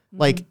new. Mm-hmm.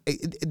 Like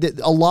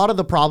a lot of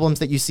the problems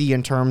that you see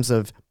in terms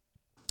of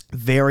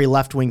very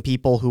left-wing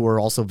people who are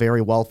also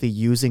very wealthy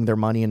using their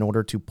money in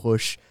order to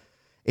push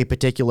a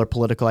particular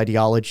political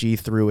ideology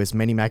through as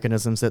many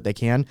mechanisms that they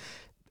can.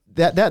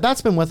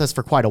 That's been with us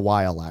for quite a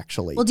while,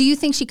 actually. Well, do you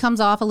think she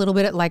comes off a little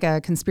bit like a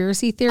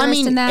conspiracy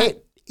theorist in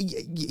that?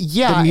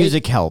 The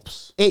music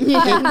helps.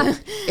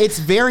 It's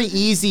very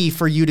easy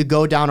for you to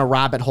go down a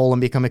rabbit hole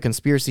and become a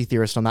conspiracy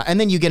theorist on that.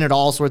 And then you get into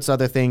all sorts of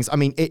other things. I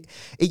mean,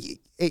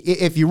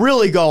 if you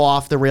really go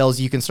off the rails,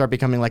 you can start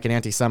becoming like an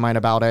anti-Semite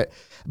about it.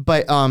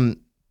 But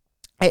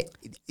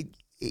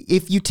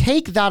if you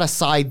take that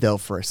aside, though,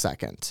 for a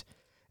second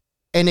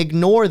and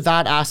ignore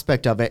that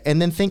aspect of it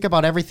and then think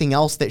about everything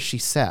else that she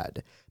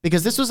said,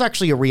 because this was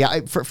actually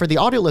for the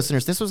audio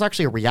listeners, this was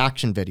actually a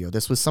reaction video.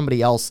 This was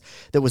somebody else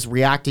that was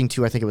reacting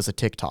to, I think it was a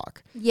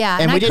TikTok. Yeah,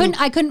 and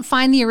I couldn't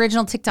find the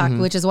original TikTok,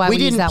 which is why we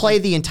didn't play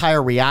one. The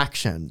entire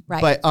reaction.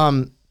 Right.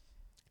 But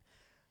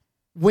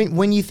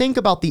when you think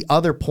about the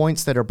other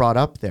points that are brought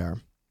up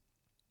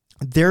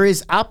there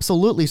is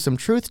absolutely some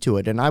truth to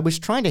it. And I was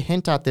trying to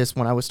hint at this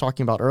when I was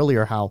talking about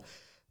earlier how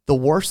the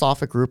worse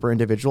off a group or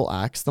individual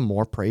acts, the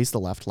more praise the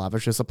left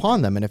lavishes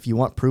upon them. And if you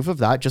want proof of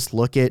that, just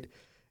look at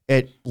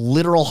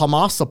literal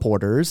Hamas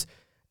supporters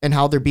and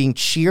how they're being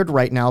cheered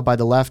right now by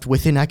the left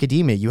within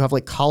academia. You have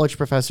like college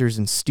professors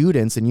and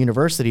students and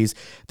universities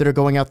that are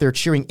going out there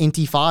cheering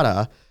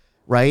Intifada,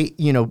 right?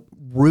 You know,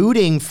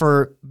 rooting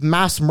for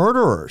mass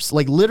murderers,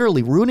 like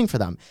literally rooting for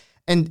them.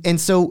 And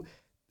so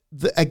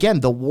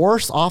again, the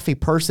worse off a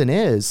person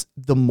is,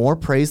 the more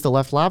praise the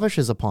left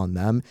lavishes upon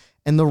them.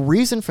 And the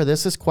reason for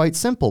this is quite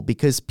simple,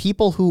 because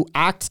people who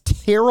act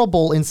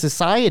terrible in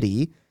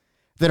society,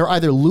 that are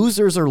either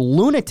losers or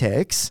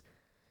lunatics,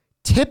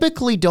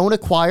 typically don't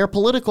acquire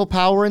political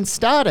power and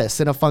status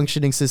in a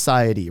functioning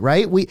society,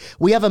 right? We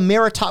have a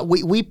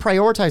we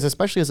prioritize,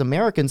 especially as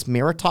Americans,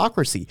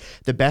 meritocracy.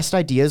 The best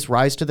ideas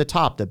rise to the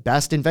top. The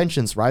best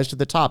inventions rise to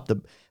the top.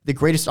 The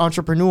greatest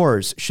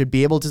entrepreneurs should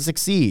be able to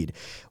succeed.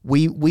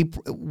 We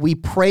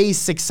praise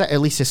success,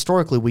 at least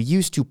historically, we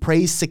used to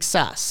praise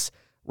success,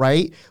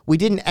 right? We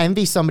didn't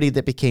envy somebody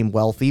that became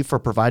wealthy for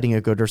providing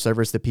a good or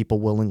service that people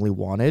willingly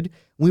wanted.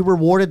 We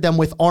rewarded them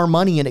with our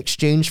money in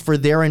exchange for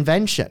their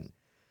invention.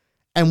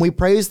 And we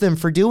praise them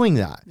for doing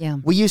that. Yeah.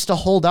 We used to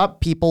hold up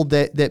people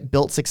that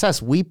built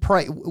success. We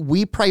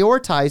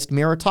prioritized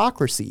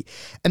meritocracy.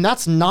 And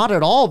that's not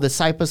at all the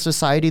type of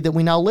society that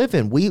we now live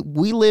in. We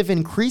live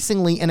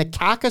increasingly in a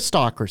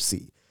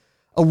kakistocracy,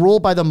 a rule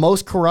by the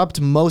most corrupt,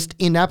 most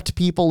inept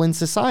people in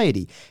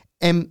society.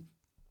 And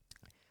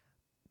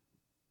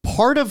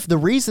part of the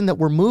reason that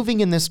we're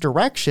moving in this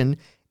direction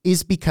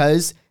is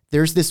because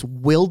there's this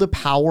will to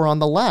power on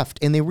the left.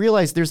 And they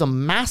realize there's a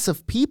mass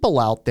of people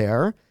out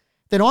there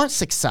that aren't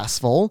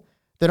successful,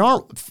 that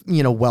aren't,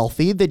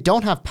 wealthy, that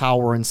don't have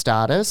power and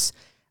status.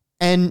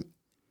 And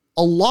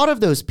a lot of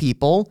those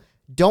people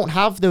don't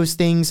have those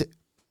things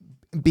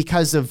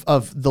because of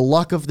the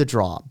luck of the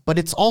draw. But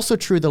it's also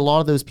true that a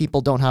lot of those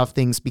people don't have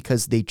things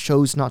because they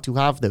chose not to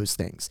have those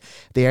things.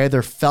 They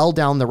either fell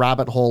down the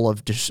rabbit hole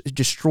of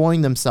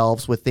destroying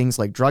themselves with things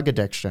like drug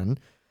addiction,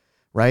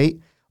 right?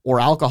 Or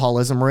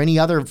alcoholism or any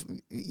other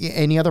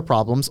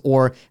problems,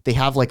 or they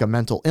have like a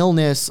mental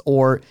illness,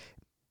 or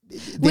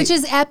which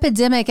is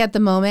epidemic at the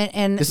moment.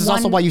 And this is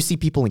also why you see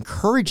people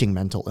encouraging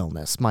mental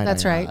illness.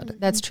 That's right.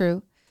 That's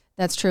true.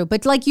 That's true.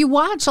 But like you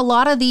watch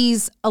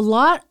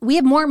we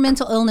have more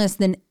mental illness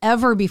than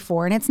ever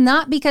before. And it's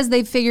not because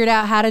they've figured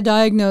out how to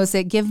diagnose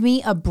it. Give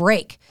me a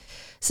break.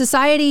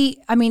 Society,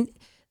 I mean,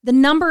 the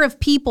number of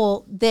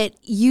people that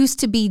used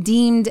to be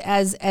deemed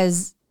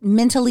as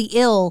mentally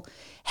ill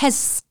has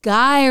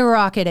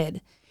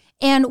skyrocketed.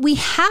 And we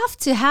have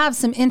to have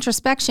some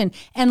introspection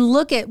and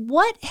look at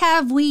what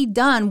have we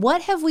done?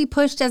 What have we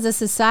pushed as a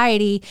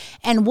society?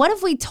 And what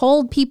have we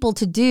told people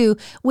to do,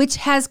 which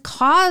has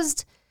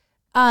caused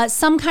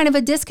some kind of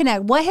a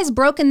disconnect? What has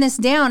broken this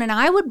down? And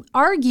I would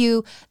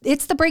argue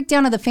it's the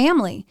breakdown of the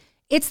family.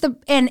 It's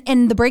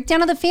and the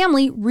breakdown of the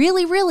family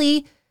really,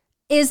 really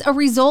is a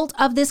result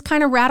of this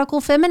kind of radical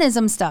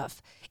feminism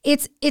stuff.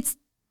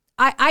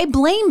 I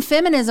blame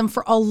feminism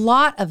for a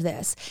lot of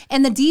this,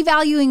 and the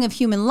devaluing of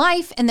human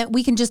life, and that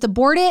we can just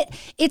abort it.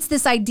 It's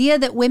this idea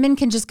that women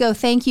can just go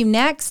thank you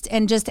next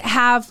and just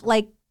have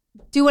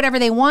do whatever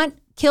they want,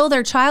 kill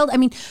their child. I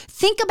mean,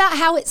 think about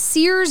how it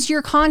sears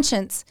your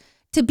conscience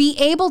to be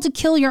able to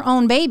kill your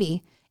own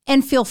baby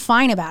and feel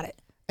fine about it.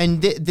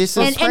 And this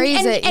is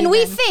and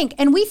we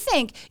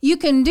think you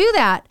can do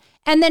that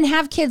and then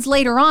have kids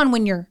later on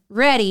when you're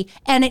ready,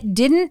 and it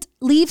didn't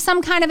leave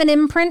some kind of an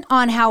imprint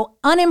on how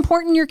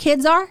unimportant your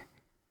kids are.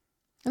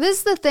 This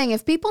is the thing.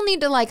 If people need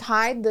to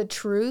hide the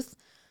truth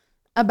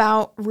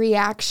about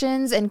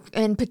reactions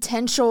and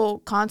potential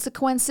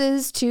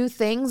consequences to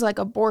things like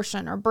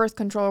abortion or birth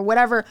control or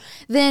whatever,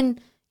 then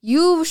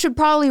you should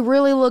probably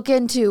really look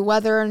into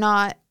whether or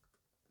not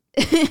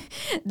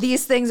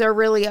these things are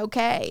really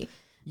okay.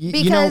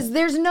 Because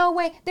there's no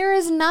way, there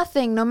is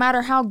nothing, no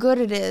matter how good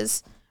it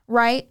is,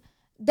 right,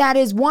 that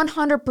is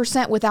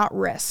 100% without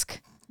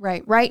risk.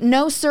 Right?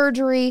 No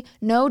surgery,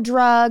 no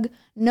drug,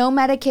 no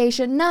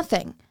medication,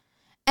 nothing.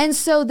 And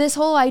so this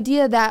whole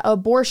idea that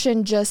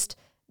abortion just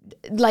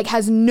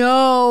has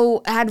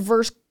no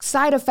adverse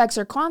side effects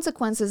or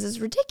consequences is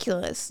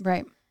ridiculous.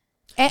 Right.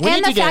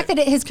 And the fact that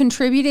it has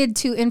contributed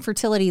to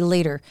infertility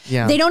later.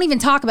 Yeah. They don't even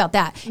talk about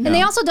that. And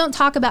they also don't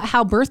talk about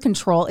how birth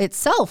control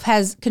itself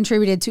has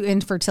contributed to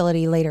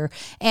infertility later,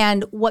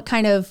 and what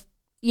kind of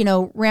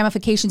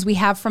ramifications we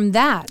have from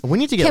that. We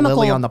need to get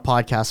Lily on the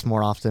podcast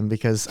more often,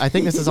 because I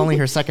think this is only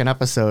her second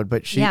episode,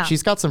 but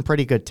she's got some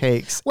pretty good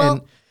takes.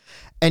 Well,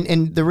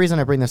 and the reason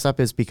I bring this up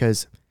is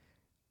because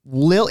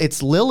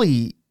it's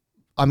Lily.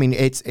 I mean,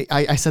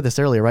 I said this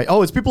earlier, right?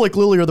 Oh, it's people like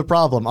Lily are the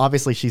problem.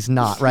 Obviously, she's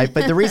not, right?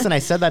 But the reason I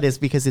said that is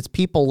because it's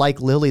people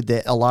like Lily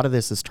that a lot of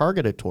this is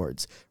targeted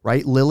towards,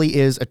 right? Lily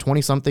is a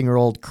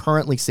 20-something-year-old,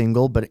 currently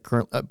single,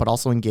 but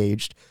also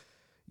engaged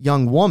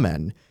young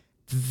woman.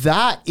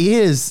 That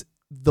is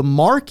the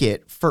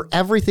market for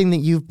everything that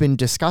you've been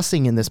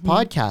discussing in this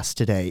podcast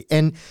today.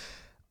 And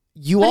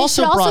you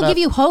also brought up, give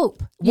you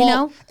hope,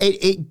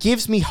 It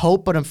gives me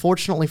hope, but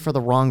unfortunately for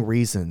the wrong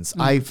reasons.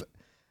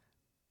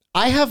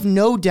 I have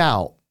no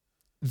doubt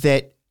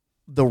that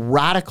the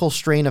radical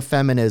strain of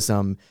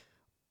feminism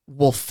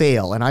will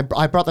fail. And I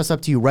brought this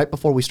up to you right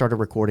before we started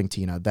recording,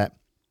 Tina, that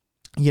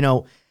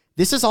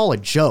this is all a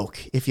joke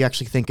if you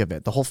actually think of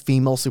it. The whole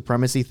female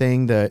supremacy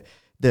thing, the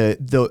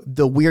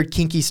weird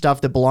kinky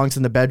stuff that belongs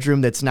in the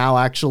bedroom that's now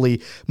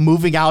actually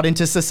moving out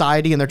into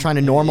society, and they're trying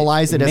to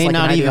normalize it as may like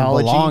not an even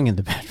ideology. belong in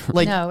the bedroom.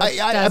 Like, No, it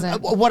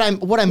doesn't. what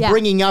I'm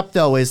bringing up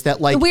though is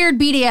that like The weird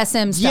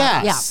BDSM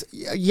stuff.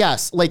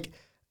 yes, like,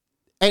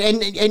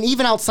 and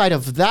even outside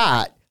of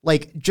that,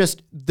 like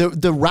just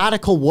the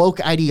radical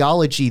woke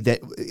ideology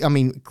that, I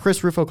mean,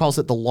 Chris Rufo calls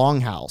it the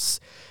longhouse.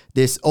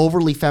 This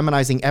overly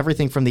feminizing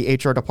everything from the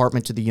HR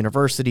department to the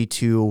university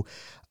to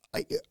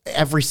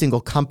every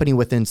single company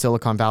within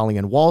Silicon Valley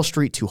and Wall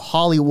Street to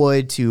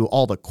Hollywood to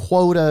all the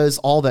quotas,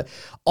 all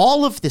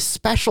of the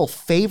special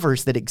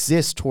favors that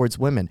exist towards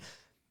women.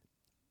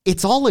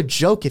 It's all a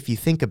joke if you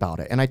think about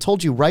it. And I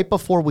told you right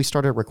before we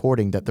started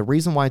recording that the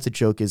reason why it's a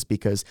joke is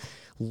because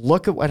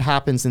look at what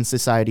happens in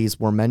societies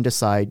where men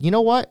decide, you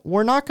know what,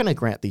 we're not going to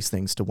grant these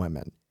things to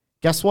women.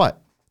 Guess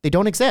what? They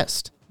don't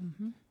exist.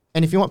 Mm-hmm.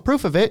 And if you want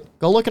proof of it,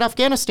 go look at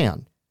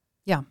Afghanistan.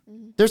 Yeah.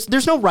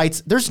 There's no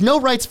rights. There's no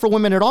rights for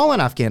women at all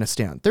in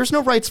Afghanistan. There's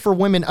no rights for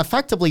women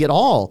effectively at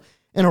all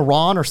in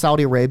Iran or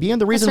Saudi Arabia.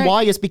 And the reason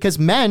why is because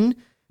men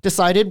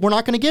decided we're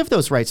not going to give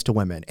those rights to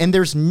women. And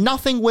there's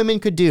nothing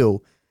women could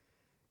do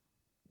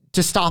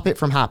to stop it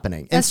from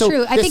happening. That's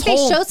true. I think they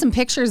showed some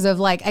pictures of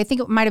like, I think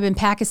it might have been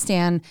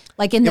Pakistan,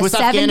 like in the 70s. It was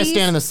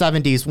Afghanistan in the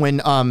 70s when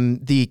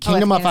the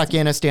Kingdom of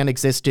Afghanistan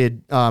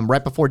existed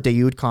right before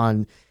Daoud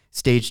Khan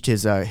staged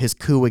his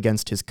coup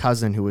against his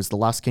cousin, who was the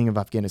last king of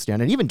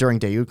Afghanistan, and even during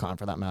Daoud Khan,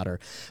 for that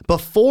matter.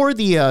 Before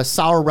the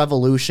Sour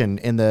Revolution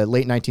in the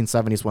late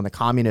 1970s, when the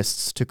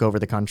communists took over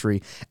the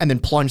country and then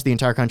plunged the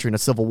entire country in a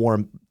civil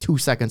war 2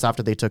 seconds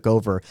after they took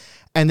over.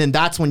 And then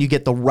that's when you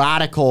get the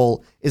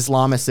radical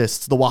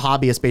Islamicists, the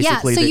Wahhabis,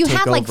 basically, so that you take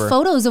have like over.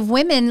 photos of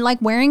women like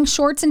wearing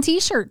shorts and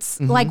t-shirts,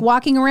 like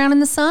walking around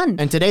in the sun.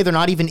 And today they're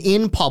not even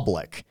in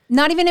public.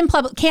 Not even in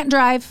public, can't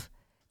drive,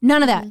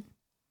 none of that.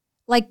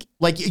 Like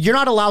you're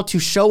not allowed to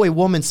show a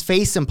woman's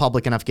face in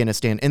public in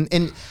Afghanistan.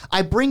 And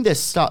I bring this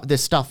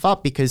stuff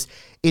up because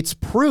it's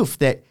proof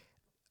that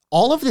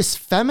all of this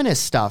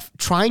feminist stuff,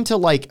 trying to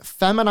like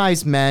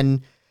feminize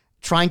men,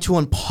 trying to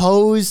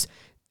impose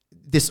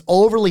this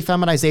overly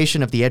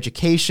feminization of the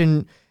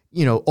education,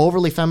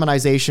 overly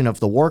feminization of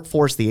the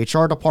workforce, the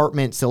HR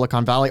department,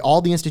 Silicon Valley,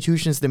 all the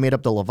institutions that made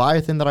up the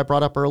Leviathan that I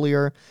brought up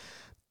earlier.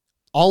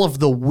 All of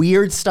the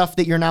weird stuff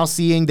that you're now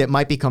seeing that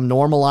might become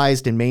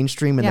normalized and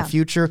mainstream in the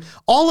future,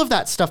 all of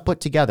that stuff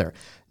put together,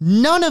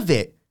 none of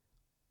it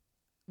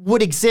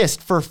would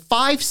exist for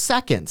 5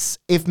 seconds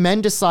if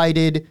men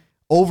decided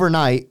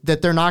overnight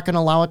that they're not going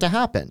to allow it to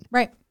happen.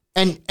 Right.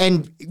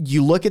 And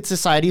you look at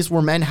societies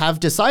where men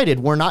have decided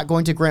we're not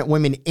going to grant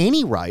women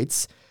any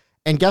rights.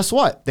 And guess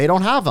what? They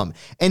don't have them.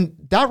 And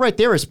that right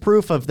there is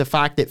proof of the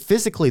fact that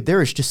physically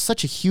there is just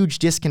such a huge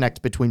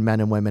disconnect between men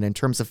and women in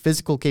terms of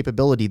physical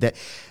capability, that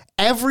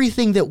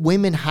everything that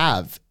women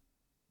have,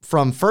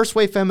 from first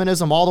wave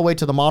feminism all the way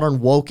to the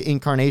modern woke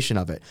incarnation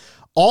of it,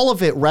 all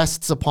of it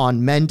rests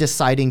upon men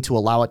deciding to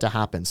allow it to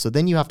happen. So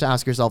then you have to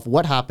ask yourself,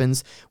 what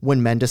happens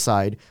when men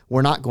decide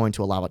we're not going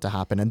to allow it to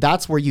happen? And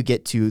that's where you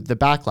get to the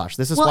backlash.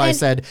 This is why I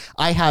said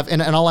I have,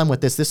 and I'll end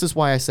with this. This is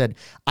why I said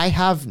I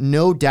have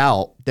no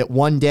doubt that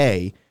one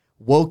day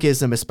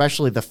wokeism,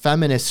 especially the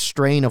feminist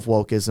strain of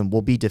wokeism,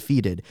 will be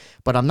defeated.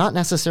 But I'm not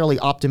necessarily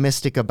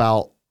optimistic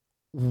about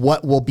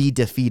what will be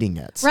defeating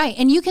it. Right.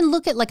 And you can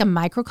look at like a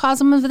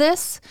microcosm of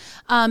this.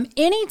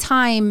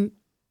 Anytime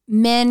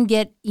men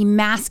get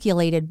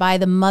emasculated by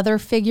the mother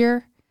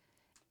figure,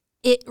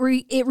 it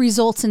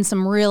results in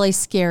some really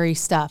scary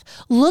stuff.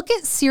 Look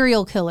at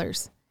serial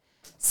killers.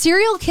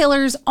 Serial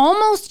killers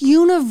almost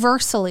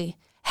universally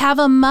have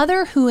a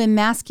mother who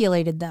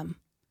emasculated them.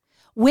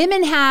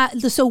 Women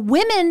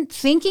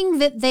thinking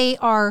that they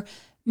are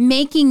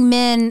making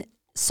men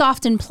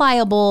soft and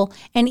pliable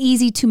and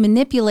easy to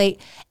manipulate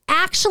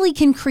actually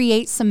can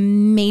create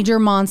some major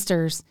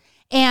monsters.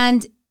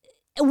 And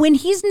when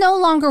he's no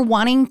longer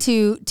wanting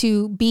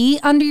to be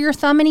under your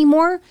thumb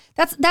anymore,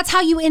 that's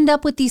how you end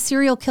up with these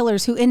serial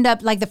killers who end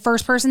up like the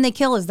first person they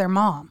kill is their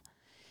mom,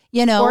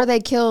 or they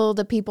kill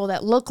the people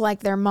that look like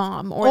their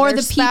mom, or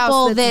the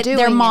people that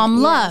their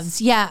mom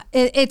loves. Yeah,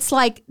 it's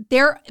like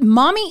their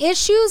mommy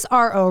issues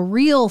are a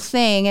real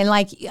thing, and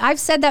like I've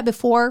said that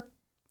before,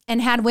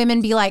 and had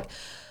women be like,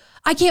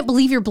 "I can't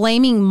believe you're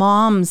blaming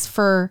moms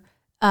for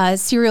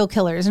serial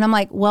killers," and I'm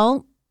like,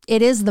 well.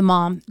 It is the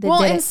mom that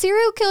did it.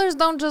 Serial killers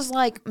don't just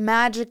like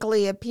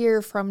magically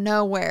appear from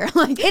nowhere.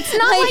 Like it's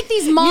not like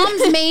these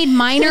moms made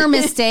minor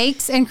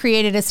mistakes and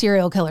created a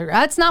serial killer.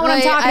 That's not what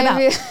I'm talking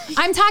about.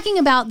 I'm talking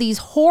about these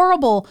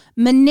horrible,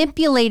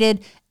 emasculating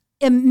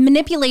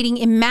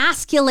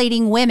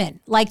women,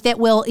 like that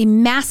will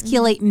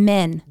emasculate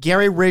men.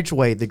 Gary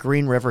Ridgway, the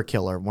Green River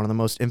Killer, one of the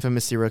most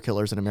infamous serial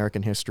killers in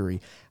American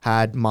history,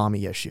 had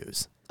mommy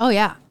issues. Oh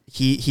yeah.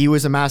 He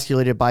was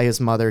emasculated by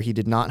his mother. He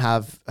did not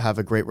have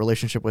a great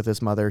relationship with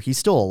his mother. He's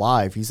still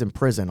alive. He's in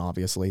prison,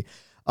 obviously.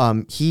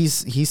 He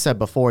said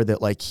before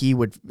that like he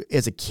would,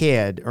 as a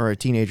kid or a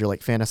teenager,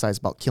 like fantasize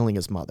about killing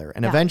his mother.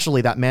 And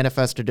eventually that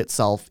manifested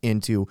itself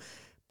into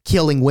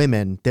killing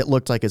women that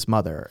looked like his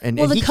mother. And,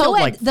 Well, and the he killed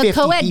like 50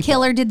 co-ed people.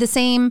 killer did the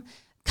same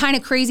kind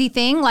of crazy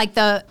thing. Like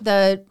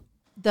it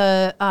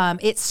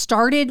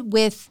started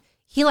with,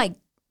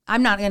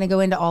 I'm not going to go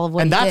into all of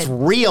what and he that's did.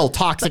 real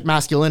toxic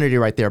masculinity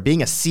right there.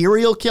 Being a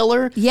serial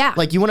killer. Yeah.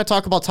 Like, you want to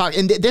talk about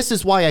and this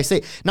is why I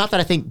say, not that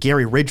I think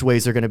Gary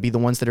Ridgways are going to be the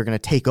ones that are going to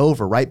take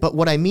over, right? But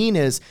what I mean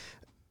is,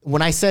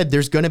 when I said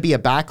there's going to be a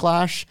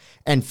backlash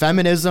and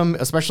feminism,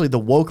 especially the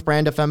woke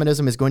brand of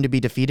feminism, is going to be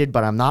defeated,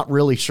 but I'm not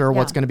really sure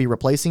what's going to be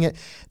replacing it.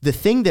 The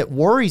thing that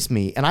worries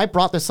me, and I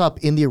brought this up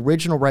in the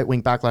original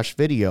Right-Wing Backlash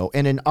video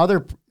and in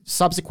other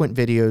subsequent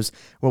videos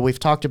where we've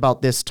talked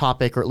about this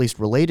topic or at least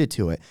related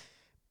to it,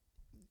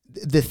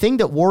 the thing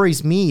that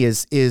worries me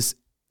is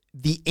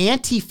the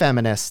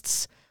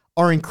anti-feminists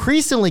are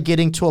increasingly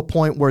getting to a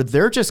point where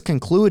they're just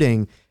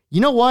concluding,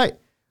 you know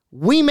what?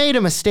 We made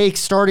a mistake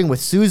starting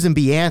with Susan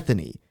B.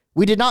 Anthony.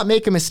 We did not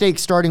make a mistake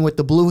starting with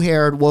the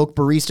blue-haired woke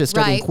barista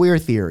studying queer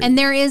theory. And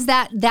there is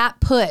that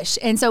push.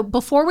 And so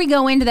before we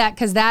go into that,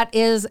 because that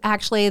is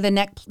actually the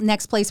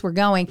next place we're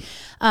going,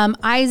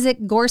 Isaac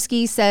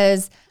Gorski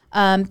says,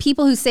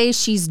 people who say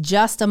she's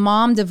just a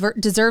mom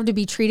deserve to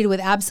be treated with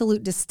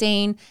absolute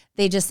disdain.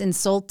 They just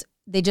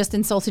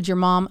insulted your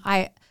mom.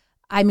 I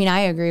mean,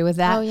 I agree with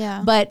that. Oh,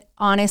 yeah. But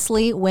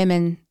honestly,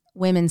 women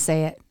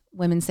say it.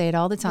 Women say it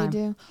all the time. They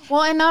do.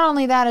 Well, and not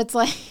only that, it's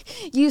like,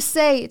 you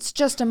say it's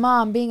just a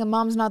mom. Being a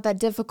mom's not that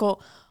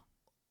difficult.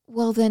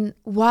 Well, then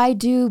why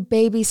do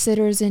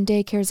babysitters and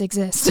daycares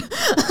exist?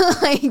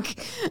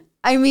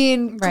 I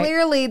mean,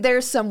 clearly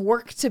there's some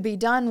work to be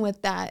done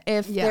with that.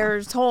 If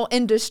there's whole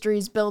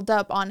industries built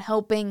up on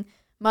helping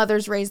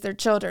mothers raise their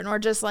children or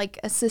just like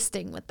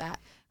assisting with that.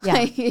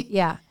 Yeah.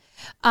 Yeah.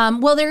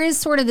 Well, there is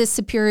sort of this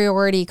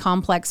superiority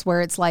complex where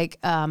it's like,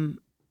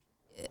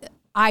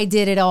 I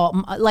did it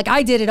all. Like,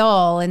 I did it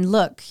all. And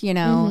look, you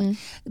know,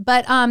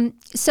 but,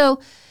 so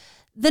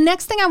the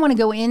next thing I want to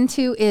go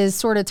into is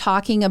sort of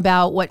talking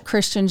about what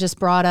Christian just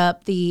brought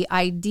up, the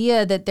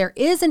idea that there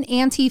is an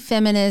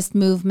anti-feminist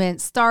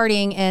movement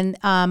starting,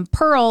 and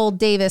Pearl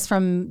Davis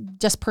from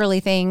Just Pearly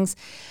Things,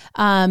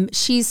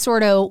 she's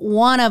sort of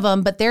one of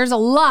them, but there's a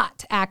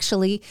lot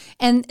actually.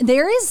 And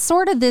there is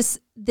sort of this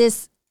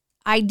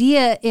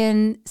idea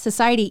in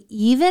society,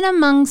 even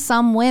among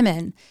some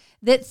women,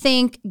 that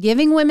think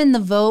giving women the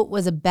vote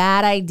was a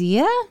bad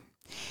idea.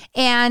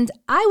 And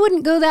I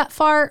wouldn't go that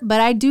far,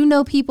 but I do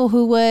know people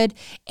who would.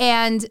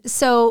 And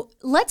so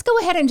let's go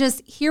ahead and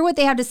just hear what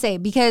they have to say,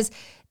 because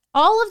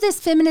all of this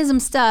feminism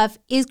stuff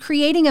is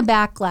creating a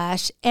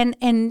backlash. And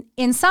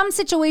in some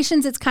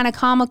situations, it's kind of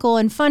comical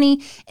and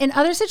funny. In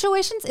other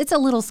situations, it's a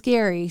little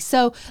scary.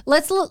 So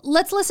let's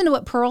listen to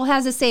what Pearl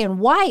has to say and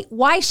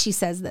why she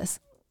says this.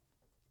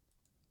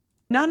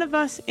 None of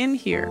us in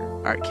here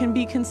can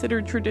be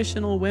considered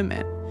traditional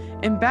women.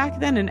 And back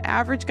then, an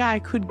average guy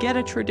could get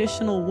a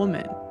traditional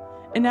woman.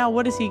 And now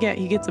what does he get?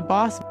 He gets a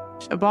boss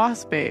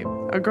babe,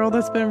 a girl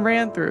that's been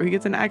ran through. He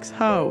gets an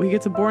ex-hoe. He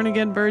gets a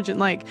born-again virgin.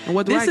 Like,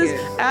 what do this I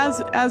is,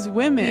 get? as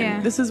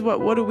women, this is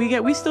what do we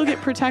get? We still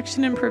get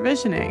protection and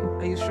provisioning.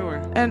 Are you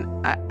sure? And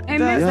the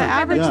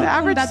average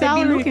salary, but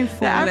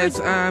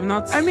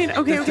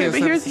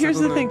here's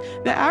the thing.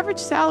 The average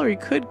salary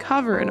could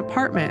cover an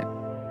apartment.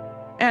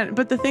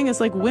 But the thing is,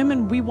 like,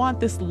 women, we want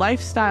this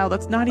lifestyle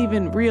that's not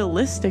even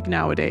realistic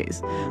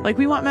nowadays. Like,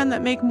 we want men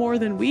that make more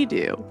than we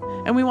do,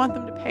 and we want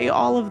them to pay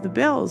all of the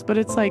bills. But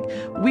it's like,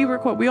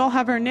 we all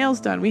have our nails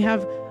done. We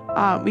have,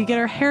 we get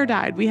our hair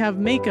dyed. We have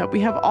makeup.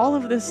 We have all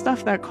of this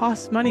stuff that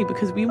costs money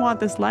because we want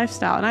this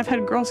lifestyle. And I've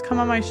had girls come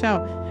on my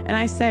show, and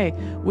I say,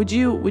 would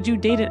you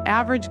date an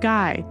average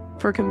guy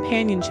for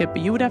companionship?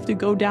 But you would have to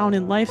go down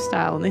in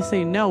lifestyle. And they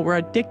say, no, we're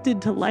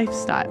addicted to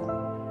lifestyle.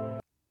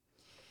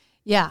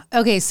 Yeah.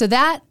 Okay. So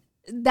that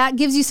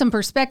gives you some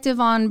perspective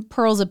on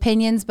Pearl's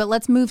opinions, but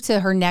let's move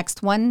to her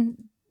next one.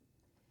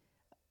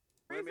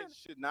 Women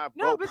should not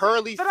vote.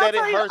 Pearly said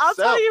it herself. I'll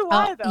tell you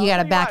why, though. You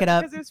got to back it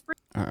up.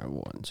 All right,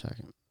 1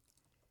 second.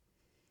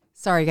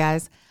 Sorry,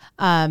 guys.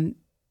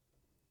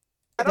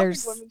 I don't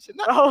think women should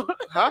vote.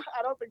 Huh?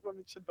 I don't think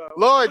women should vote.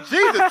 Lord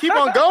Jesus, keep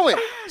on going.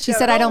 She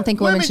said, I don't think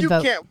women should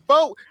vote. You can't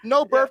vote.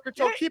 No birth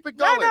control. Keep it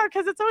going. No,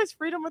 because it's always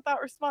freedom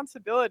without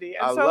responsibility.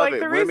 And I so, love like, it.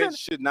 the Women reason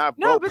should not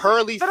vote.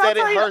 Pearly but said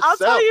it herself. I'll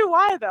tell you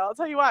why, though. I'll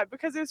tell you why.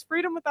 Because there's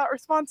freedom without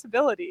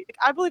responsibility. Like,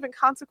 I believe in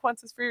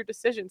consequences for your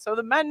decision. So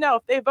the men know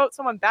if they vote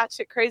someone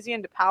batshit crazy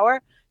into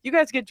power, you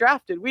guys get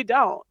drafted. We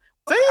don't.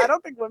 I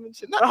don't think women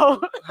should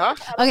vote. Huh?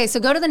 Okay, so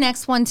go to the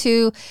next one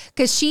too,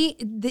 because she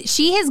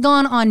has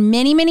gone on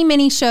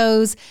many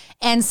shows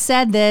and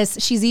said this.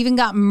 She's even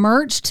got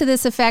merch to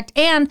this effect.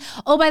 And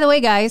oh, by the way,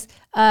 guys,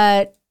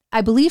 I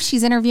believe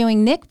she's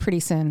interviewing Nick pretty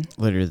soon.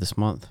 Later this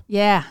month.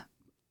 Yeah.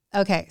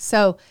 Okay,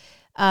 so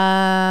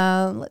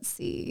let's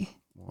see.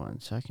 1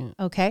 second.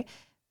 Okay.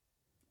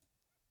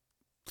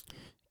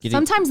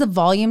 Sometimes the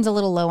volume's a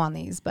little low on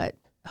these, but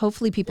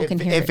hopefully people can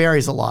hear it. It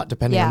varies a lot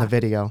depending on the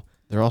video.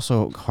 They're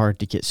also hard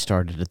to get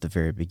started at the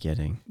very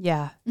beginning.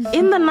 Yeah.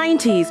 In the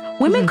 90s,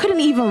 women couldn't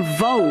even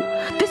vote.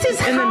 This is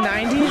In the how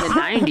 90s? The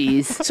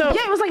 90s. So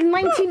Yeah, it was like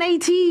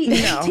 1980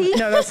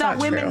 no, that's that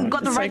not women true.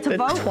 got the It's right like to the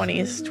vote.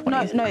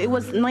 20s. No, it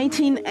was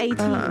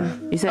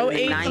 1918. You said Oh,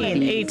 in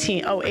the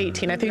 18. 90s. Oh,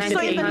 18. I think you So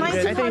said in the 800.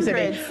 I think you said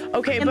 1900s,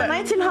 Okay, in the but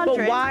 1900s,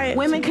 but why?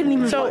 women couldn't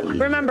even So vote.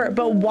 remember,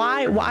 but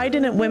why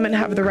didn't women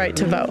have the right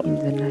to vote?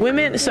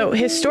 Women. So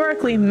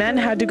historically, men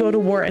had to go to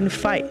war and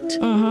fight.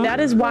 That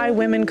is why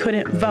women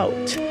couldn't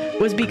vote.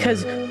 Was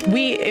because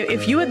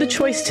if you had the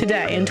choice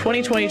today in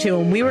 2022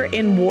 and we were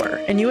in war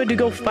and you had to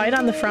go fight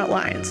on the front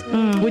lines,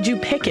 would you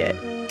pick it?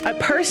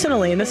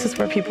 Personally, and this is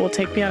where people will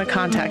take me out of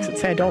context and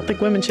say I don't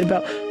think women should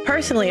vote.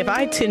 Personally, if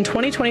I in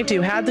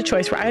 2022 had the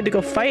choice where I had to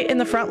go fight in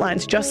the front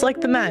lines just like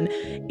the men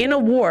in a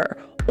war,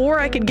 or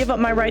I could give up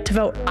my right to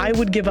vote, I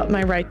would give up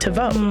my right to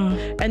vote.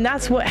 And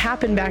that's what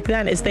happened back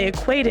then is they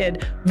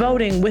equated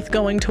voting with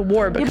going to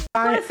war. Because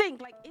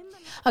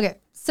Okay.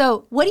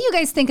 So what do you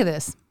guys think of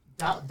this?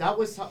 That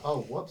was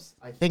whoops.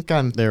 I think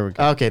I'm There we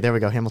go. Okay, there we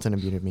go. Hamilton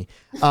unmuted me.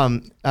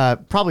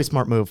 Probably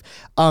smart move.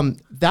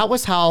 That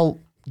was how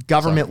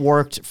government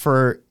worked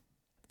for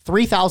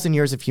 3,000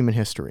 years of human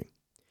history.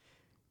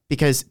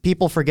 Because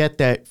people forget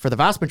that for the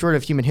vast majority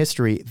of human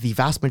history, the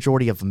vast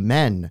majority of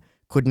men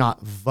could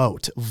not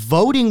vote.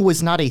 Voting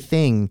was not a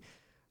thing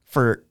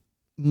for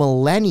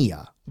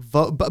millennia.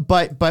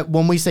 But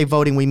when we say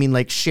voting, we mean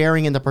like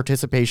sharing in the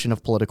participation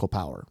of political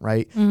power,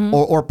 right?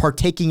 Or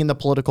partaking in the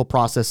political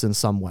process in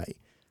some way.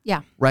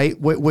 Yeah. Right.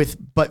 With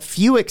but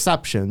few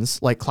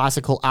exceptions, like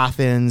classical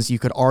Athens, you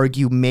could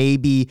argue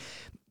maybe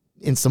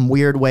in some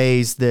weird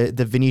ways the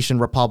Venetian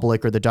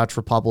Republic or the Dutch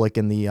Republic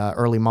in the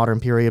early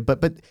modern period.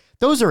 But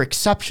those are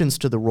exceptions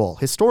to the rule.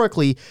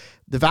 Historically,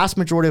 the vast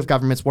majority of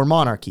governments were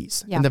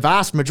monarchies, and the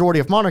vast majority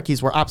of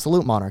monarchies were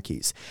absolute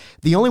monarchies.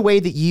 The only way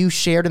that you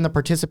shared in the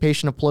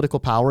participation of political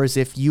power is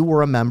if you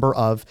were a member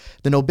of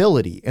the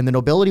nobility, and the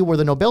nobility were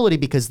the nobility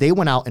because they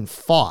went out and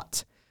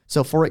fought.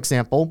 So, for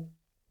example,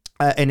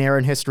 an era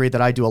in history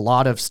that I do a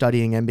lot of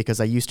studying in because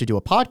I used to do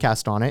a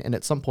podcast on it, and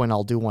at some point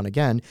I'll do one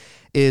again,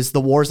 is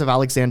the wars of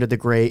Alexander the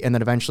Great, and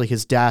then eventually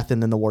his death,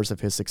 and then the wars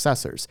of his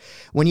successors.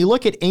 When you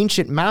look at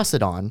ancient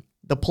Macedon,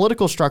 the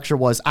political structure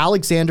was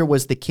Alexander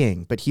was the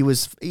king, but he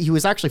was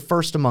actually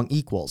first among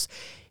equals.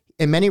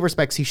 In many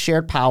respects, he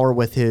shared power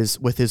with his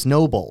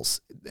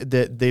nobles,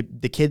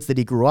 the kids that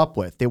he grew up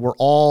with. They were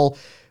all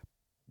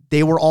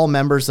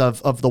members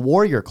of the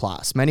warrior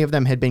class. Many of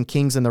them had been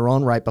kings in their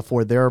own right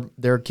before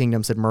their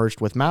kingdoms had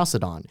merged with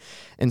Macedon.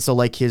 And so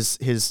like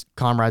his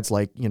comrades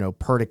like,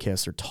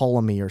 Perdiccas or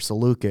Ptolemy or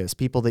Seleucus,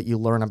 people that you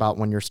learn about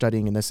when you're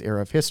studying in this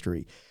era of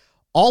history,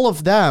 all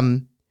of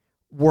them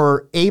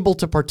were able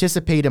to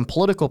participate in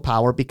political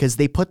power because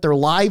they put their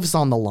lives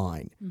on the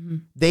line.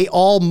 They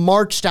all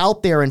marched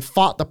out there and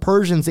fought the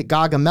Persians at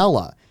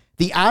Gaugamela.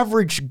 The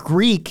average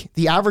Greek,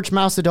 the average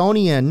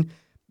Macedonian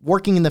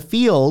working in the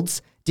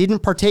fields didn't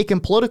partake in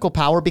political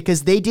power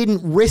because they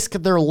didn't risk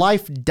their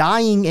life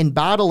dying in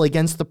battle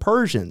against the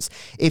Persians.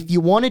 If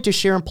you wanted to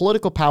share in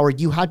political power,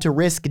 you had to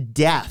risk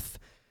death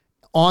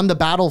on the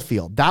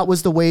battlefield. That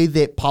was the way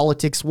that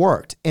politics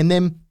worked. And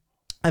then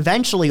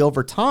eventually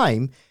over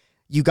time,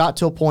 you got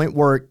to a point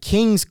where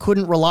kings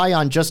couldn't rely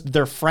on just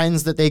their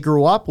friends that they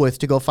grew up with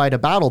to go fight a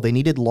battle. They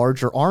needed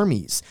larger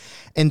armies.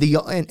 And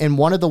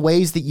one of the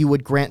ways that you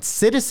would grant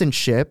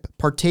citizenship,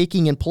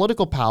 partaking in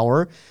political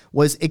power,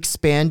 was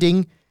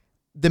expanding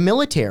the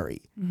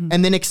military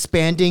and then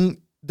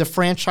expanding the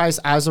franchise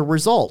as a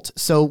result.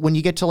 So when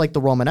you get to like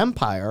the Roman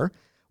Empire,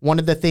 one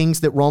of the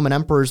things that Roman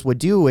emperors would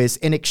do is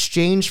in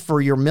exchange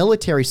for your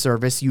military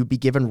service, you'd be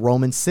given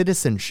Roman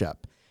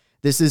citizenship.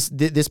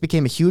 This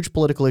became a huge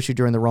political issue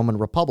during the Roman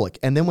Republic.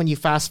 And then when you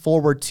fast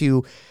forward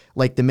to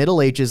like the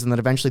Middle Ages and then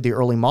eventually the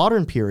early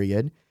modern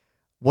period,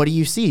 what do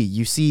you see?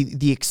 You see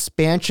the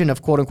expansion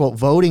of quote unquote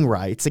voting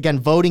rights. Again,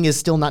 voting is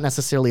still not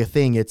necessarily a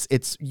thing.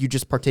 It's you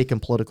just partake in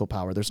political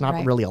power. There's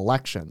not really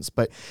elections,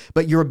 but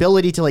your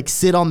ability to like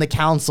sit on the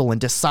council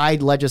and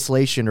decide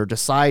legislation or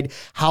decide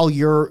how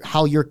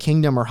your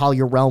kingdom or how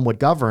your realm would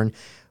govern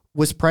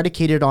was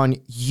predicated on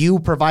you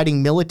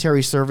providing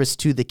military service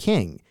to the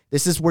king.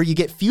 This is where you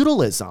get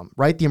feudalism,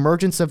 right? The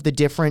emergence of the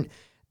different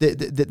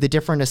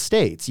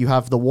estates. You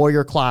have the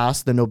warrior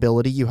class, the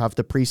nobility, you have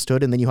the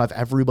priesthood, and then you have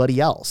everybody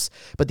else.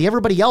 But the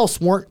everybody else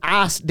weren't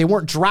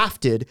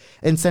drafted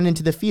and sent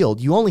into the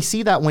field. You only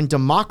see that when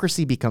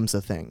democracy becomes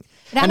a thing.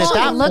 And at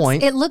that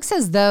point, it looks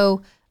as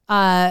though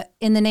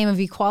in the name of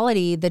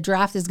equality, the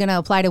draft is going to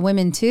apply to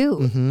women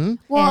too.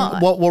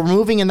 Well, we're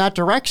moving in that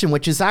direction,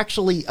 which is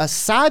actually a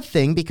sad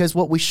thing because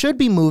what we should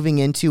be moving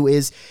into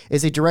is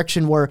a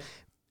direction where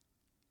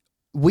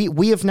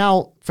we have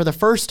now, for the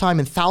first time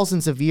in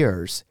thousands of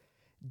years,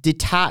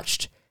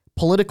 detached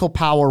political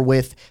power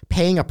with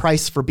paying a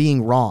price for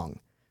being wrong.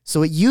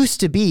 So it used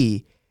to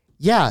be,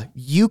 yeah,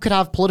 you could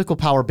have political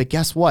power, but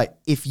guess what?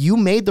 If you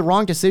made the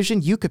wrong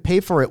decision, you could pay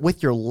for it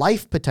with your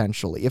life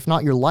potentially, if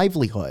not your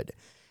livelihood.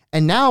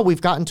 And now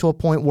we've gotten to a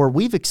point where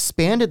we've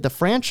expanded the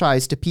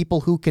franchise to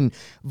people who can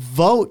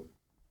vote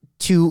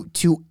to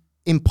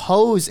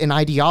impose an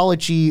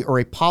ideology or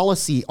a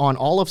policy on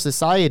all of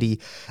society,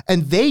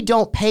 and they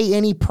don't pay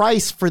any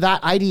price for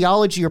that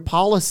ideology or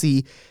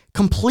policy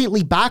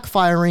completely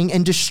backfiring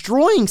and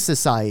destroying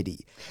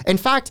society. In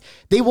fact,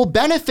 they will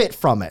benefit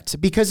from it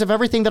because of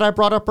everything that I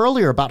brought up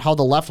earlier about how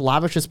the left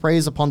lavishes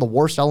praise upon the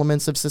worst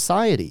elements of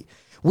society.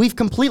 We've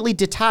completely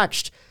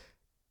detached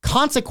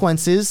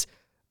consequences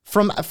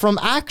from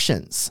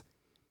actions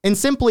and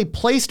simply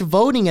placed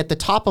voting at the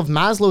top of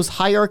Maslow's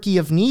hierarchy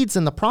of needs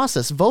in the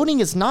process.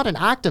 Voting is not an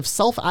act of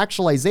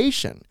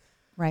self-actualization.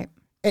 Right.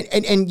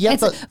 And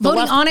yet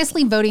voting,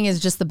 honestly, voting is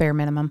just the bare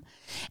minimum.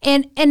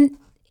 And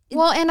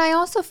I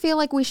also feel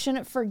like we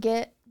shouldn't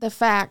forget the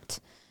fact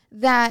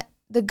that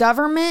the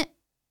government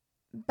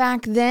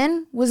back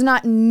then was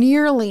not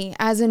nearly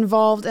as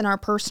involved in our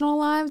personal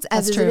lives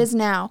as it is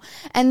now.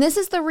 And this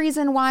is the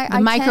reason why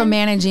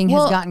micromanaging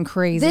has gotten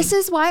crazy. This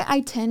is why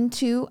I tend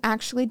to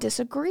actually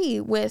disagree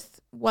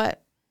with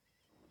what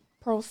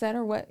Pearl said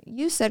or what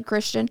you said,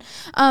 Christian.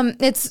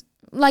 It's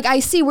like, I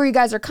see where you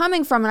guys are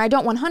coming from, and I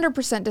don't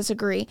 100%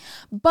 disagree,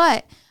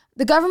 but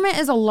the government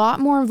is a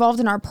lot more involved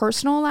in our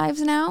personal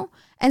lives now.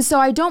 And so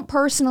I don't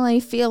personally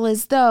feel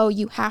as though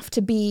you have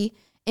to be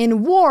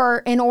in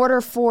war in order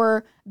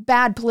for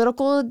bad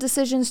political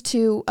decisions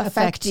to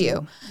affect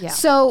you. Yeah.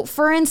 So,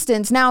 for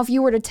instance, now if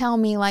you were to tell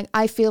me, like,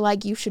 I feel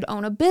like you should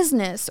own a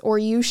business or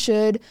you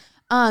should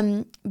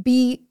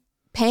be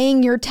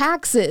paying your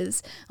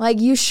taxes,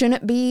 like you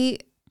shouldn't be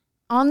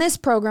on this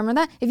program or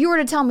that. If you were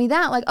to tell me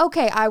that, like,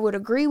 okay, I would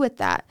agree with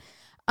that.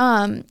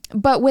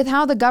 But with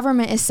how the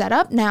government is set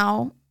up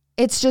now,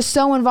 it's just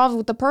so involved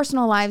with the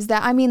personal lives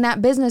that, I mean, that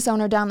business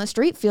owner down the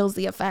street feels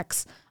the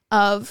effects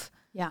of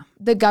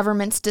the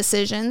government's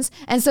decisions.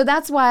 And so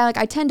that's why, like,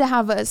 I tend to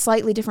have a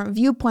slightly different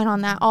viewpoint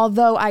on that,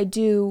 although I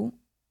do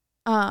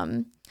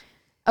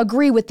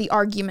agree with the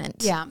argument.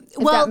 Yeah.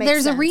 Well,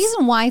 there's a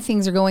reason why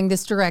things are going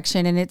this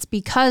direction, and it's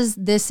because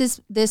this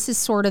is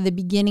sort of the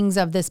beginnings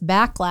of this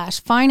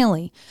backlash.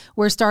 Finally,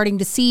 we're starting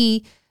to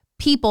see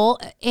people,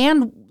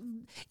 and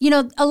you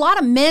know, a lot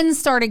of men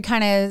started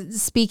kind of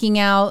speaking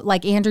out,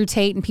 like Andrew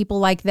Tate and people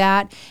like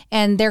that.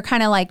 And they're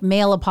kind of like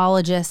male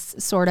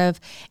apologists, sort of.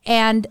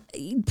 And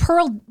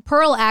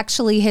Pearl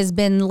actually has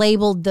been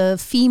labeled the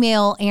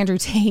female Andrew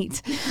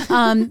Tate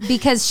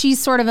because she's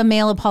sort of a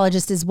male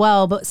apologist as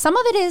well. But some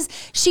of it is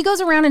she goes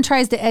around and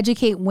tries to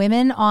educate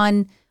women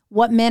on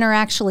what men are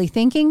actually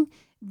thinking,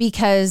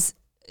 because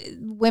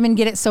women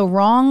get it so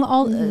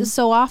wrong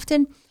so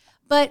often.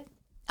 But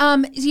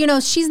you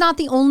know, she's not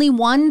the only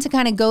one to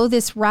kind of go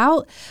this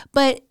route,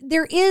 but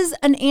there is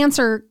an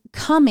answer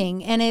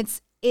coming, and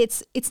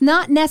it's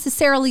not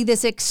necessarily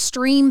this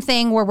extreme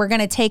thing where we're going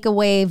to take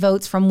away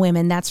votes from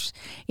women. That's,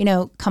 you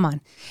know, come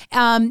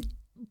on.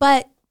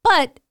 But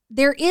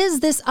there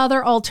is this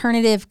other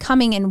alternative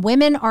coming, and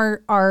women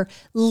are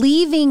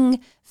leaving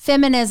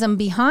feminism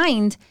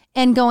behind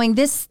and going,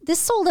 this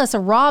sold us a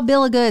raw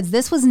bill of goods.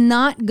 This was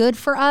not good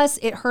for us.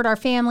 It hurt our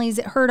families.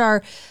 It hurt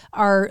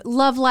our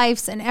love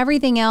lives and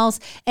everything else.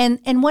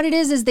 And what it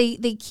is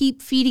they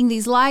keep feeding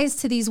these lies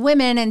to these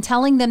women and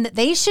telling them that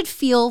they should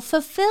feel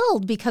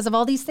fulfilled because of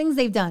all these things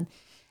they've done.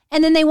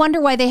 And then they wonder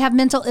why they have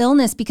mental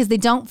illness because they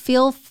don't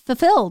feel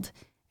fulfilled.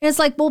 And it's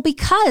like, well,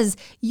 because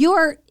you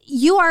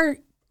are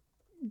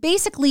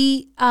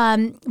basically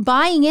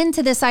buying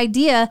into this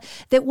idea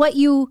that what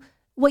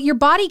your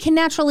body can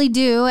naturally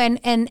do and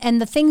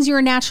the things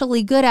you're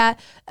naturally good at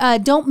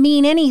don't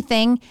mean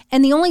anything.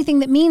 And the only thing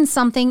that means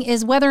something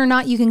is whether or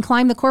not you can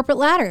climb the corporate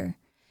ladder.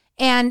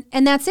 And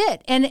that's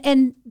it.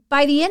 And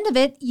by the end of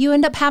it, you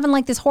end up having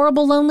like this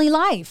horrible, lonely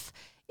life,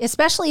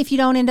 especially if you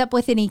don't end up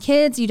with any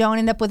kids, you don't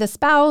end up with a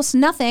spouse,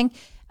 nothing.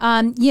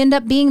 You end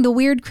up being the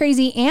weird,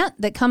 crazy aunt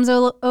that comes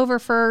over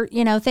for,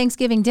 you know,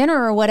 Thanksgiving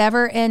dinner or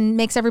whatever and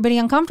makes everybody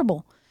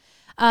uncomfortable.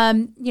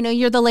 You know,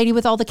 you're the lady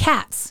with all the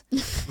cats.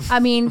 I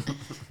mean,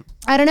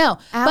 I don't know.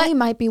 Allie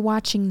might be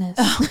watching this.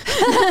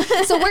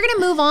 So we're going to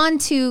move on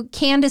to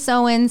Candace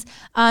Owens.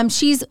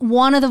 She's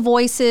one of the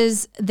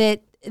voices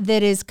that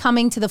is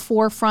coming to the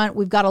forefront.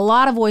 We've got a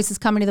lot of voices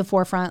coming to the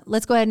forefront.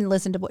 Let's go ahead and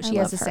listen to what she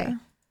has to say.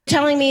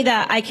 Telling me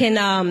that I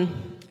can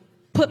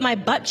put my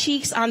butt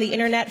cheeks on the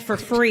internet for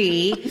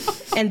free,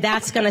 and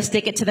that's going to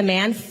stick it to the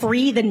man.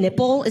 Free the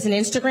nipple is an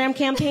Instagram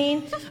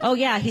campaign. Oh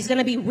yeah, he's going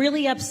to be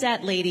really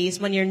upset, ladies,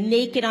 when you're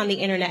naked on the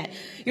internet.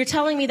 You're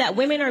telling me that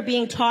women are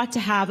being taught to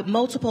have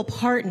multiple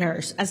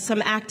partners as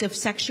some act of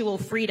sexual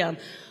freedom.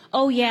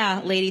 Oh yeah,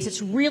 ladies,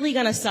 it's really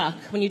going to suck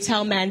when you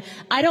tell men,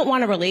 I don't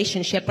want a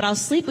relationship, but I'll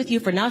sleep with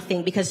you for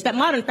nothing, because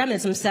modern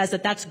feminism says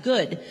that that's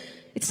good.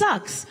 It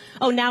sucks.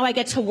 Oh, now I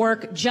get to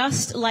work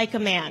just like a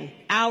man,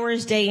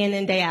 hours day in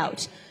and day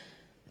out.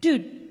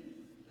 Dude,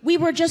 we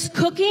were just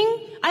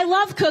cooking. I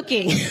love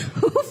cooking.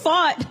 Who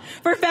fought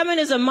for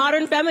feminism,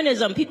 modern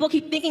feminism? People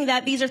keep thinking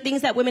that these are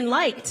things that women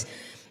liked.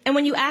 And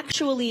when you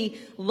actually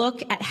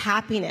look at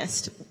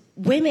happiness,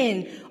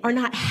 women are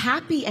not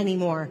happy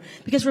anymore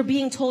because we're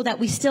being told that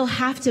we still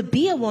have to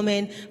be a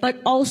woman, but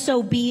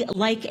also be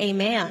like a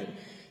man.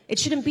 It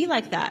shouldn't be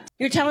like that.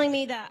 You're telling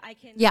me that I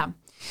can... Yeah.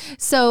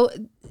 So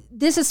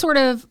this is sort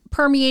of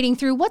permeating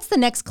through. What's the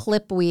next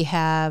clip we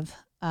have?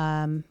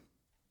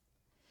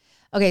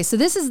 Okay, so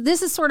this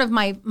is sort of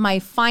my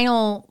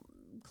final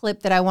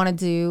clip that I want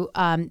to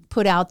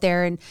put out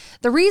there. And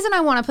the reason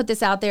I want to put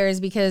this out there is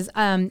because,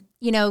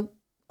 you know,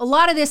 a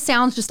lot of this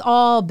sounds just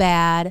all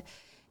bad,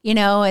 you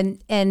know, and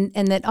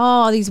that,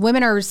 oh, these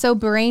women are so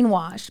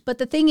brainwashed. But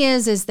the thing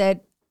is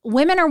that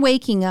women are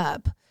waking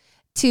up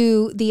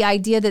to the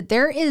idea that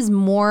there is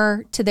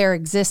more to their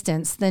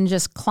existence than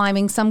just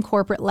climbing some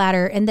corporate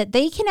ladder, and that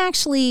they can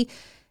actually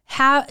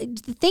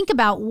think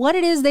about what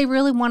it is they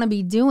really want to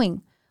be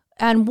doing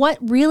and what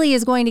really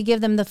is going to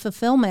give them the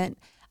fulfillment.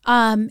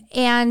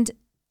 And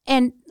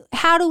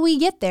how do we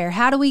get there?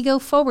 How do we go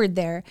forward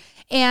there?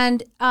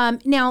 And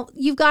now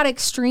you've got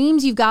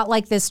extremes. You've got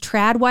like this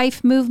trad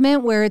wife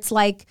movement where it's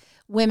like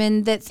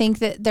women that think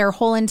that their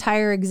whole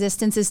entire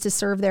existence is to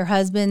serve their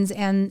husbands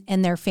and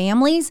their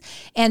families.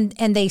 And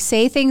they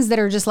say things that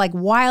are just like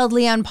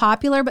wildly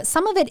unpopular, but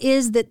some of it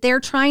is that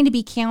they're trying to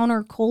be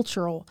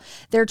countercultural.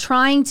 They're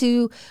trying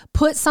to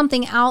put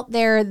something out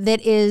there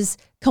that is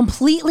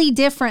completely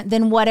different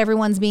than what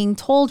everyone's being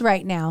told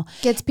right now.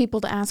 Gets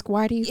people to ask,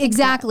 why do you think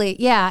exactly that?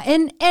 Yeah.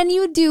 And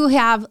you do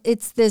have,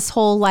 it's this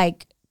whole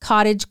like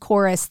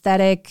cottagecore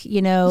aesthetic,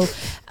 you know,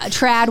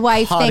 trad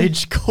wife thing.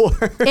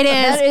 Cottagecore. It is.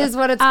 That is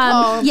what it's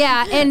called.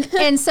 Yeah.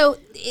 And so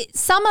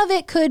some of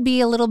it could be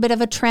a little bit of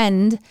a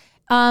trend.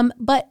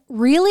 But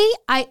really,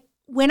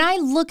 when I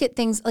look at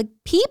things like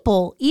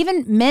people,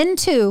 even men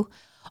too,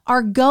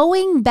 are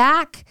going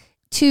back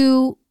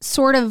to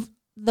sort of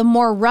the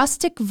more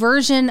rustic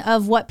version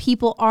of what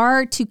people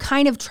are to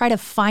kind of try to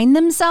find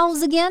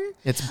themselves again.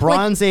 It's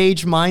Bronze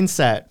Age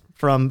mindset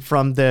from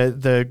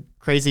the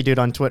crazy dude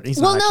on Twitter. He's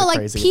not actually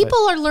crazy,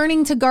 people are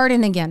learning to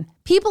garden again.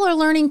 People are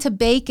learning to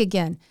bake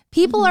again.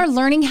 People are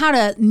learning how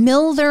to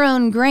mill their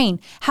own grain,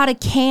 how to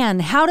can,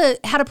 how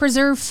to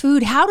preserve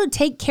food, how to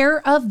take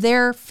care of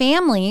their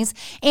families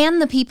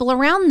and the people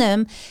around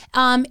them.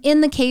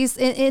 In the case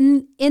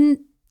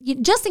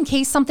just in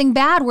case something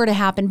bad were to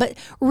happen. But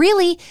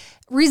really,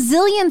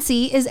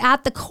 resiliency is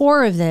at the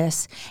core of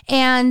this.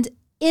 And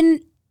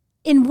in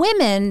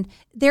women,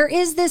 there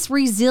is this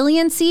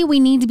resiliency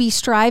we need to be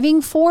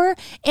striving for.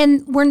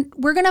 And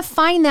we're going to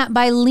find that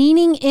by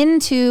leaning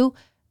into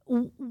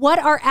what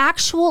our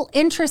actual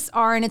interests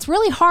are. And it's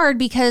really hard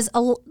because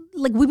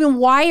like we've been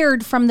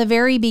wired from the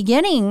very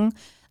beginning.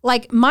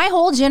 Like my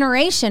whole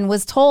generation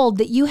was told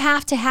that you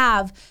have to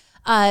have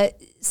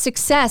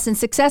success, and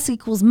success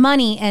equals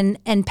money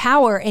and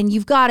power, and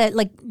you've got to,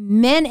 like,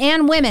 men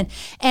and women.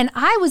 And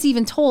I was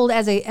even told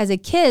as a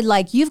kid,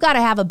 like, you've got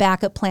to have a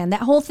backup plan.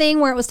 That whole thing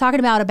where it was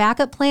talking about a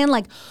backup plan,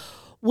 like,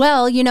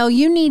 well, you know,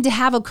 you need to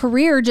have a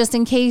career just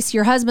in case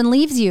your husband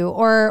leaves you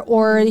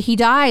or he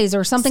dies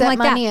or something like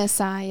that. Set money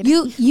aside.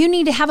 You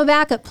need to have a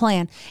backup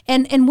plan.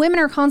 And women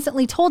are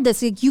constantly told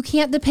this. Like, you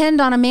can't depend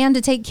on a man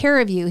to take care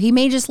of you. He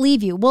may just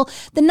leave you. Well,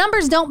 the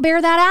numbers don't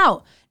bear that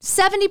out.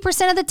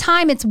 70% of the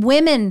time, it's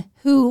women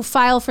who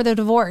file for the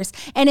divorce.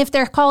 And if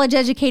they're college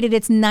educated,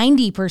 it's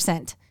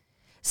 90%.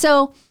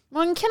 So,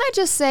 well, and can I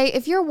just say,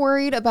 if you're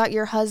worried about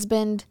your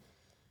husband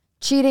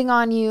cheating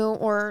on you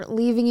or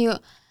leaving you,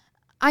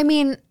 I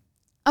mean,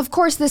 of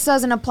course, this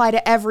doesn't apply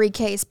to every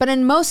case, but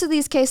in most of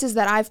these cases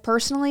that I've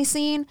personally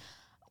seen,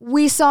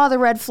 we saw the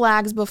red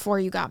flags before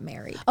you got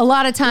married. A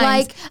lot of times.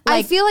 Like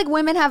I feel like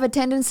women have a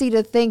tendency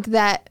to think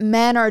that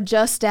men are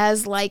just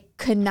as, like,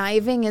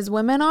 conniving as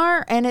women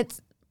are, and it's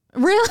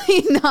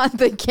really not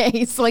the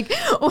case. Like,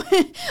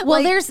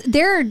 well,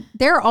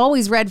 there are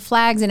always red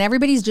flags, and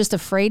everybody's just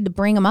afraid to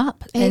bring them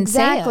up.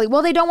 Exactly.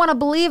 Well, they don't want to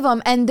believe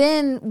them, and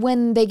then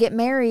when they get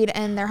married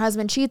and their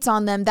husband cheats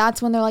on them,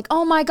 that's when they're like,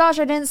 "Oh my gosh,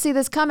 I didn't see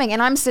this coming." And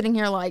I'm sitting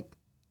here like,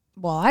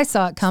 well, I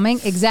saw it coming.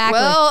 Exactly.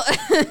 Well,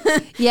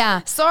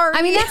 yeah. Sorry.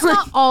 I mean, that's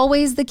not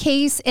always the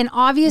case. And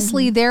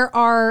obviously there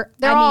are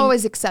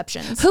always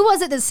exceptions. Who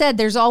was it that said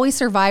there's always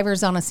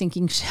survivors on a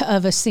sinking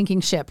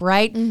ship,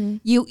 right? Mm-hmm.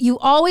 You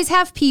always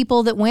have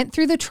people that went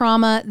through the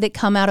trauma that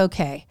come out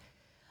okay.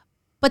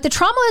 But the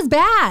trauma is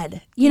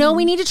bad. You know,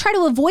 we need to try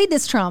to avoid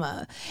this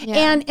trauma.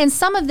 Yeah. And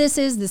some of this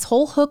is this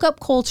whole hookup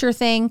culture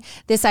thing,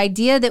 this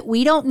idea that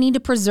we don't need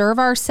to preserve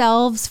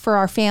ourselves for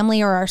our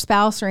family or our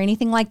spouse or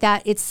anything like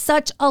that. It's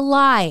such a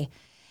lie.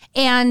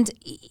 And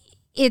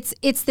it's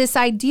this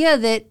idea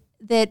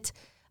that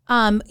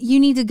you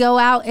need to go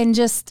out and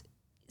just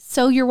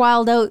sow your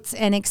wild oats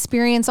and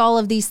experience all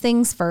of these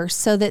things first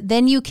so that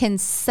then you can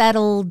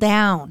settle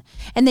down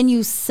and then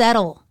you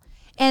settle.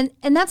 And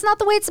that's not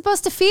the way it's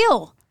supposed to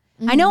feel.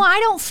 I know I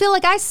don't feel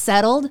like I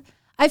settled.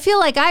 I feel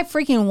like I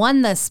freaking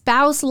won the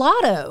spouse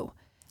lotto.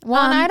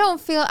 Well, and I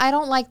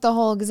don't like the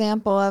whole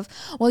example of,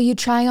 well, you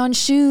try on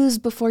shoes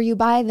before you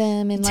buy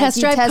them and test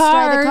drive the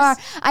car.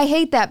 I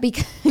hate that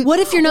because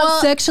what if you're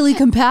not sexually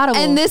compatible?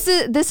 And this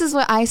is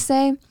what I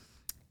say.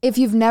 If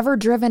you've never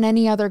driven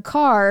any other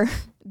car,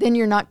 then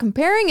you're not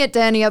comparing it to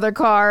any other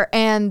car,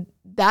 and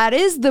that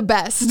is the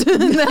best.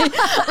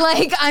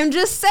 Like, I'm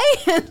just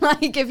saying,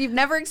 like, if you've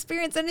never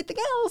experienced anything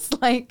else,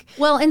 like.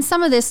 Well, and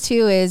some of this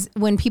too is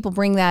when people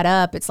bring that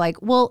up, it's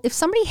like, well, if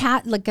somebody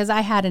had, like, because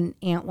I had an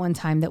aunt one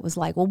time that was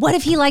like, well, what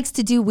if he likes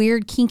to do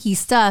weird, kinky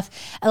stuff?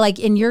 Like,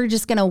 and you're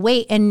just going to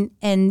wait and,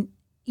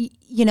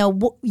 you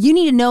know, you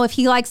need to know if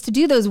he likes to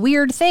do those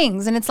weird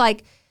things. And it's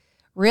like,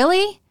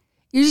 really?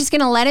 You're just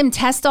going to let him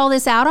test all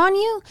this out on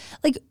you?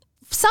 Like,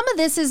 some of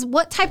this is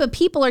what type of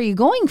people are you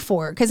going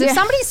for? Because if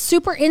somebody's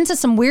super into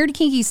some weird,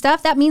 kinky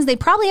stuff, that means they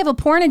probably have a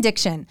porn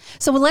addiction.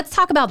 So let's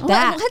talk about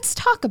that. Let's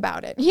talk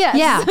about it. Yes.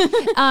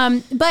 Yeah.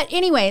 But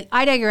anyway,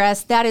 I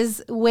digress. That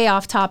is way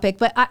off topic.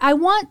 But I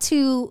want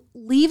to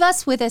leave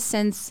us with a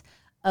sense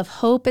of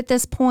hope at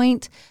this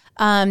point,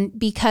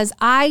 because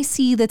I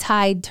see the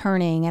tide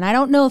turning. And I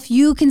don't know if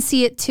you can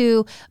see it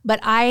too, but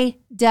I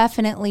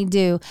definitely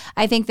do.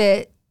 I think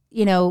that,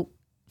 you know,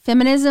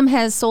 feminism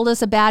has sold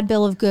us a bad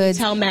bill of goods.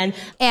 Tell men.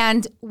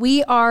 And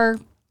we are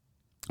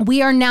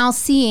now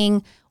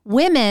seeing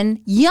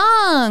women,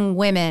 young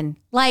women,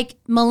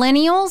 like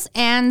millennials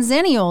and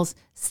zennials,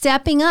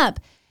 stepping up.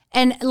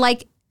 And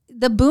like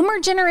the boomer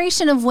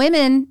generation of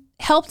women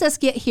helped us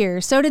get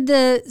here. So did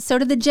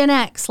the Gen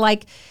X.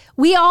 Like,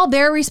 we all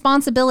bear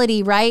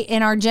responsibility, right,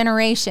 in our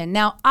generation.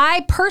 Now,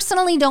 I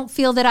personally don't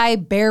feel that I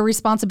bear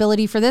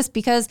responsibility for this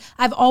because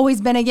I've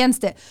always been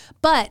against it.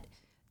 But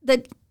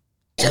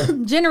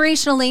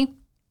generationally,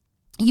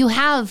 you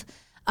have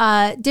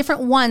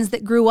different ones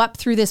that grew up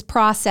through this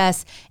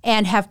process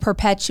and have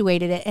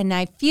perpetuated it. And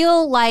I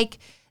feel like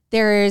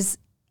there's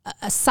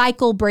a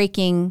cycle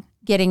breaking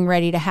getting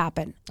ready to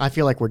happen. I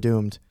feel like we're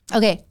doomed.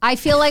 Okay, I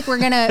feel like we're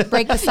gonna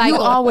break the cycle.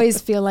 You always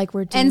feel like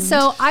we're doomed. And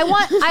so I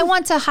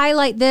want to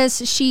highlight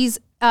this. She's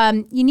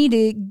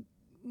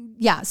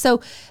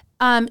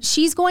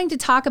she's going to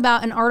talk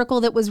about an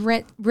article that was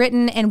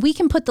written, and we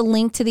can put the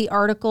link to the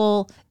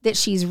article that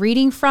she's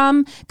reading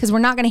from because we're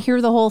not going to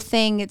hear the whole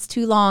thing. It's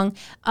too long.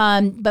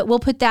 But we'll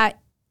put that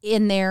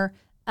in there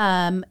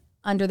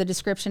under the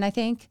description, I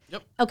think.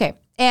 Yep. Okay.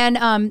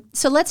 And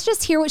so let's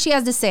just hear what she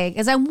has to say,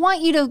 because I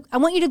want you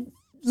to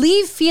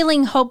leave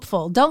feeling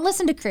hopeful. Don't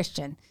listen to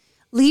Christian.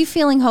 Leave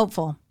feeling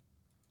hopeful.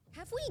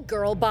 Have we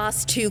girl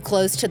bossed too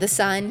close to the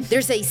sun?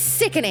 There's a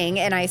sickening,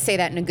 and I say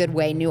that in a good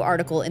way, new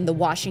article in the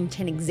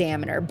Washington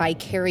Examiner by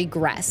Carrie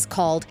Gress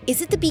called,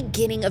 "Is it the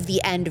beginning of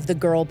the end of the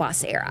girl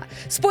boss era?"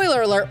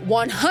 Spoiler alert,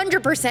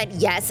 100%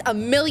 yes, a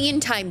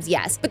million times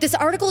yes. But this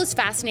article is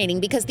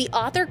fascinating because the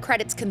author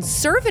credits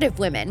conservative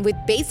women with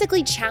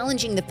basically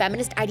challenging the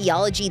feminist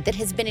ideology that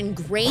has been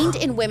ingrained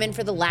in women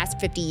for the last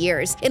 50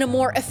 years in a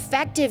more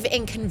effective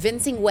and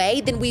convincing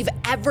way than we've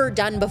ever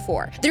done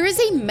before. There is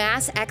a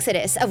mass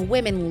exodus of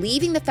women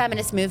leaving the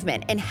feminist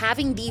movement and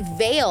having the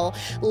veil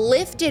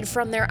lifted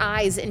from their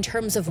eyes in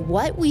terms of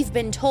what we've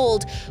been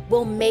told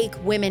will make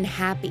women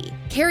happy.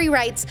 Carrie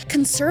writes,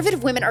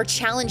 conservative women are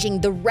challenging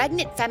the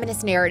regnant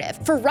feminist narrative.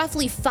 For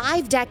roughly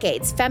 5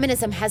 decades,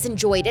 feminism has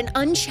enjoyed an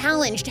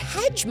unchallenged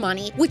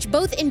hegemony, which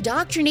both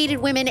indoctrinated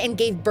women and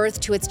gave birth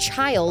to its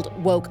child,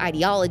 woke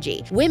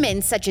ideology.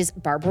 Women such as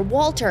Barbara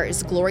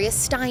Walters, Gloria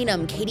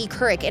Steinem, Katie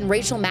Couric, and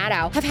Rachel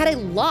Maddow have had a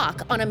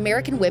lock on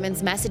American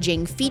women's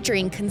messaging,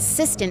 featuring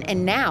consistent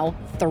and now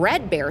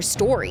threadbare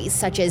stories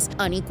such as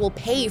unequal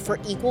pay for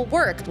equal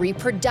work,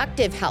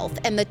 reproductive health,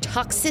 and the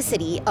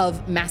toxicity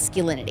of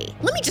masculinity.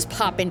 Let me just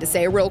pop in to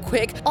say real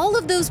quick, all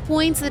of those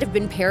points that have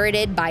been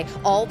parroted by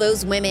all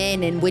those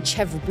women and which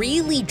have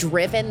really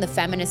driven the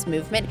feminist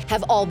movement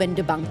have all been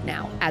debunked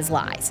now as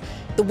lies.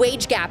 The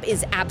wage gap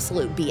is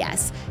absolute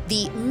BS.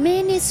 The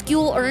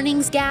minuscule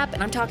earnings gap,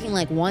 and I'm talking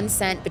like 1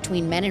 cent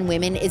between men and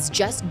women, is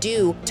just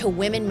due to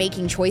women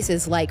making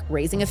choices like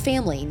raising a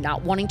family,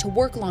 not wanting to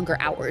work longer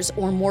hours,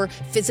 or more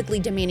physically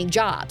demanding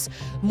jobs.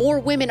 More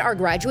women are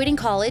graduating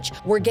college,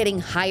 we're getting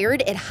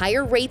hired at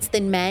higher rates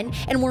than men,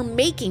 and we're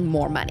making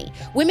more money.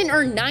 Women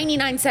earn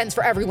 99 cents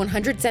for every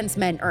 100 cents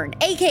men earn,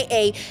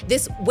 aka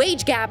this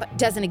wage gap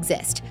doesn't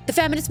exist. The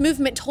feminist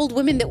movement told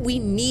women that we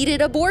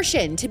needed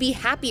abortion to be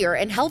happier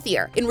and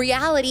healthier. In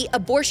reality,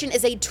 abortion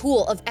is a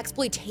tool of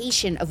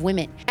exploitation of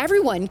women.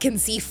 Everyone can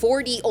see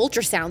 4D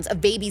ultrasounds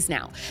of babies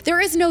now. There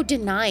is no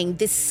denying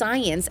this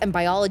science and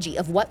biology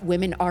of what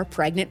women are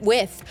pregnant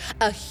with,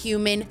 a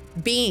human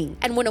being.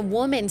 And when a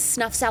woman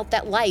snuffs out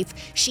that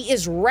life, she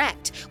is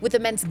wrecked with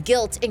immense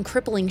guilt and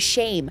crippling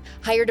shame,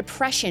 higher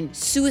depression,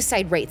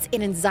 suicide rates,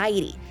 and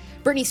anxiety.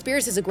 Britney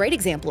Spears is a great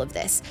example of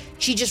this.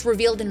 She just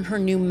revealed in her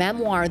new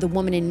memoir, The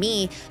Woman in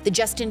Me, that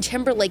Justin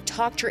Timberlake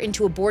talked her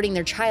into aborting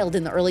their child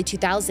in the early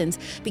 2000s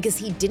because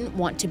he didn't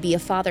want to be a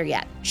father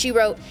yet. She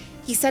wrote,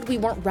 "He said we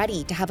weren't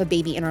ready to have a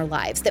baby in our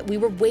lives, that we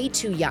were way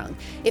too young.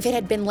 If it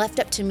had been left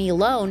up to me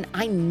alone,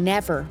 I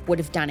never would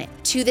have done it.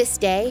 To this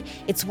day,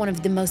 it's one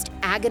of the most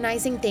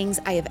agonizing things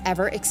I have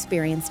ever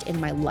experienced in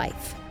my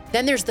life."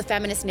 Then there's the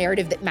feminist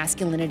narrative that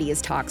masculinity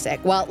is toxic.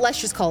 Well,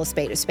 let's just call a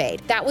spade a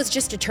spade. That was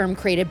just a term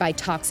created by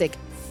toxic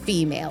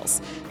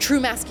females.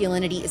 True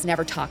masculinity is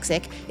never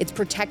toxic. It's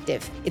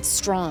protective, it's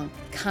strong,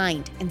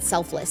 kind, and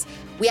selfless.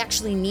 We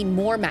actually need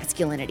more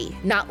masculinity,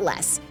 not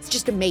less. It's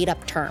just a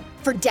made-up term.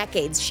 For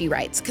decades, she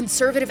writes,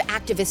 conservative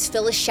activist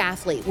Phyllis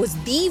Schlafly was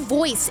the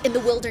voice in the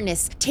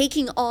wilderness,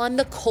 taking on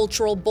the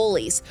cultural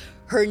bullies.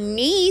 Her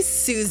niece,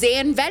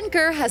 Suzanne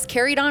Venker, has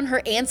carried on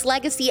her aunt's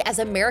legacy as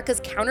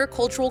America's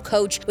countercultural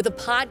coach with a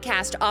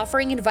podcast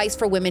offering advice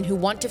for women who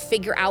want to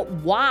figure out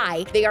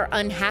why they are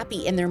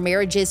unhappy in their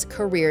marriages,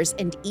 careers,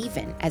 and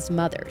even as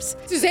mothers.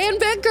 Suzanne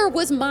Venker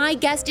was my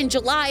guest in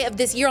July of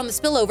this year on The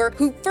Spillover,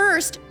 who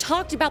first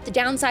talked about the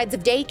downsides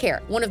of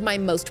daycare, one of my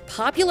most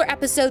popular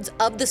episodes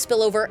of The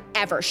Spillover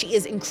ever. She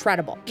is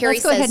incredible. Carrie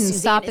Let's go ahead and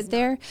stop it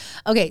there.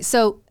 Okay,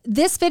 so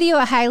this video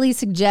I highly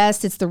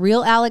suggest. It's The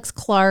Real Alex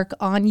Clark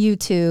on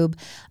YouTube.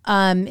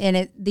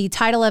 And the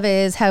title of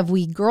it is Have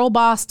We Girl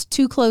Bossed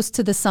Too Close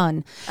to the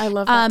Sun? I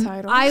love that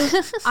title.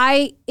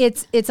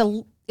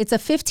 It's a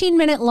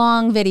 15-minute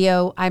long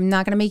video. I'm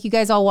not going to make you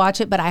guys all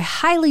watch it, but I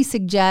highly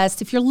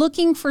suggest if you're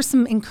looking for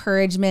some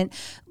encouragement,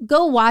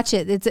 go watch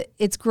it.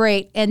 It's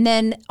great. And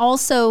then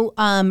also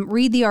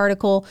read the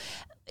article.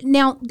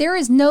 Now, there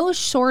is no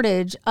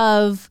shortage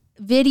of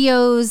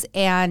videos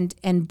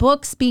and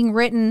books being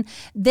written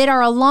that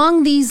are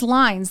along these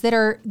lines, that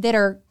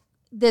are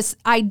this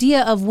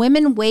idea of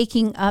women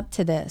waking up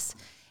to this.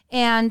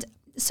 And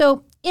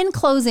so in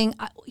closing,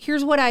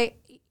 here's what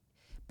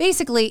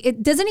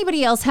does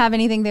anybody else have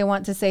anything they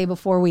want to say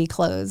before we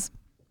close?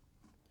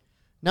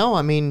 No,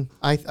 I mean,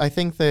 I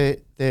think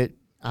that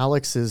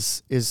Alex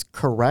is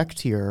correct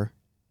here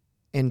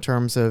in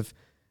terms of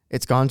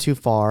it's gone too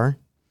far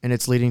and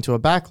it's leading to a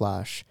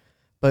backlash.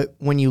 But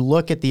when you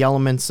look at the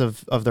elements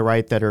of the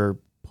right that are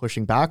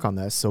pushing back on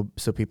this,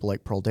 so people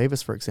like Pearl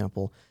Davis, for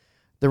example,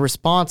 the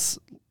response,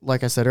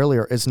 like I said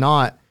earlier, is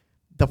not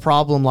the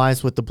problem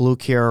lies with the blue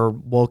care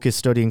woke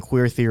studying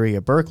queer theory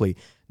at Berkeley.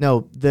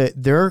 No,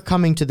 they're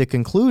coming to the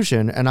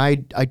conclusion, and I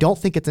don't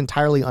think it's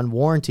entirely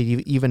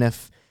unwarranted, even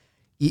if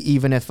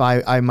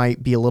I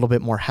might be a little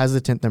bit more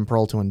hesitant than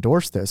Pearl to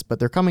endorse this, but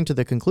they're coming to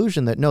the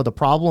conclusion that no, the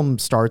problem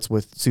starts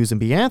with Susan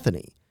B.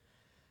 Anthony.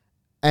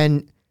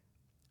 And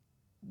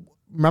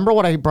remember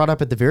what I brought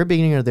up at the very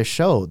beginning of this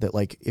show, that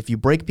like if you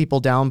break people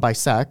down by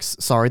sex,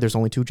 sorry, there's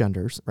only 2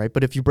 genders, right?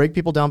 But if you break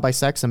people down by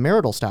sex and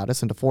marital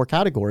status into 4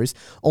 categories,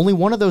 only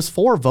one of those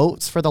 4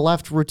 votes for the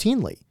left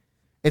routinely.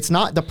 It's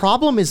not, the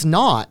problem is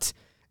not,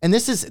 and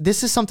this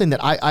is something that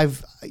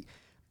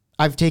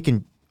I've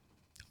taken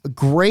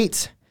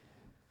great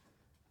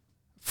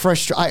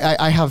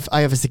I have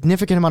a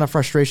significant amount of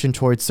frustration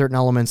towards certain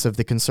elements of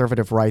the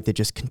conservative right that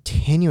just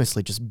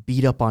continuously just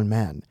beat up on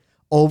men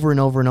over and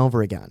over and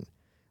over again.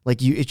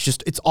 Like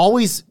it's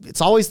always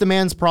the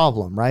man's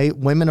problem, right?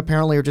 Women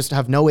apparently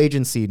have no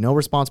agency, no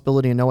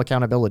responsibility, and no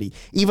accountability,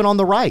 even on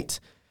the right.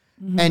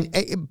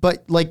 Mm-hmm.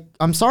 But like,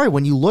 I'm sorry,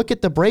 when you look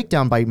at the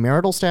breakdown by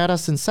marital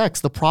status and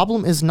sex, the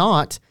problem is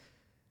not,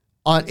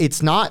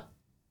 it's not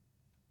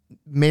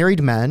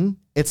married men,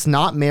 it's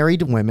not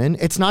married women,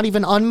 it's not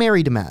even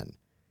unmarried men.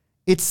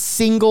 It's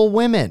single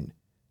women.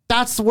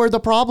 That's where the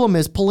problem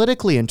is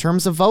politically in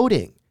terms of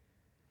voting.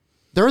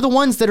 They're the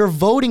ones that are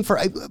voting for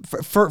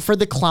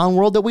the clown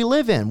world that we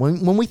live in.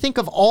 When we think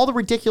of all the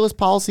ridiculous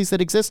policies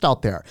that exist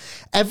out there,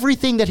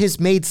 everything that has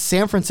made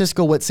San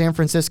Francisco what San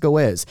Francisco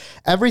is,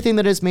 everything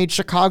that has made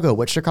Chicago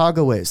what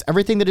Chicago is,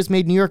 everything that has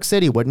made New York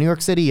City what New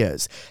York City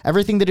is,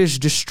 everything that is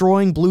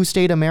destroying blue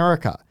state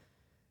America,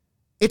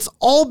 it's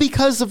all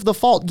because of the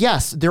fault.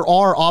 Yes, there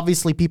are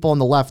obviously people on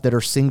the left that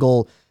are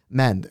single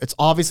men. It's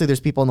obviously there's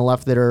people on the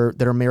left that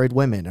are married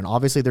women, and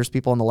obviously there's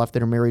people on the left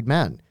that are married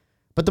men.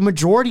 But the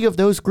majority of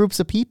those groups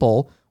of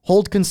people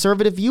hold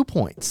conservative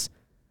viewpoints.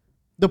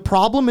 The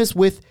problem is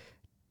with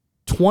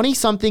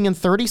 20-something and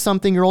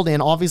 30-something-year-old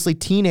and obviously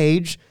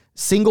teenage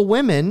single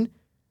women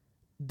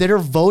that are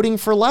voting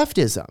for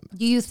leftism.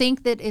 Do you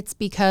think that it's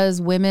because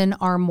women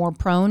are more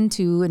prone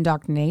to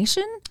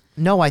indoctrination?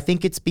 No, I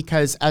think it's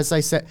because, as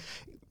I said...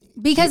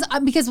 Because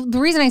the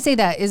reason I say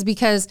that is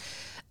because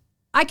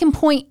I can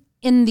point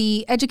in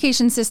the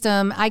education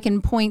system, I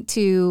can point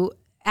to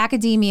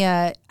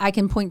academia, I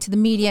can point to the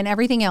media and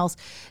everything else,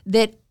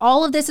 that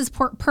all of this is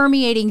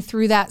permeating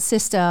through that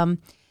system.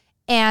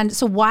 And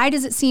so why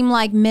does it seem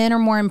like men are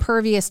more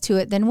impervious to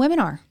it than women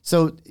are?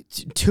 So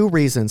 2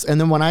 reasons.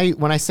 And then when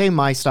I say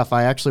my stuff,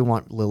 I actually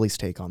want Lily's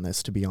take on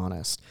this, to be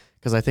honest,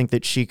 because I think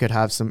that she could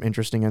have some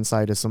interesting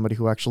insight as somebody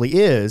who actually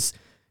is,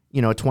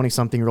 a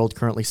 20-something-year-old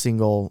currently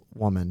single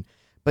woman.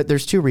 But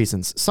there's 2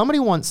 reasons. Somebody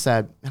once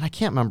said, and I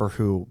can't remember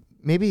who,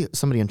 maybe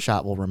somebody in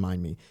chat will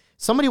remind me.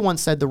 Somebody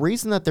once said the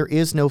reason that there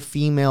is no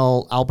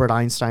female Albert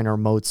Einstein or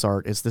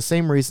Mozart is the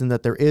same reason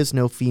that there is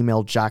no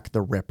female Jack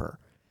the Ripper.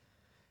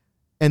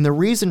 And the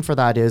reason for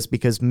that is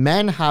because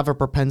men have a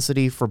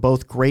propensity for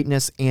both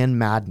greatness and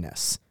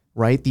madness,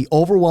 right? The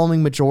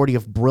overwhelming majority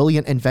of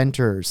brilliant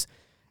inventors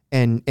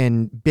and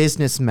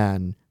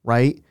businessmen,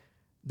 right?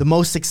 The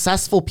most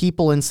successful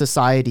people in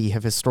society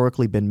have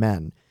historically been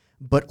men,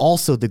 but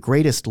also the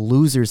greatest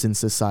losers in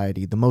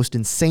society, the most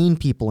insane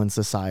people in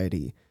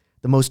society,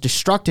 the most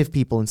destructive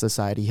people in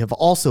society have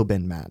also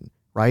been men,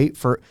 right?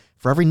 For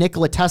every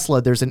Nikola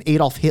Tesla, there's an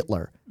Adolf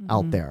Hitler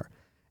out there.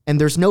 And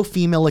there's no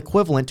female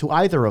equivalent to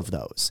either of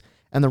those.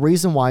 And the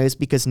reason why is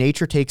because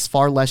nature takes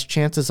far less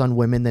chances on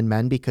women than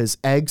men because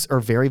eggs are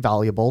very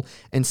valuable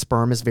and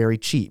sperm is very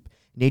cheap.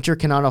 Nature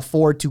cannot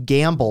afford to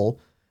gamble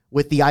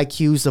with the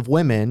IQs of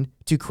women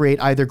to create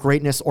either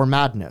greatness or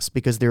madness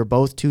because they're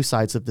both two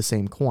sides of the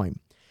same coin.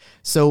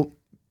 So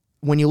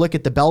when you look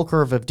at the bell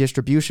curve of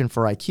distribution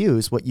for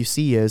IQs, what you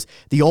see is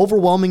the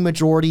overwhelming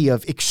majority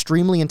of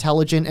extremely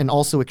intelligent and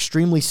also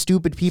extremely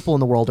stupid people in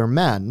the world are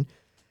men.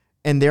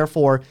 And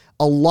therefore,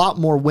 a lot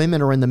more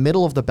women are in the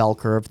middle of the bell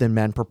curve than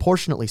men,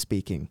 proportionately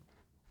speaking.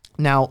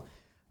 Now,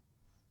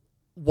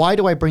 why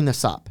do I bring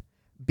this up?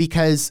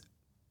 Because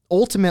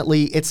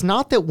ultimately, it's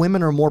not that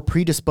women are more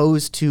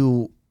predisposed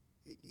to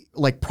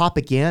like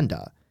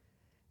propaganda.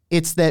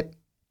 It's that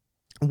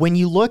when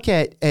you look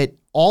at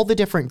all the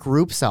different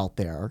groups out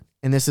there,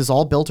 and this is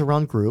all built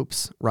around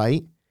groups,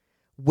 right?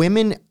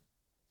 Women,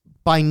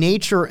 by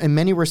nature, in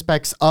many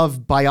respects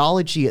of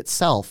biology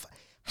itself,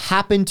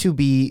 happen to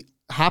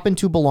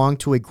belong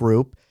to a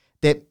group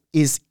that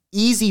is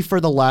easy for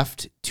the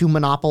left to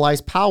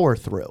monopolize power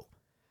through,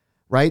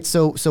 right?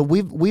 So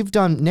we've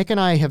done, Nick and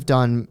I have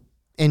done,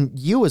 and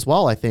you as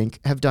well, I think,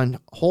 have done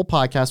whole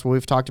podcasts where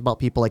we've talked about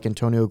people like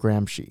Antonio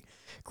Gramsci.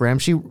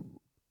 Gramsci,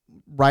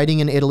 writing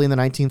in Italy in the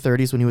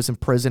 1930s when he was in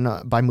prison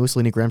by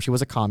Mussolini, Gramsci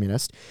was a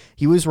communist.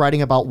 He was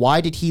writing about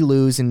why did he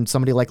lose and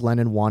somebody like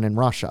Lenin won in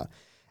Russia.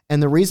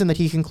 And the reason that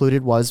he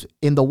concluded was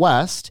in the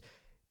West,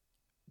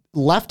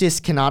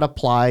 leftists cannot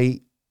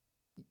apply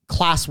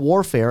class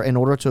warfare in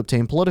order to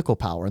obtain political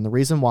power. And the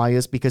reason why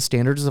is because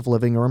standards of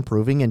living are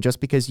improving. And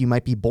just because you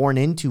might be born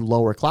into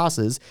lower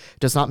classes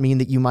does not mean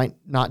that you might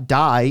not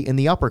die in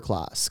the upper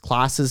class.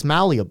 Class is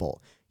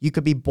malleable. You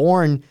could be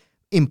born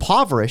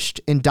impoverished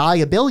and die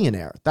a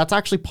billionaire. That's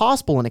actually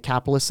possible in a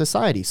capitalist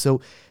society.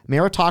 So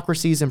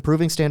meritocracy's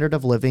improving standard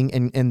of living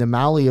and the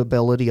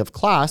malleability of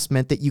class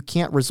meant that you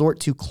can't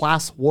resort to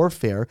class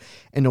warfare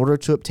in order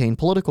to obtain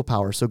political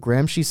power. So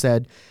Gramsci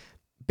said,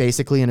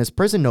 basically in his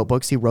prison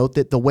notebooks, he wrote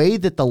that the way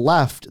that the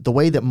left, the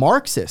way that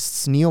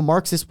Marxists,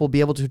 neo-Marxists will be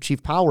able to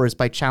achieve power is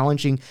by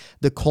challenging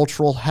the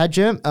cultural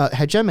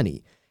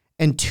hegemony.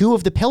 And two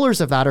of the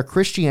pillars of that are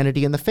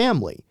Christianity and the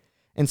family.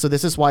 And so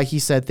this is why he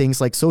said things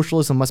like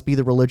socialism must be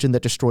the religion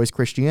that destroys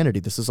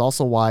Christianity. This is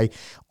also why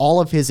all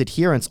of his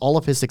adherents, all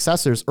of his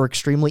successors are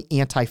extremely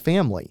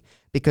anti-family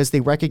because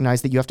they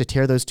recognize that you have to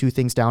tear those two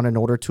things down in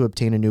order to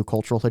obtain a new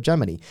cultural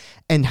hegemony.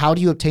 And how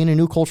do you obtain a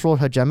new cultural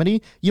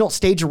hegemony? You don't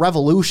stage a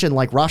revolution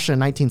like Russia in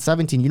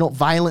 1917. You don't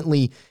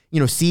violently,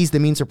 seize the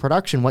means of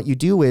production. What you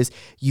do is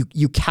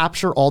you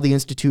capture all the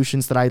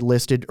institutions that I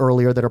listed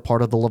earlier that are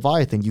part of the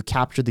Leviathan. You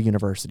capture the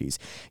universities.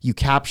 You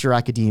capture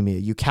academia.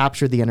 You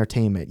capture the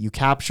entertainment. You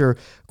capture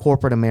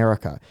corporate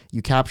America.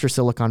 You capture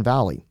Silicon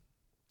Valley.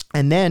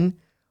 And then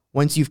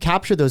once you've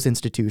captured those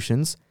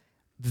institutions,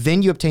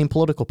 then you obtain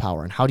political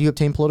power. And how do you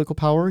obtain political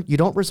power? You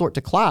don't resort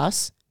to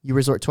class, you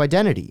resort to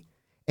identity.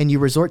 And you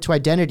resort to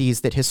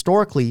identities that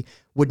historically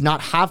would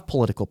not have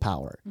political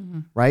power,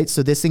 right?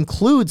 So this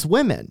includes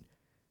women.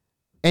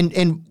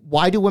 And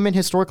why do women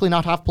historically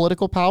not have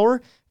political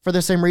power? For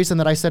the same reason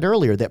that I said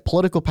earlier, that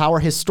political power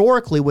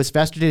historically was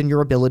vested in your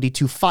ability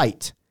to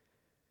fight.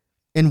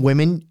 And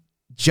women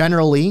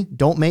generally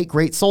don't make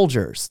great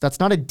soldiers. That's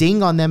not a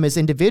ding on them as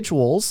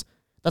individuals.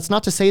 That's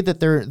not to say that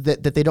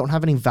they don't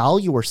have any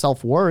value or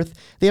self-worth.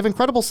 They have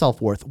incredible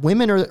self-worth.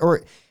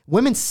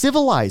 Women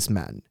civilize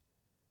men.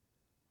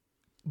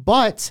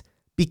 But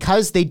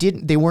because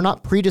they were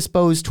not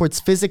predisposed towards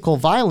physical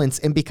violence,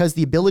 and because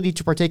the ability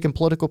to partake in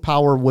political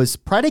power was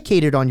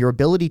predicated on your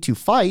ability to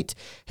fight,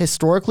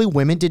 historically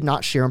women did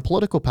not share in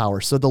political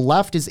power. So the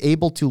left is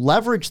able to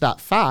leverage that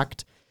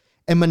fact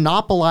and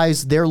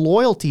monopolize their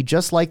loyalty,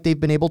 just like they've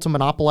been able to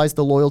monopolize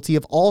the loyalty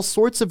of all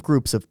sorts of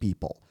groups of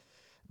people,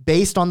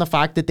 based on the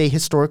fact that they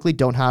historically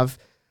don't have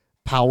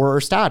power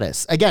or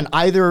status. Again,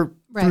 either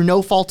through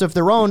no fault of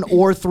their own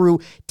or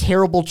through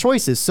terrible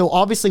choices. So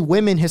obviously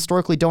women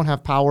historically don't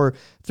have power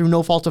through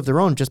no fault of their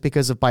own just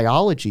because of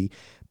biology.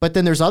 But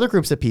then there's other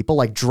groups of people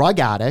like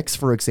drug addicts,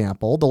 for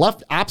example. The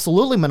left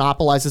absolutely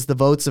monopolizes the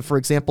votes of, for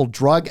example,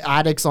 drug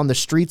addicts on the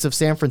streets of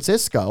San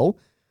Francisco.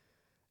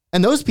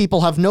 And those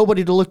people have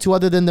nobody to look to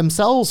other than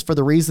themselves for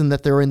the reason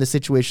that they're in the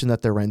situation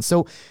that they're in.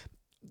 So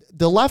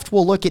the left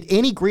will look at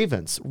any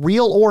grievance,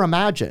 real or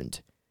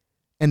imagined,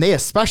 and they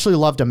especially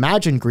love to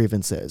imagine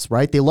grievances,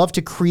 right? They love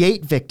to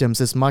create victims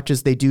as much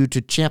as they do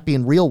to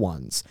champion real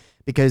ones.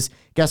 Because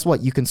guess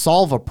what? You can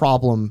solve a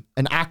problem,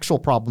 an actual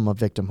problem of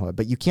victimhood,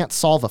 but you can't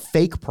solve a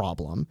fake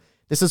problem.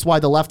 This is why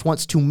the left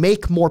wants to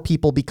make more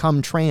people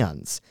become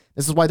trans.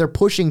 This is why they're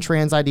pushing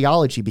trans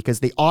ideology, because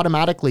they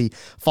automatically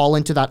fall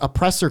into that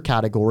oppressor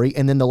category,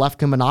 and then the left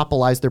can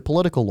monopolize their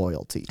political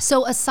loyalty.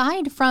 So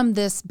aside from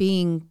this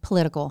being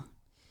political,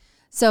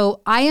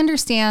 so I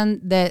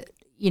understand that,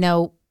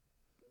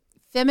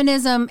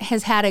 feminism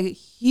has had a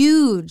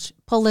huge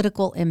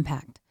political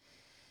impact.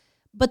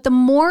 But the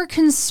more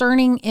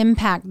concerning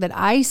impact that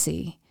I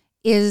see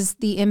is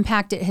the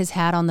impact it has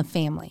had on the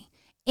family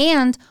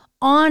and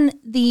on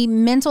the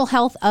mental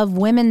health of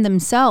women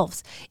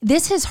themselves.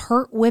 This has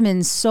hurt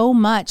women so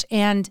much.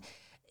 And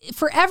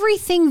for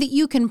everything that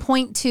you can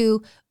point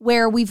to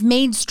where we've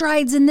made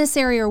strides in this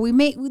area, or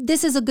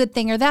this is a good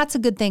thing, or that's a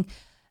good thing,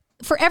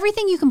 for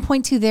everything you can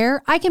point to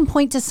there, I can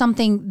point to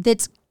something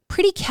that's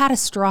pretty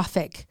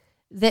catastrophic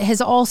that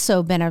has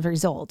also been a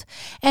result.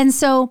 And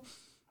so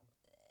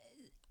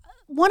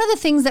one of the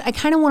things that I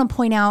kind of want to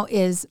point out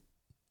is,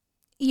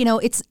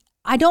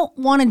 I don't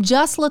want to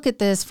just look at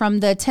this from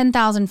the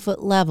 10,000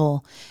 foot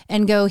level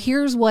and go,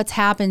 here's what's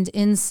happened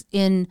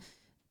in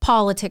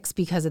politics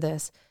because of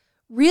this.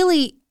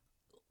 Really,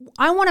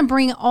 I want to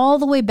bring it all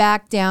the way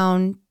back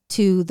down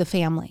to the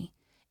family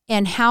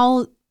and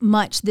how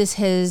much this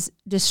has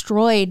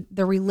destroyed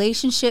the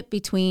relationship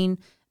between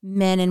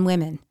men and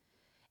women.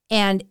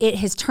 And it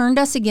has turned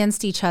us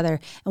against each other.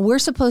 And we're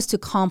supposed to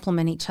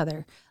complement each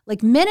other.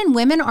 Like, men and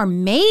women are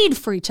made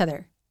for each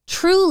other,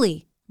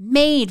 truly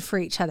made for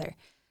each other.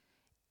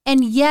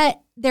 And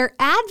yet they're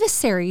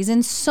adversaries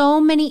in so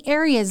many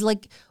areas.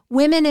 Like,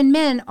 women and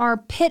men are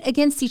pit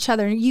against each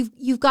other.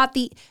 You've got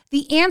the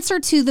answer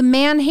to the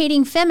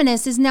man-hating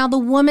feminist is now the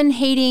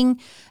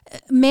woman-hating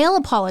male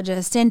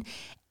apologist. And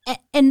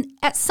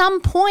at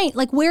some point,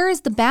 like, where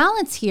is the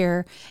balance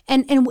here?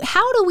 And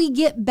how do we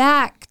get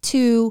back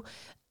to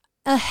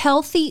a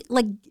healthy,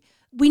 like,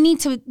 we need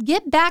to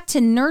get back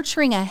to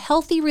nurturing a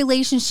healthy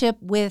relationship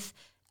with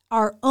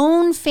our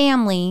own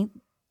family,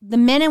 the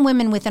men and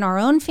women within our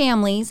own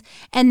families,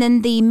 and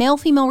then the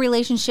male-female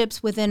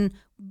relationships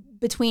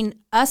between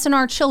us and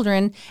our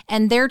children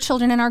and their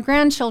children and our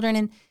grandchildren.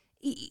 And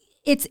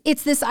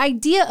it's this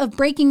idea of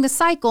breaking the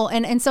cycle.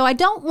 And so I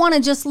don't want to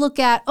just look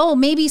at,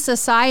 maybe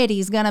society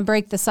is going to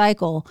break the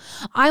cycle.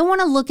 I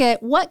want to look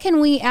at what can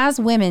we as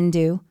women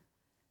do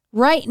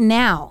right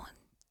now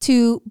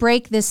to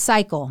break this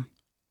cycle.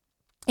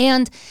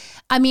 And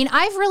I mean,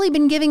 I've really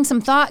been giving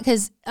some thought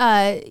because,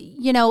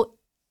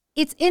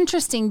 it's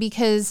interesting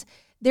because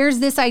there's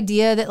this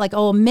idea that, like,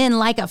 men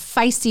like a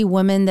feisty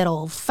woman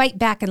that'll fight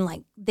back and,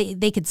 like,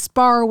 they could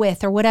spar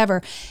with or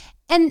whatever.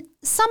 And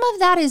some of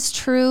that is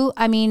true.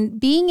 I mean,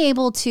 being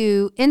able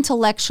to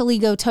intellectually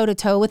go toe to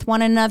toe with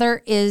one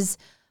another is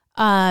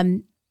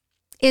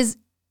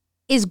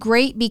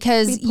great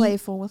because be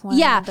playful with one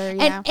another.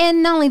 Yeah.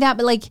 And not only that,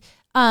 but like,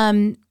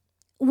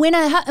 when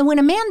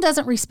a man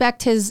doesn't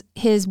respect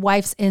his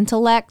wife's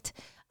intellect,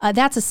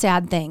 that's a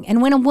sad thing.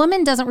 And when a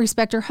woman doesn't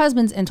respect her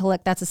husband's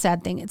intellect, that's a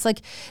sad thing. It's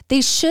like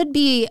they should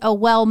be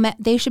well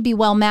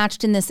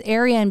matched in this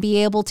area and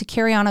be able to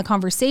carry on a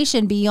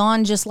conversation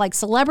beyond just like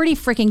celebrity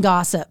freaking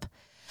gossip.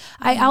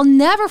 I'll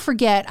never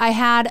forget, I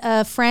had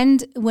a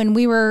friend when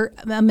we were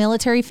a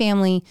military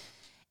family,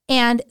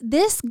 and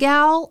this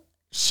gal,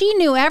 she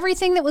knew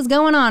everything that was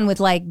going on with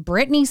like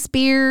Britney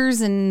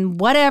Spears and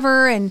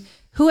whatever, and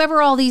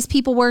whoever all these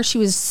people were. She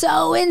was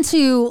so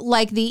into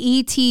like the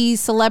ET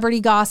celebrity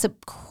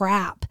gossip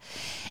crap.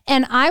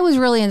 And I was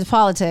really into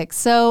politics.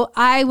 So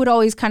I would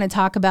always kind of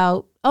talk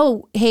about,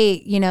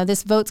 hey,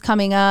 this vote's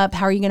coming up.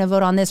 How are you going to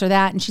vote on this or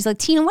that? And she's like,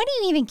 Tina, why do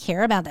you even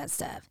care about that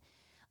stuff?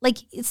 Like,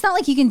 it's not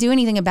like you can do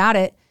anything about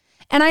it.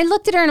 And I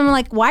looked at her and I'm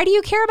like, why do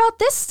you care about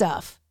this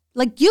stuff?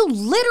 Like, you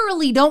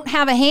literally don't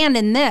have a hand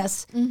in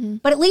this,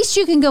 but at least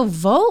you can go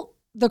vote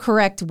the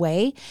correct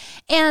way.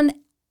 And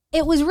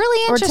it was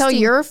really interesting. Or tell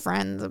your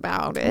friends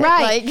about it.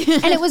 Right.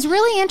 And it was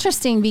really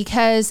interesting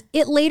because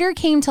it later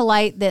came to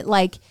light that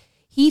like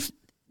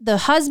the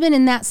husband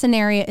in that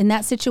scenario, in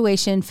that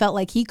situation, felt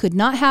like he could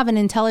not have an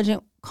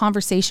intelligent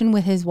conversation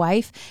with his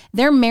wife.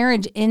 Their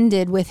marriage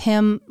ended with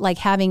him like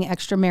having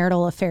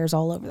extramarital affairs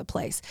all over the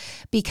place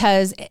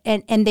because,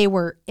 and they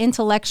were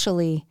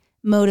intellectually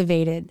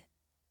motivated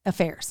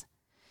affairs.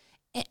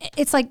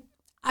 It's like,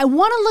 I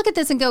want to look at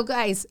this and go,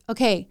 guys,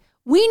 okay,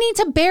 we need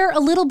to bear a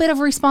little bit of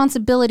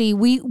responsibility.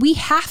 We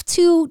have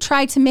to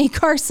try to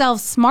make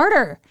ourselves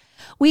smarter.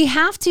 We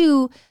have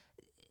to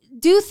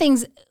do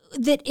things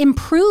that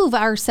improve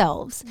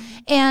ourselves.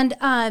 And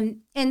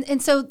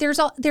so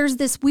there's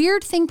this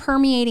weird thing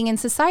permeating in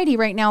society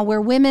right now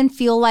where women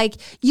feel like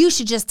you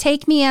should just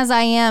take me as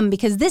I am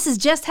because this is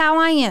just how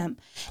I am.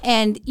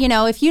 And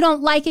if you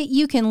don't like it,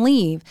 you can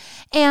leave.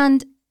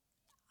 And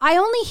I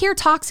only hear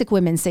toxic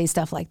women say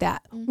stuff like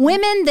that. Mm-hmm.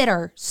 Women that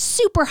are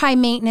super high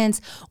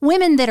maintenance,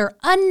 women that are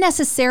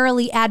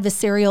unnecessarily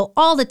adversarial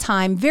all the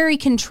time, very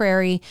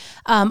contrary,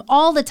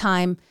 all the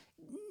time.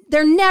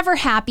 They're never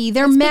happy.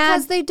 They're mad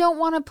because they don't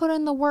want to put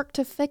in the work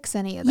to fix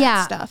any of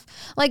that stuff.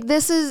 Like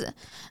this is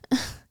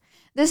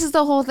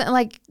the whole thing.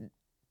 Like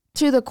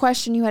to the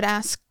question you had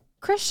asked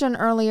Christian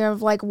earlier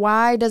of like,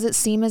 why does it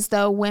seem as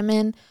though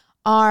women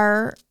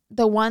are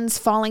the ones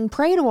falling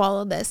prey to all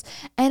of this?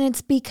 And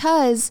it's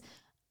because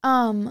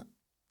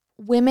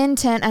women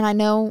tend, and I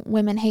know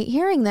women hate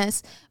hearing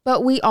this,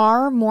 but we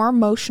are more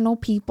emotional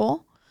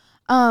people.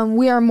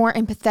 We are more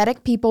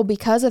empathetic people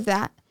because of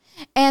that.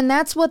 And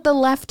that's what the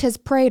left has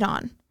preyed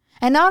on.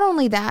 And not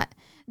only that,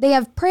 they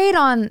have preyed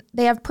on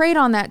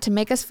that to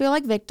make us feel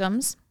like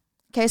victims.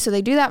 Okay, so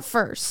they do that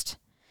first.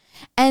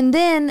 And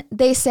then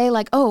they say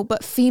like, oh,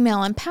 but female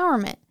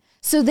empowerment.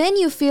 So then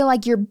you feel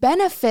like you're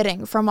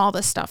benefiting from all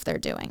the stuff they're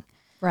doing.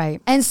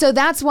 Right. And so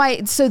that's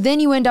why, so then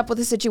you end up with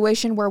a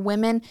situation where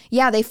women,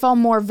 they fall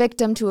more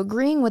victim to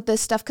agreeing with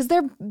this stuff because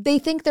they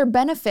think they're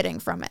benefiting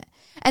from it.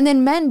 And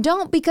then men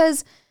don't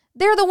because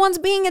they're the ones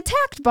being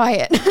attacked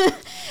by it.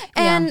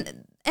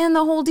 And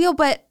the whole deal.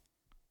 But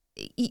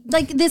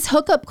like this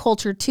hookup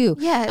culture too.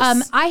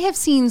 Yes. I have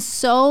seen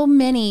so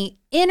many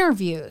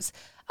interviews,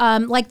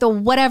 like the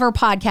whatever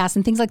podcast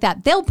and things like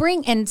that. They'll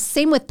bring, and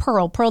same with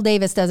Pearl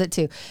Davis does it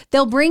too.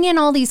 They'll bring in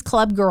all these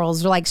club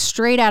girls, like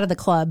straight out of the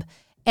club,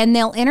 and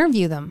they'll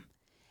interview them.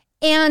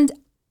 And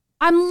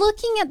I'm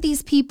looking at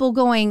these people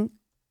going,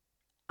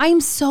 I'm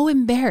so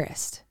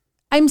embarrassed.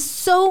 I'm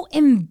so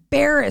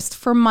embarrassed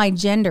for my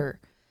gender.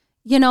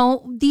 You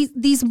know,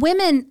 these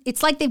women,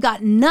 it's like they've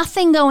got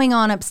nothing going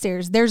on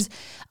upstairs. There's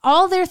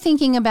all they're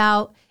thinking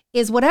about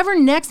is whatever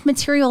next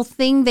material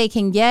thing they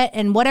can get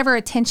and whatever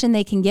attention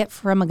they can get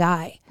from a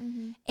guy.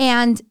 Mm-hmm.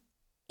 And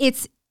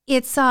it's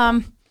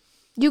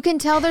you can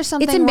tell there's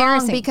something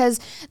wrong because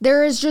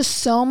there is just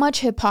so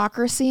much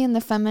hypocrisy in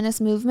the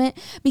feminist movement,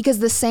 because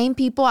the same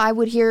people I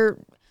would hear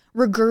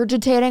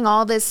regurgitating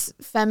all this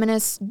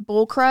feminist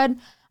bull crud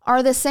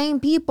are the same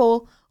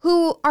people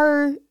who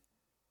are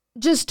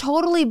just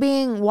totally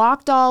being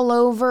walked all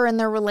over in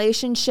their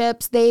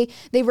relationships. They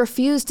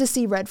refuse to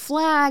see red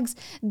flags.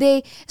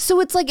 So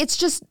it's like, it's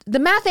just, the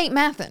math ain't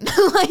mathin'.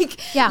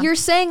 You're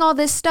saying all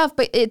this stuff,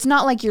 but it's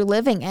not like you're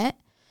living it.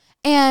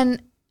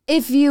 And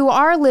if you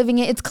are living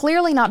it, it's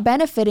clearly not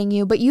benefiting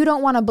you, but you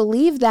don't want to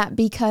believe that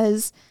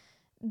because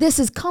this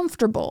is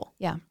comfortable.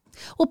 Yeah.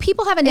 Well,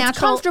 people have a natural... It's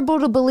comfortable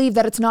to believe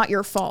that it's not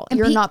your fault.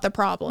 You're not the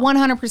problem.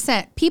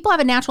 100%. People have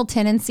a natural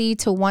tendency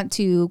to want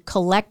to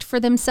collect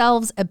for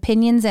themselves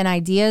opinions and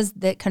ideas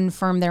that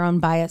confirm their own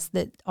bias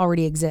that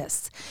already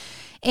exists.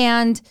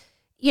 And,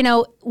 you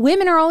know,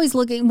 women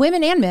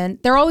and men,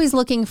 they're always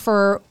looking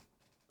for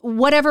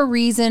whatever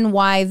reason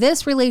why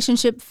this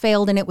relationship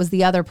failed and it was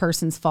the other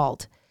person's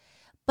fault.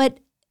 But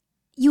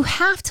you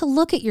have to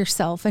look at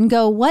yourself and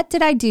go, what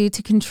did I do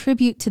to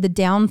contribute to the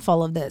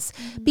downfall of this?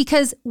 Mm-hmm.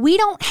 Because we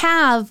don't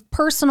have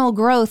personal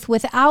growth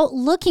without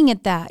looking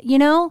at that, you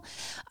know?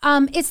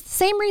 It's the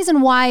same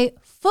reason why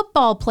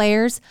football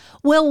players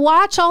will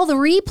watch all the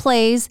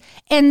replays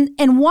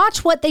and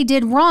watch what they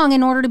did wrong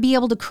in order to be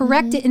able to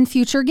correct mm-hmm. it in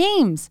future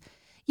games.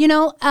 You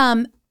know,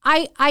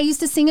 I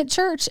used to sing at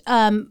church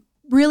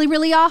really,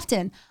 really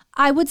often.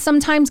 I would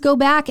sometimes go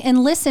back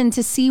and listen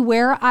to see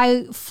where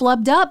I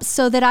flubbed up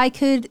so that I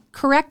could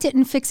correct it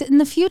and fix it in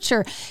the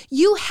future.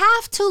 You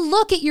have to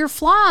look at your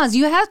flaws.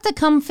 You have to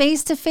come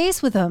face to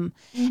face with them.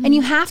 Mm-hmm. And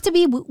you have to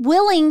be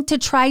willing to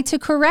try to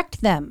correct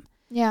them.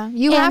 Yeah.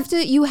 You have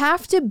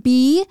to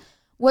be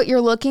what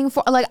you're looking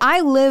for. Like,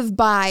 I live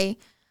by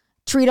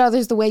treat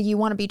others the way you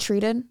want to be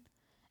treated.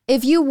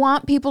 If you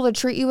want people to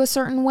treat you a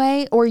certain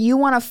way, or you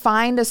want to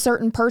find a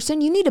certain person,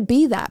 you need to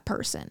be that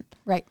person.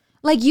 Right.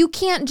 Like, you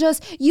can't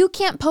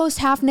post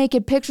half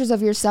naked pictures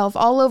of yourself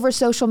all over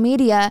social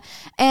media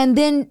and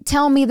then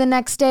tell me the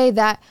next day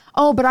that,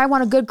 oh, but I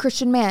want a good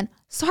Christian man.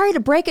 Sorry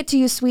to break it to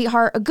you,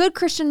 sweetheart. A good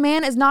Christian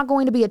man is not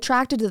going to be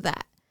attracted to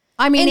that.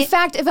 I mean, in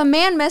fact, if a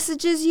man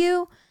messages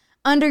you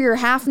under your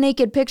half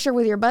naked picture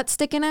with your butt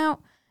sticking out,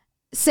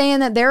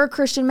 saying that they're a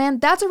Christian man,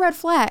 that's a red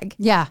flag.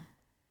 Yeah.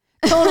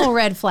 Total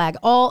red flag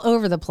all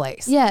over the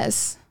place.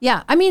 Yes.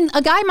 Yeah. I mean,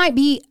 a guy might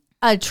be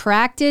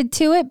attracted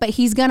to it, but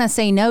he's gonna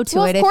say no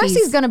to it. Of course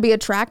he's gonna be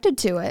attracted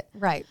to it,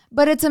 right?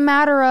 But But it's a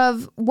matter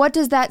of, what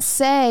does that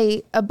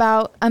say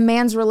about a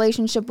man's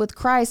relationship with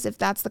Christ if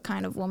that's the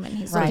kind of woman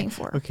he's looking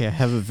for? Okay, I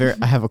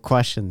have a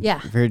question. Yeah.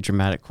 Very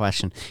dramatic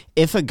question.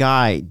 If a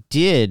guy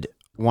did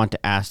want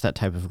to ask that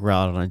type of girl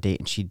out on a date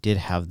and she did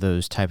have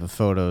those type of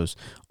photos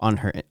on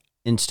her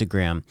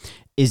Instagram,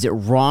 is it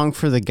wrong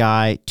for the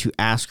guy to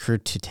ask her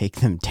to take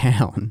them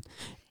down?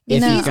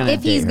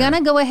 If he's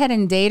gonna go ahead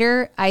and date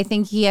her, I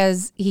think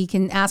he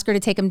can ask her to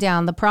take him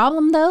down. The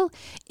problem, though,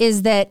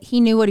 is that he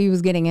knew what he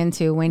was getting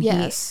into when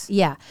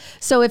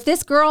So if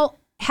this girl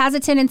has a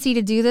tendency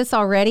to do this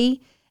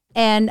already,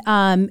 and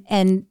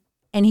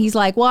he's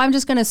like, well, I'm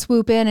just gonna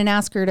swoop in and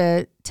ask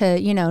her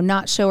to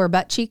not show her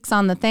butt cheeks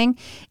on the thing.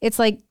 It's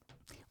like,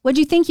 what'd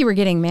you think you were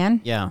getting,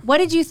 man? Yeah. What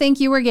did you think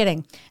you were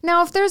getting?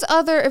 Now, if there's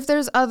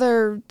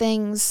other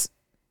things,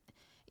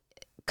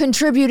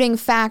 contributing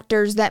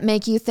factors that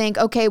make you think,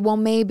 okay, well,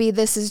 maybe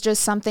this is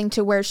just something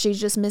to where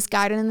she's just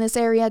misguided in this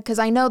area. Because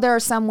I know there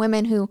are some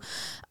women who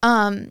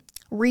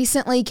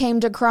recently came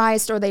to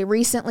Christ, or they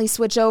recently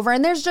switch over,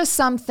 and there's just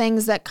some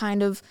things that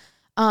kind of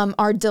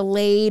are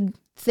delayed,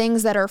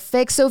 things that are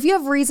fixed. So if you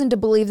have reason to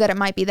believe that it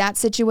might be that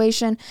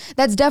situation,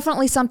 that's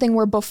definitely something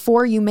where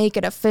before you make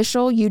it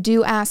official, you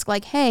do ask,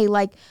 like, hey,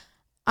 like,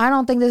 I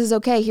don't think this is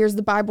okay. Here's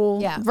the Bible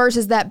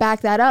verses that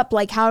back that up.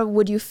 Like, how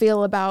would you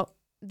feel about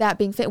that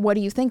being fit? What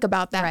do you think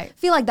about that? Right. I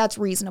feel like that's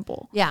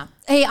reasonable. Yeah.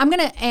 Hey, I'm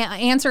going to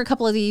answer a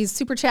couple of these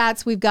super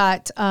chats. We've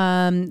got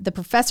the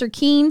Professor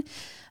Keen.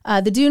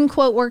 The Dune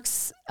quote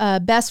works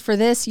best for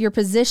this. Your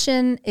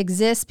position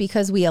exists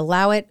because we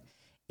allow it.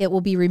 It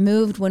will be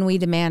removed when we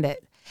demand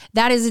it.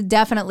 That is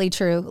definitely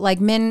true. Like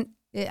men,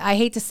 I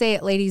hate to say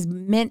it, ladies,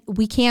 men,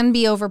 we can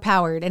be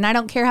overpowered. And I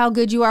don't care how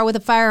good you are with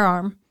a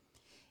firearm.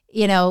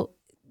 You know,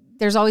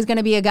 there's always going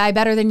to be a guy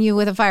better than you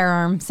with a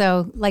firearm.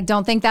 So, like,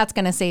 don't think that's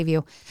going to save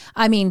you.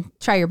 I mean,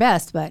 try your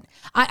best. But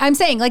I'm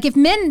saying, like, if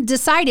men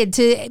decided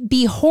to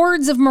be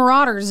hordes of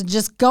marauders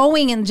just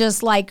going and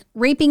just, like,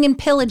 raping and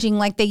pillaging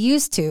like they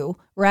used to,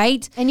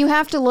 right? And you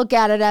have to look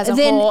at it as a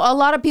whole. A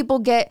lot of people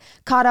get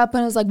caught up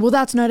and it's like, well,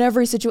 that's not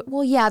every situation.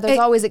 Well, yeah, there's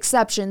always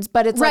exceptions.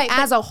 But it's like,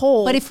 as a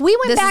whole. But if we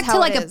went back to,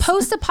 like, a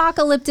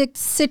post-apocalyptic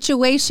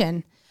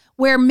situation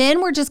where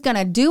men were just going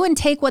to do and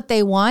take what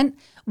they want,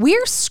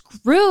 we're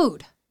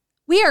screwed.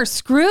 We are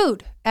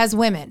screwed as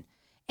women.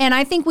 And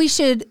I think we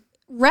should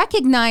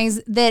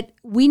recognize that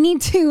we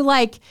need to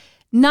like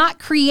not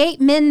create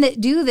men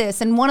that do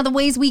this. And one of the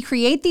ways we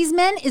create these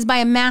men is by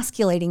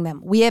emasculating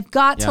them. We have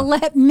got to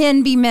let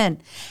men be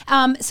men.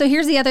 So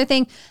here's the other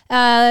thing.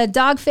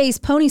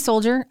 Dogface Pony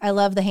Soldier. I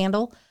love the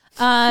handle.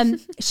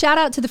 Shout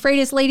out to the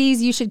Freitas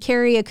ladies. You should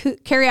carry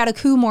out a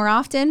coup more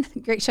often.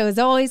 Great show as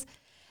always.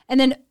 And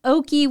then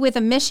Oki with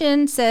a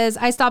mission says,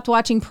 I stopped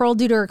watching Pearl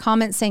due to her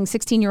comments saying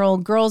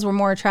 16-year-old girls were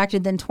more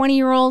attracted than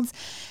 20-year-olds.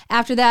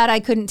 After that, I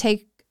couldn't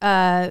take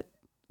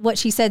what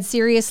she said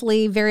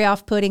seriously. Very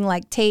off-putting,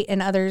 like Tate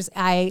and others.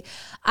 I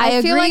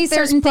agree. Like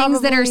certain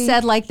things that are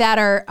said like that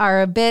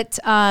are a bit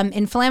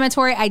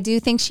inflammatory. I do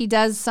think she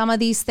does some of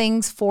these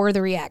things for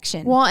the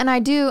reaction. Well, and I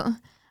do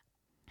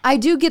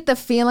get the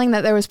feeling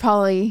that there was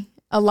probably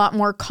a lot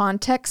more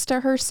context to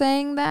her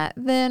saying that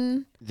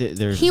than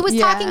she was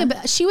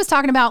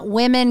talking about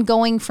women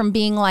going from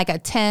being like a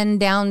 10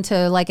 down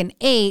to like an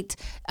 8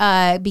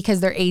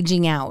 because they're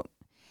aging out.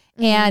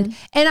 Mm-hmm.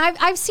 And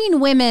I've seen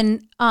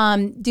women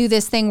do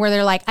this thing where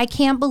they're like, I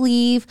can't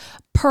believe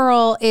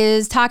Pearl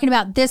is talking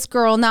about this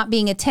girl not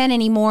being a 10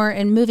 anymore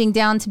and moving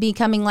down to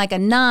becoming like a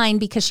 9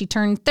 because she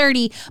turned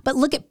 30. But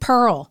look at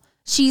Pearl.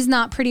 She's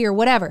not pretty or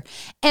whatever.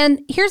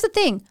 And here's the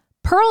thing.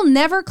 Pearl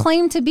never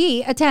claimed to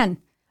be a 10.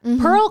 Mm-hmm.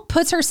 Pearl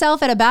puts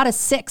herself at about a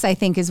 6, I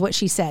think is what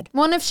she said.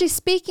 Well, and if she's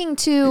speaking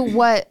to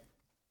what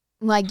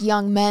like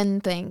young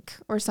men think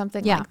or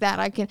something like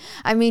that,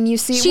 you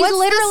see, she's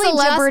literally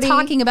just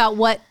talking about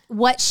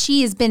what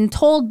she has been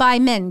told by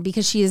men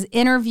because she has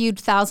interviewed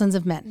thousands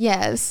of men.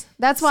 Yes.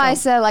 That's why I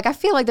said, like, I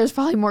feel like there's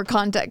probably more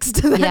context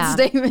to that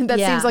statement. That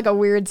seems like a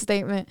weird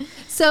statement.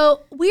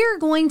 So we're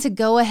going to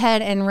go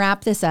ahead and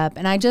wrap this up.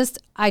 And I just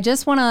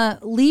want to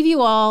leave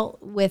you all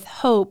with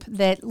hope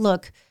that,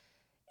 look,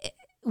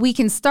 we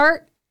can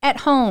start at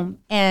home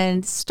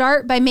and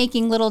start by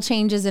making little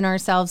changes in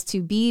ourselves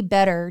to be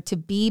better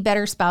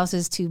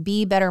spouses, to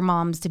be better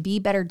moms, to be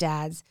better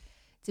dads,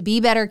 to be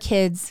better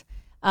kids.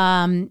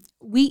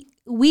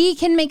 We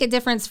can make a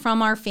difference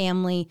from our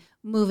family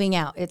moving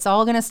out. It's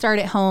all going to start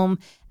at home.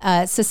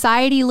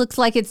 Society looks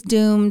like it's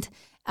doomed.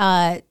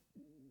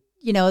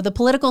 The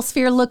political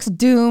sphere looks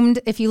doomed.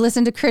 If you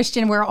listen to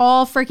Christian, we're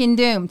all freaking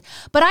doomed.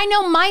 But I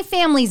know my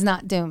family's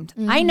not doomed.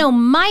 Mm-hmm. I know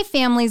my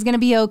family's going to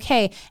be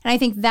okay. And I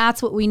think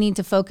that's what we need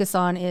to focus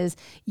on is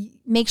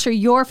make sure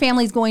your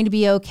family's going to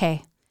be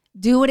okay.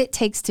 Do what it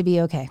takes to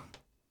be okay.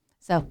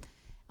 So,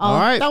 all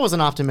right. That was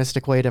an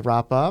optimistic way to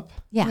wrap up.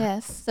 Yeah.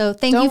 Yes. So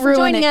thank you for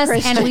joining us.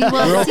 Christian. And we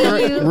will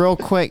see you real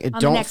quick.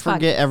 Don't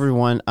forget,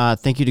 everyone.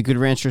 Thank you to Good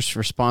Ranchers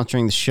for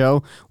sponsoring the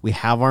show. We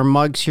have our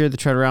mugs here, the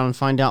Tread Around and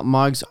Find Out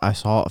mugs. I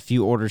saw a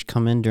few orders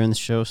come in during the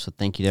show, so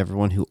thank you to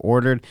everyone who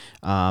ordered.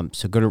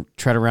 So go to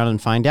Tread Around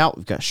and Find Out.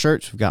 We've got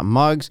shirts, we've got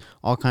mugs,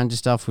 all kinds of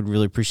stuff. We'd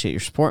really appreciate your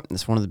support.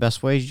 That's one of the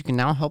best ways you can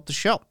now help the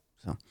show.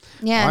 So,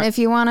 yeah, and if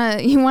you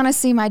wanna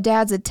see my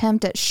dad's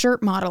attempt at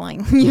shirt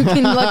modeling, you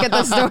can look at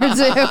the store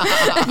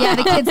too. Yeah,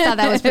 the kids thought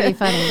that was pretty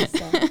funny.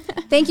 So.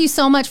 Thank you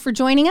so much for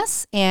joining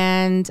us,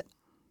 and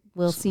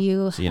we'll see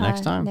you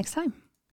next time. Next time.